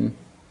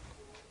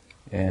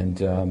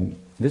 And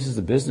this is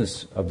the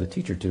business of the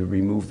teacher, to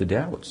remove the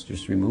doubts.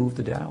 Just remove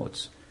the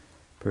doubts.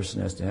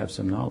 Person has to have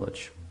some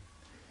knowledge.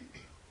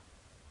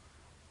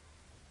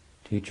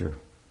 Teacher.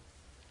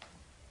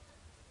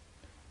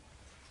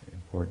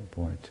 Important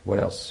point. What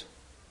else?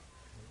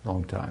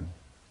 Long time.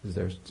 Is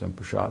there some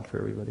prasad for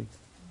everybody?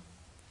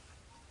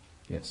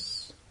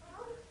 Yes.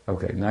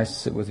 Okay, nice to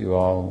sit with you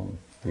all.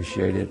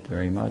 Appreciate it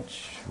very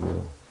much.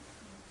 We'll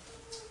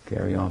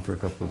carry on for a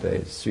couple of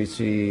days. Sri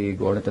Sri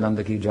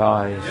Gauratananda ki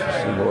jai.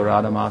 Sri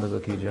Gaurada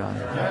Madhava ki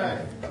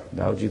jai.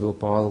 Dauji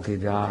Gopal ki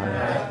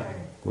jai.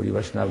 Gauri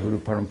Vaishnava Guru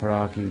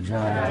Parampara ki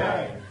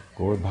jai.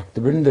 Gaur Bhakta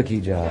Vrinda ki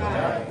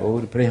jai.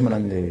 Gaur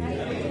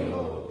Premanande.